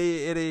notes?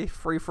 Any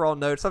free for all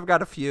notes? I've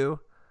got a few.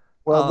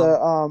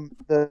 Well,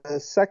 the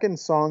second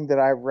song that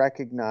I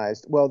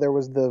recognized. Well, there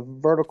was the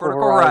Vertical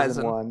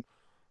Horizon one,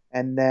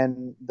 and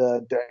then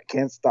the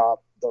Can't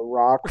Stop the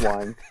Rock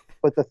one.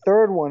 But the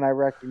third one I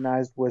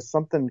recognized was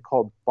something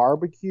called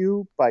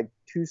Barbecue by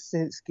Two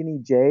Skinny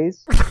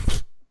Jays,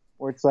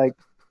 where it's like,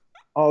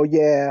 oh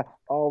yeah,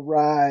 all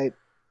right,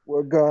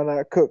 we're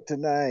gonna cook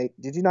tonight.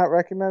 Did you not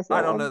recognize that?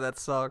 I don't one? know that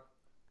song.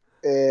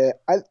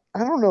 I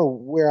don't know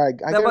where I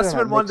got That must it have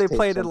on been one they mixtape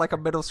played in somewhere. like a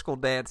middle school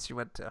dance you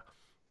went to.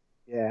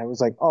 Yeah, it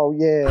was like, oh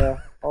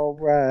yeah, all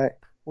right,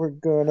 we're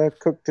gonna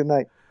cook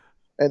tonight,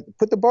 and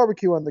put the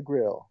barbecue on the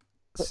grill.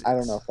 I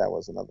don't know if that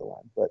was another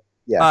one, but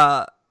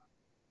yeah.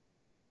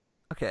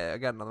 Okay, I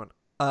got another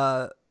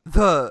one.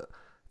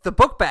 The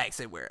book bags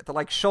they wear, the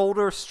like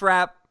shoulder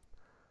strap.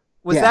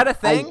 Was Yeah, that a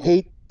thing? I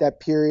hate that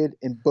period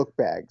in book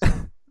bags.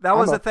 That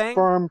was I'm a thing?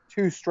 Firm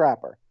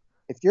two-strapper.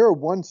 If you're a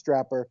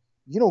one-strapper,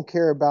 you don't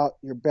care about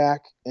your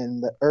back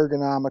and the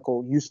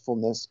ergonomical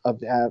usefulness of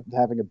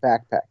having a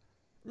backpack.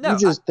 No, you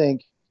just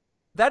think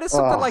that is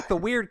something like the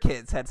weird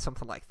kids had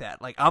something like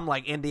that. Like I'm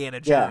like Indiana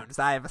Yeah. Jones.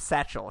 I have a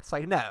satchel. It's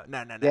like no.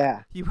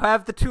 Yeah. You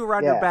have the two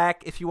around your Yeah.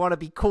 back. If you want to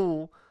be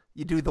cool,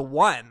 you do the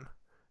one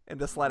and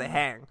just let it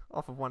hang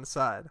off of one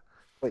side.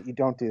 but you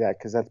don't do that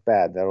because that's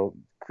bad. That'll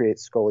create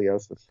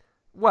scoliosis.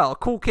 Well,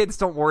 cool kids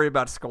don't worry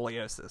about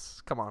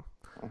scoliosis. Come on.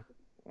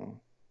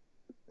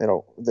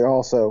 They're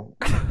also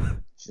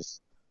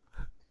just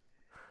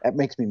that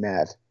makes me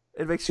mad.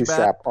 It makes you Two mad.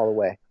 strap all the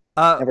way.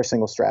 Never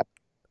single strap.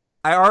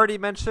 I already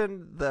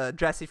mentioned the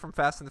Jesse from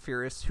Fast and the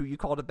Furious, who you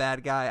called a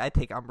bad guy. I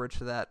take umbrage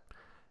to that.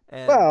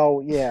 And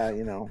Well, yeah,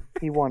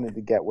 he wanted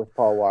to get with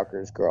Paul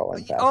Walker's girl.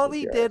 In Fast all and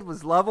he Furious. did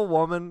was love a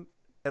woman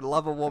and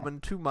love a woman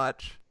too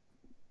much.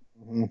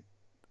 Mhm.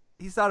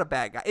 He's not a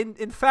bad guy.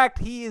 In fact,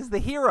 he is the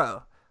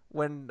hero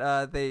when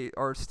they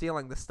are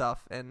stealing the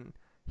stuff, and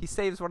he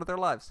saves one of their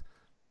lives.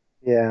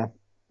 Yeah.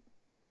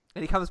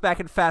 And he comes back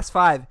in Fast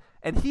 5,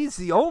 and he's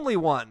the only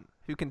one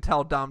who can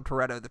tell Dom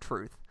Toretto the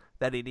truth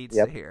that he needs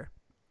to hear.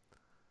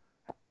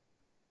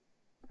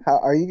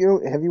 Have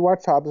you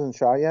watched Hobbs and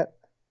Shaw yet?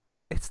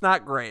 It's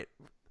not great.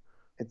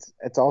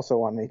 It's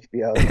also on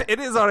HBO. It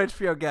is on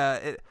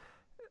HBO.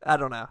 I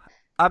don't know.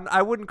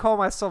 I wouldn't call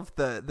myself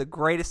the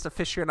greatest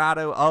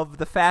aficionado of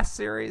the Fast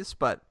series,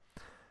 but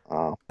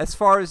as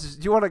far as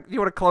do you want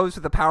to close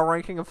with the power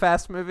ranking of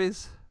Fast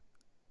movies?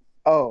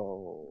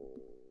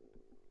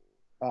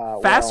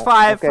 Fast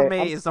 5 for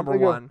me is number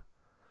 1.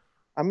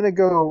 I'm gonna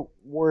go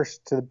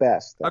worst to the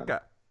best. Then.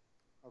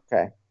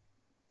 Okay.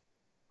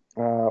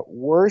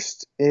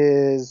 Worst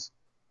is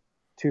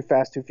Too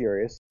Fast, Too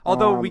Furious.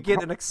 Although we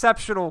get an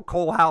exceptional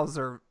Cole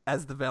Hauser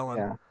as the villain.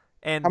 Yeah.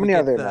 And how many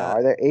are there now?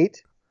 Are there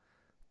 8?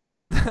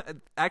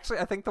 Actually,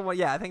 I think the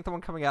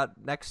one coming out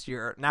next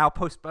year, now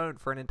postponed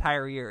for an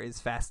entire year,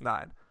 is Fast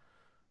 9.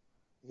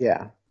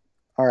 Yeah.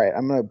 All right,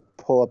 I'm gonna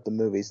pull up the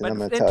movies and I'm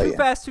gonna tell you. Too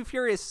Fast, Too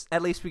Furious,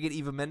 at least we get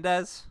Eva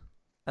Mendes.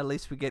 At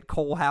least we get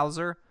Cole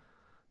Hauser.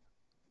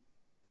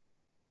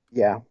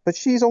 Yeah, but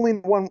she's only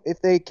one.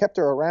 If they kept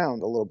her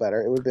around a little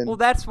better, it would have been. Well,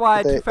 that's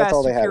why Too Fast,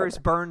 Too Furious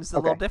burns a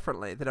little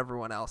differently than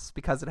everyone else,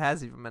 because it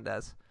has Eva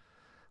Mendes.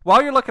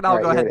 While you're looking,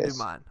 I'll go ahead and do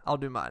mine. I'll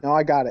do mine. No,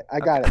 I got it.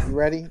 You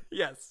ready?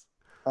 Yes.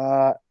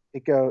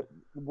 It goes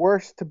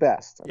worst to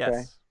best. Okay.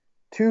 Yes.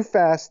 Too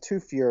Fast, Too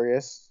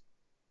Furious,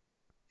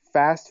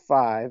 Fast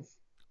 5.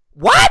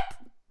 What?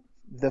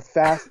 The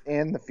Fast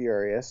and the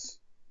Furious.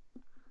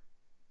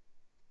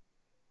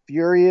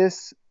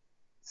 Furious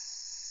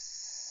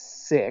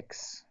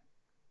 6.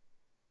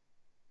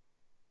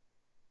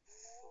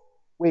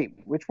 Wait,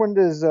 which one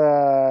does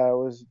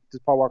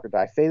Paul Walker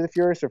die? Fate of the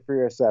Furious or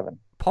Furious 7?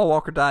 Paul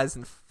Walker dies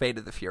in Fate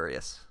of the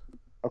Furious.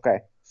 Okay,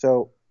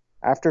 so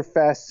after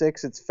Fast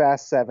 6, it's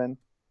Fast 7.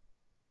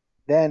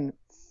 Then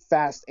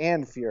Fast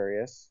and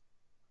Furious.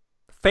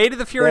 Fate of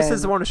the Furious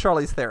is the one with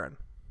Charlize Theron.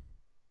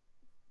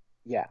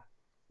 Yeah.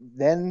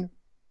 Then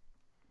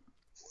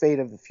Fate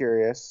of the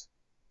Furious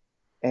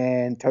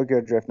and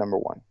Tokyo Drift number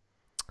 1.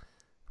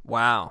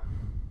 Wow.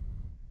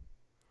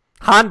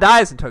 Han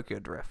dies in Tokyo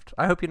Drift.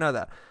 I hope you know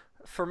that.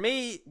 For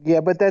me...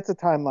 Yeah, but that's a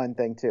timeline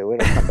thing, too.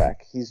 It'll come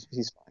back. He's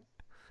fine.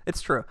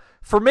 It's true.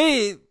 For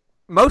me,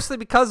 mostly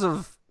because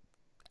of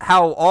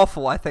how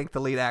awful I think the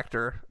lead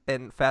actor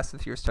in Fast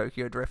and Furious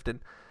Tokyo Drift,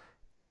 and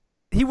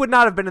he would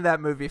not have been in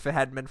that movie if it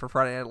hadn't been for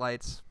Friday Night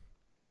Lights.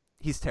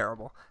 He's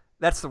terrible.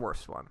 That's the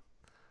worst one.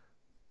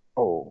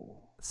 Oh.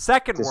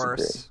 Second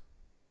worst,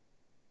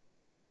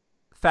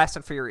 Fast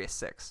and Furious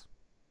 6.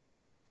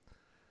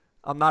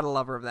 I'm not a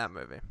lover of that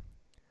movie.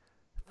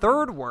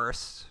 Third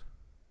worst,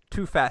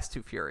 Too Fast,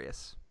 Too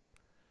Furious.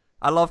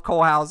 I love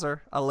Cole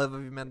Hauser. I love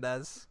Eva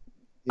Mendes.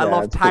 Yeah, I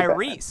love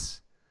Tyrese.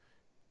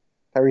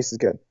 Tyrese is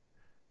good.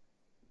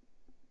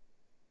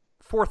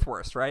 Fourth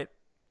worst, right?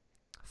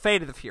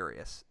 Fate of the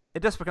Furious.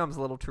 It just becomes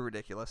a little too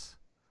ridiculous.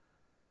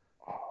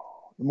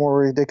 More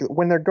ridiculous.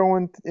 When they're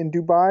going in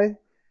Dubai,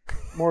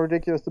 more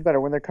ridiculous the better.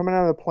 When they're coming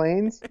out of the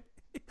planes.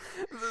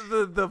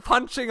 the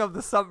punching of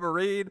the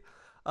submarine.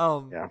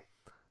 Yeah.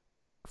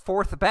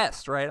 Fourth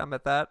best, right? I'm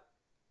at that.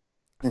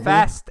 Mm-hmm.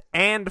 Fast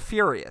and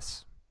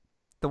Furious.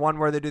 The one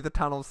where they do the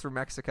tunnels through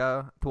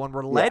Mexico. The one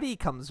where Letty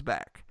comes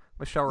back.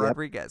 Michelle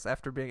Rodriguez,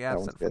 after being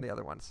absent from the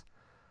other ones.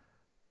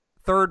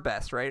 Third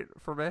best, right,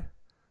 for me?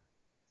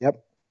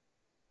 Yep.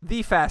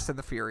 The Fast and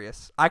the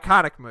Furious.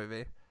 Iconic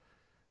movie.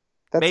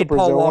 That's Made the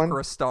Brazil Paul Walker one?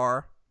 a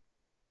star.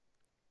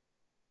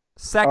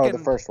 Second. Oh,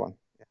 the first one.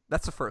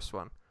 That's the first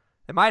one.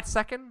 Am I at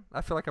second?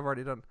 I feel like I've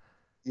already done.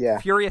 Yeah.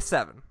 Furious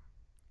 7.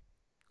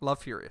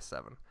 Love Furious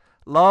 7.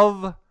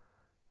 Love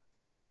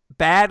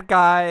bad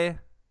guy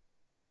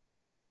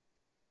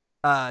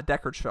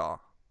Deckard Shaw.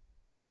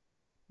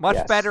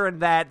 Much better in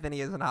that than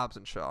he is in Hobbs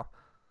and Shaw.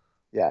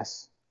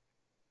 Yes.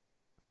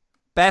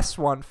 Best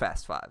one,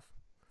 Fast 5.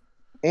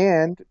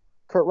 And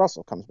Kurt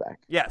Russell comes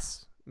back.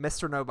 Yes.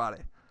 Mr.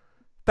 Nobody.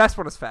 Best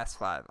one is Fast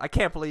 5. I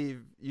can't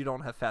believe you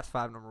don't have Fast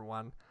 5 number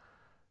 1.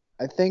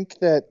 I think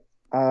that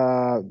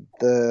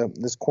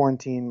this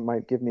quarantine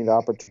might give me the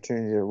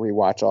opportunity to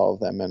rewatch all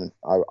of them, and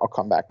I'll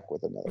come back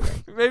with another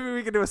one. Maybe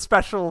we can do a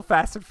special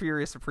Fast and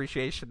Furious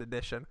Appreciation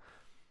Edition.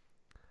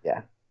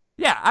 Yeah.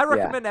 Yeah, I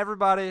recommend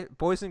everybody.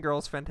 Boys and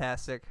Girls,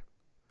 fantastic.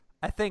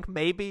 I think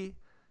maybe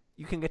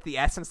you can get the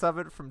essence of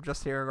it from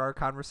just hearing our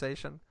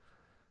conversation.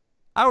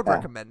 I would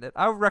recommend it.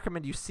 I would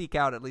recommend you seek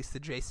out at least the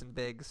Jason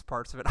Biggs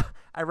parts of it.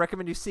 I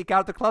recommend you seek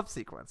out the club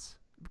sequence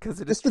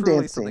because it is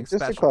truly something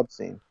special. Just the club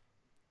scene.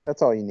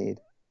 That's all you need.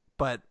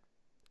 But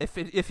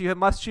if you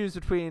must choose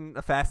between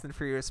a Fast and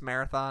Furious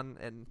marathon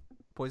and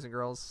Boys and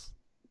Girls,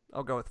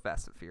 I'll go with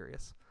Fast and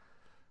Furious.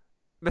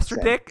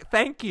 Mr. Dick,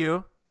 thank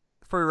you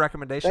for your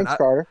recommendation. Thanks,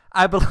 Carter.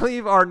 I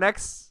believe our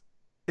next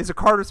is a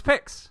Carter's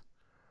Picks.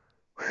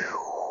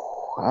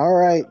 All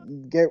right,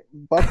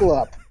 buckle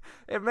up.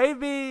 It may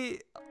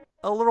be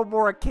a little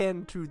more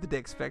akin to the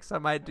Dick's Picks. I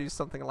might do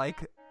something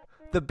like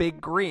the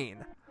Big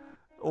Green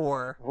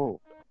or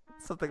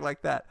something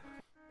like that.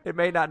 It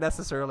may not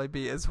necessarily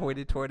be as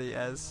hoity-toity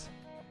as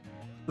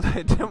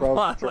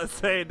let's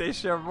say they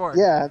share more.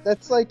 Yeah,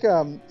 that's like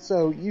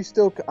so you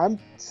still I'm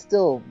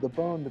still the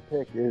bone to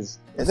pick is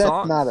The that's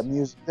songs? not a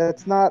music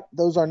that's not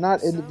those are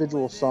not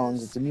individual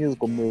songs, it's a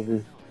musical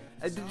movie.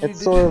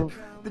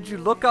 Did you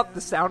look up the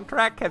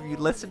soundtrack? Have you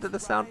listened to the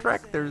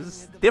soundtrack?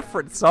 There's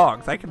different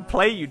songs. I can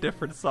play you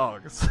different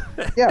songs.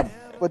 Yeah,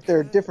 but there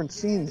are different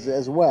scenes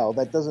as well.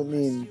 That doesn't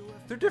mean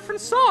They're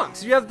different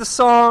songs. You have the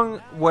song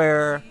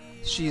where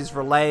she's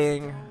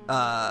relaying, they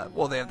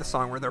have the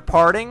song where they're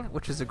parting,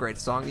 which is a great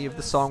song. You have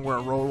the song where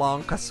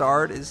Roland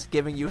Cassard is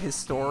giving you his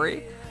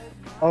story.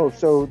 Oh,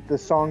 so the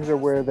songs are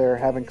where they're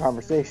having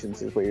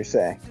conversations, is what you're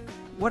saying.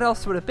 What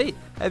else would it be?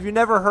 Have you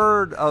never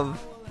heard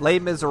of Les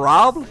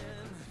Miserables?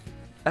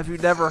 Have you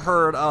never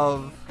heard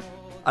of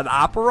an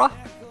opera?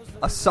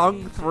 A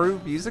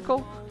sung-through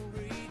musical?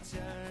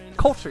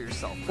 Culture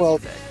yourself. Well,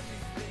 Mr. Day.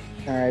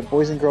 all right,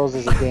 Boys and Girls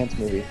is a dance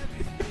movie.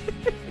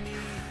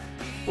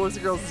 Boys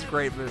and Girls is a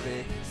great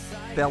movie.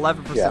 The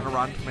 11% Yeah. of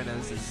Rotten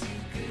Tomatoes is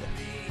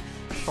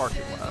far too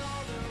low.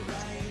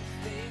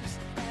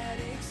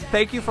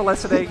 Thank you for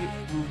listening.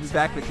 We'll be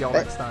back with y'all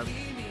next time.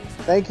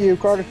 Thank you.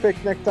 Carter's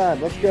Picks next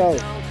time. Let's go.